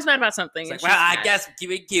she's always mad about something. Like, well, I guess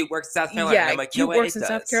Cute works in South Carolina. Yeah, I'm like, Cute works in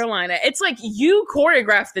South Carolina. It's like you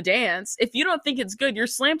choreographed the dance. If you don't think it's good, you're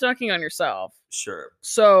slam dunking on yourself. Sure.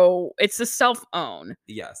 So it's a self-own.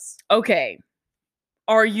 Yes. Okay.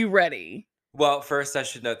 Are you ready? Well, first I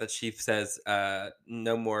should note that she says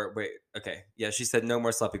no more. Wait, okay. Yeah, she said no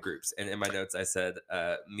more sloppy groups. And in my notes, I said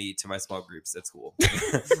me to my small groups at school.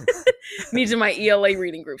 Me to my ELA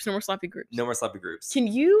reading groups. No more sloppy groups. No more sloppy groups. Can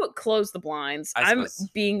you close the blinds? I am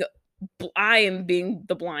being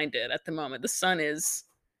the blinded at the moment. The sun is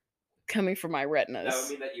coming from my retinas. That would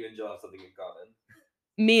mean that you and Jill have something in common.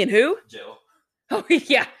 Me and who? Jill. Oh,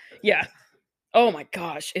 yeah. Yeah. Oh my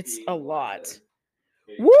gosh. It's a lot.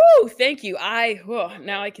 Woo! Thank you.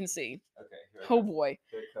 Now I can see. Okay. Oh boy.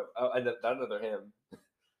 Oh, another him.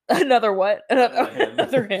 Another what?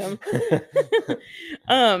 Another him.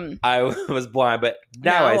 I was blind, but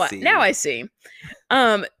now I see. Now I see.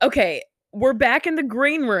 Okay, we're back in the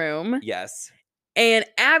green room. Yes. And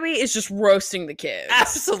Abby is just roasting the kids.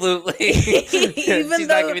 Absolutely. She's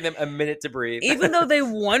not giving them a minute to breathe. Even though they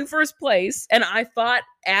won first place, and I thought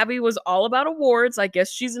Abby was all about awards. I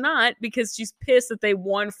guess she's not because she's pissed that they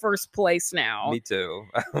won first place now. Me too.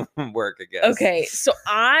 Work, I guess. Okay, so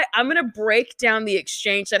I'm going to break down the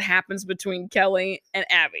exchange that happens between Kelly and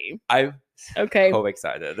Abby. I'm so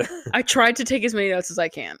excited. I tried to take as many notes as I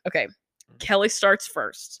can. Okay, Kelly starts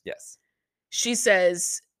first. Yes. She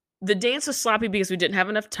says, the dance was sloppy because we didn't have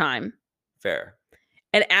enough time. Fair.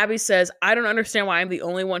 And Abby says, I don't understand why I'm the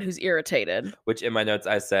only one who's irritated. Which in my notes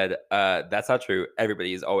I said, that's not true.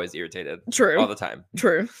 Everybody is always irritated. True. All the time.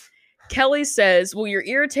 True. Kelly says, well, you're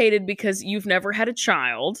irritated because you've never had a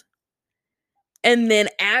child. And then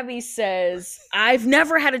Abby says, I've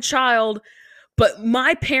never had a child, but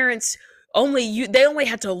my parents they only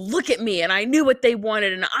had to look at me and I knew what they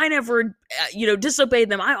wanted and I never, disobeyed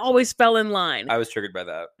them. I always fell in line. I was triggered by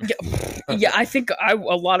that. Yeah, I think a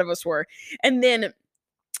lot of us were. And then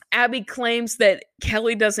Abby claims that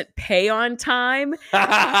Kelly doesn't pay on time.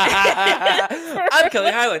 I'm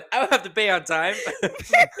Kelly Highland. I don't have to pay on time. Yeah,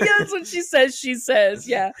 that's what she says.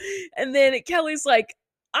 Yeah. And then Kelly's like,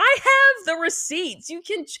 I have the receipts. You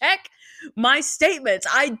can check my statements.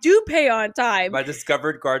 I do pay on time. My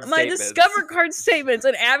Discovered card statements.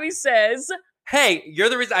 And Abby says, hey, you're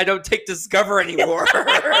the reason I don't take Discover anymore.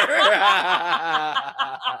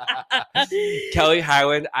 Kelly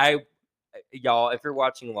Highland, y'all, if you're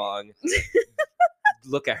watching along,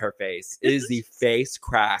 look at her face. It is the face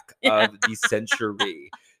crack of the century.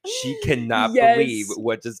 She cannot believe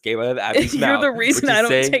what just came out of Abby's mouth. You're the reason I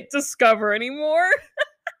don't take Discover anymore.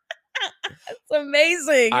 It's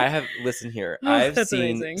amazing. Listen here. I've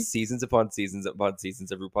seen seasons upon seasons upon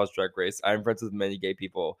seasons of RuPaul's Drag Race. I'm friends with many gay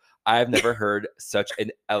people. I've never heard such an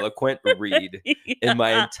eloquent read in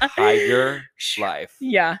my entire life.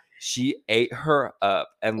 Yeah. She ate her up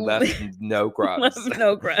and left no grubs.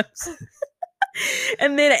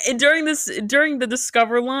 And then during the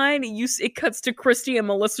Discover line, it cuts to Christy and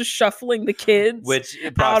Melissa shuffling the kids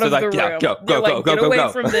out of the room. Go, get away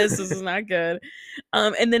from this. This is not good.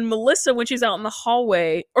 And then Melissa, when she's out in the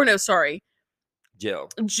hallway,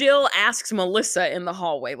 Jill asks Melissa in the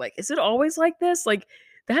hallway, like, is it always like this? Like,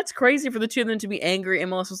 That's crazy for the two of them to be angry. And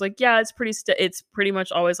Melissa was like, yeah, it's pretty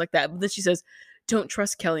much always like that. But then she says, don't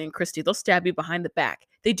trust Kelly and Christy. They'll stab you behind the back.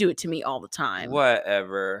 They do it to me all the time.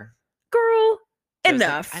 Whatever. Girl, There's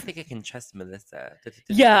enough. Like, I think I can trust Melissa.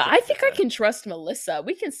 Yeah, I think I can trust Melissa.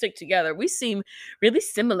 We can stick together. We seem really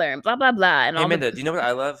similar and blah, blah, blah. And hey, Amanda, do you know what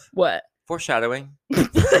I love? What? Foreshadowing.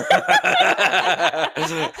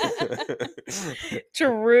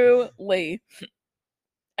 Truly.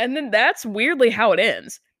 And then that's weirdly how it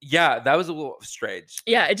ends. Yeah, that was a little strange.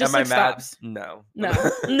 Yeah, it just Am I mad? stops. No.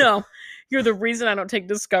 No. You're the reason I don't take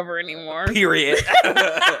Discover anymore. Period.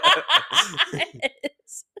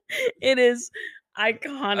 It is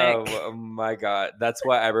iconic. Oh my God. That's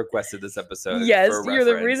why I requested this episode. Yes, for you're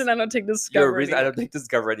the reference. reason I don't take Discover. You're the reason I don't take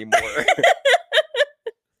Discover anymore.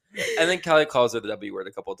 And then Kelly calls her the W word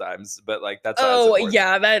a couple times, but like that's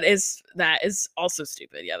yeah, that is also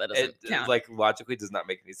stupid. Yeah, that doesn't count. Like logically does not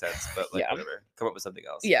make any sense, but like whatever. Come up with something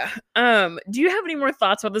else. Yeah. Do you have any more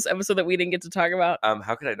thoughts about this episode that we didn't get to talk about?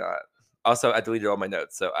 How could I not? Also, I deleted all my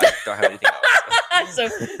notes, so I don't have anything else. So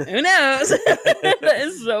who knows? That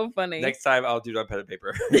is so funny. Next time I'll do it on pen and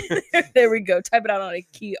paper. There we go. Type it out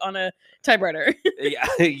on a typewriter.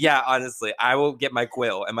 Yeah, honestly. I will get my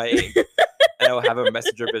quill and my ink. And I will have a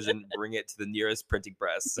messenger vision bring it to the nearest printing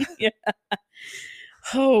press. Yeah.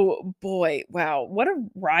 Oh boy. Wow. What a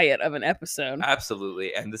riot of an episode.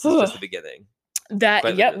 Absolutely. And this is just the beginning.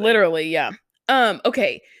 Literally, yeah.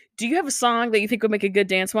 Okay. Do you have a song that you think would make a good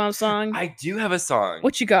Dance Mom song? I do have a song.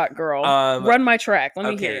 What you got, girl? Run my track.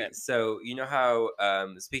 Let me hear it. So you know how,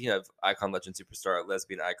 speaking of icon, legend, superstar,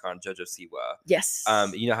 lesbian icon, JoJo Siwa. Yes.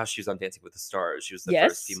 You know how she was on Dancing with the Stars. She was the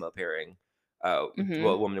first female pairing.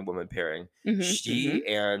 Woman and woman pairing. She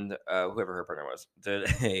and whoever her partner was did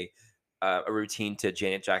a routine to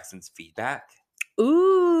Janet Jackson's Feedback.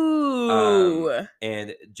 Ooh.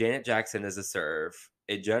 And Janet Jackson is a serve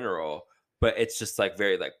in general, but it's just like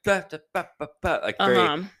very like like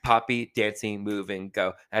very poppy, dancing, move and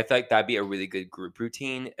go. And I feel like that'd be a really good group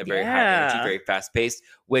routine, a very high energy, very fast paced.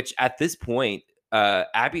 Which at this point,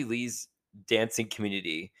 Abby Lee's dancing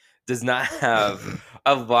community does not have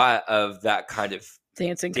a lot of that kind of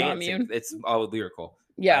dancing commune. It's all lyrical.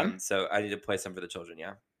 Yeah. So I need to play some for the children.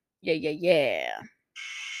 Yeah. Yeah.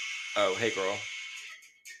 Oh, hey, girl.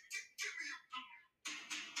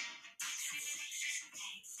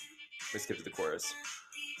 Let's skip to the chorus.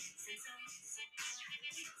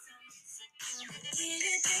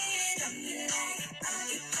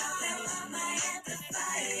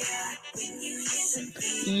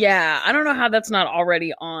 Yeah, I don't know how that's not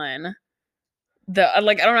already on the I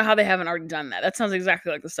don't know how they haven't already done that. That sounds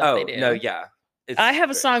exactly like the stuff they do. No, yeah. I have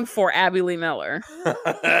a song for Abby Lee Miller.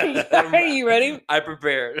 Are you ready? I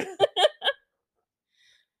prepared.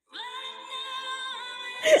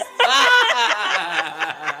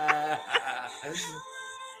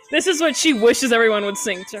 This is what she wishes everyone would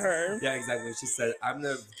sing to her. Yeah, exactly. She said, I'm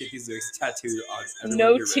going to get these lyrics tattooed on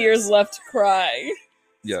no tears left to cry.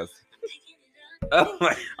 Yes. Oh my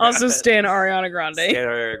God. Also stan Ariana Grande. Stan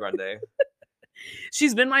Ariana Grande.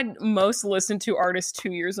 She's been my most listened to artist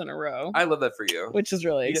 2 years in a row. I love that for you. Which is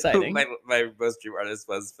really exciting. My most dream artist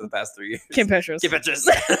was for the past 3 years. Kim Petras. Kim Petras.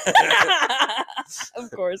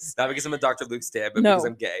 Of course. Not because I'm a Dr. Luke stan, but because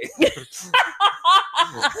I'm gay.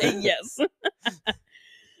 Yes.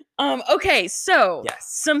 Okay, so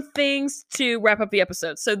some things to wrap up the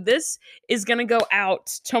episode. So this is gonna go out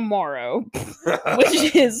tomorrow,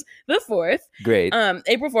 which is the 4th. Great.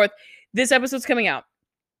 April 4th. This episode's coming out.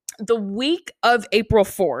 The week of April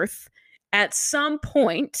 4th, at some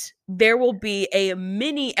point, there will be a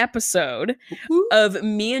mini episode of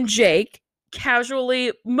me and Jake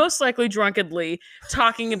casually, most likely drunkenly,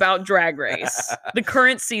 talking about Drag Race. The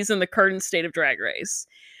current season, the current state of Drag Race.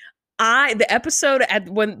 The episode,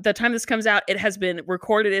 when the time this comes out, it has been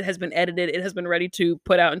recorded, it has been edited, it has been ready to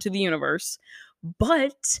put out into the universe.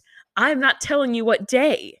 But I'm not telling you what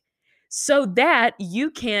day. So that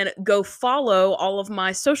you can go follow all of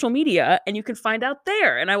my social media and you can find out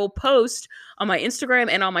there. And I will post on my Instagram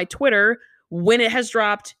and on my Twitter when it has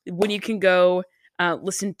dropped, when you can go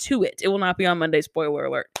listen to it. It will not be on Monday, spoiler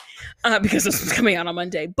alert, because this is coming out on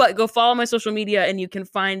Monday. But go follow my social media and you can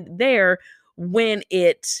find there when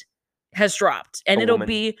it has dropped. And it'll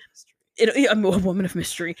be... I'm a woman of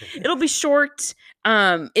mystery. It'll be short.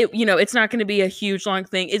 It's not going to be a huge long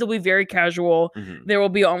thing. It'll be very casual. Mm-hmm. There will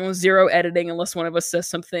be almost zero editing unless one of us says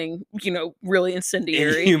something, really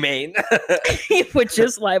incendiary, inhumane, which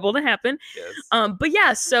is liable to happen. Yes. But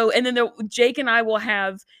yeah. So, and then Jake and I will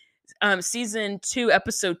have season 2,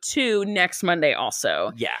 episode 2 next Monday.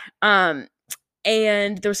 Also, yeah.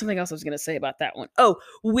 And there was something else I was going to say about that one. Oh,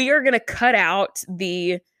 we are going to cut out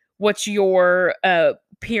what's your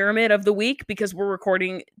pyramid of the week, because we're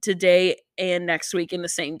recording today and next week in the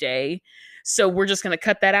same day. So we're just going to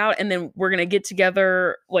cut that out, and then we're going to get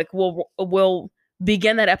together. Like we'll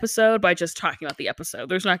begin that episode by just talking about the episode.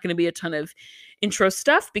 There's not going to be a ton of intro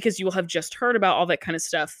stuff because you will have just heard about all that kind of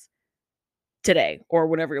stuff today or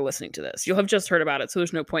whenever you're listening to this. You'll have just heard about it, so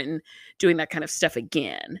there's no point in doing that kind of stuff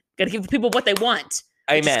again. Got to give people what they want.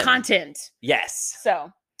 Amen. Which is content. Yes.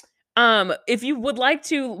 So, if you would like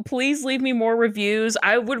to, please leave me more reviews.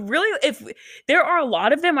 I would really, if there are a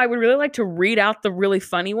lot of them, I would really like to read out the really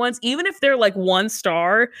funny ones, even if they're like 1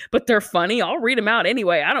 star, but they're funny. I'll read them out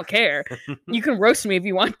anyway. I don't care. You can roast me if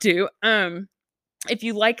you want to. If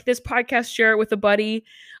you like this podcast, share it with a buddy.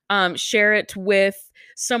 Share it with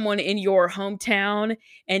someone in your hometown,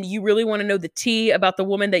 and you really want to know the tea about the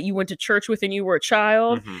woman that you went to church with and you were a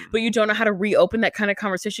child, but you don't know how to reopen that kind of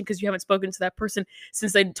conversation because you haven't spoken to that person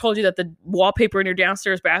since they told you that the wallpaper in your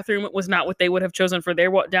downstairs bathroom was not what they would have chosen for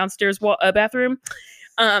their downstairs bathroom.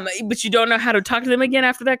 But you don't know how to talk to them again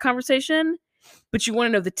after that conversation, but you want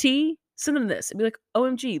to know the tea. Send them this and be like,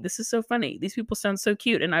 OMG, this is so funny. These people sound so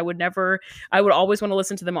cute. And I would always want to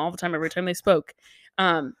listen to them all the time, every time they spoke.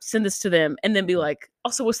 Send this to them and then be like,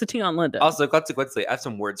 also, what's the tea on Linda? Also, consequently, I have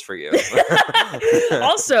some words for you.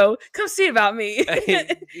 Also, come see about me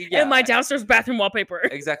and my downstairs bathroom wallpaper.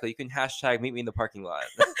 Exactly. You can hashtag meet me in the parking lot.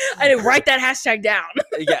 I didn't write that hashtag down.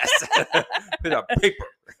 Yes. Put it on paper.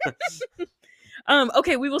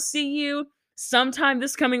 Okay, we will see you sometime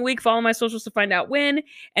this coming week. Follow my socials to find out when.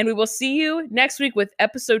 And we will see you next week with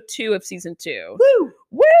episode 2 of season 2. Woo!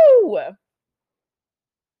 Woo!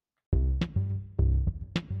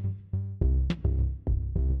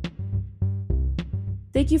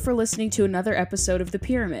 Thank you for listening to another episode of The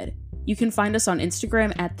Pyramid. You can find us on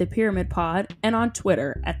Instagram at The Pyramid Pod and on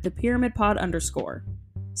Twitter at The Pyramid Pod _.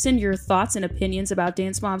 Send your thoughts and opinions about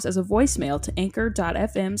Dance Moms as a voicemail to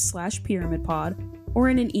anchor.fm/pyramidpod or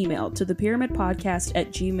in an email to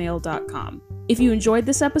thepyramidpodcast@gmail.com. If you enjoyed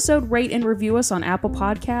this episode, rate and review us on Apple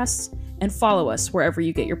Podcasts and follow us wherever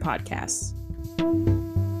you get your podcasts.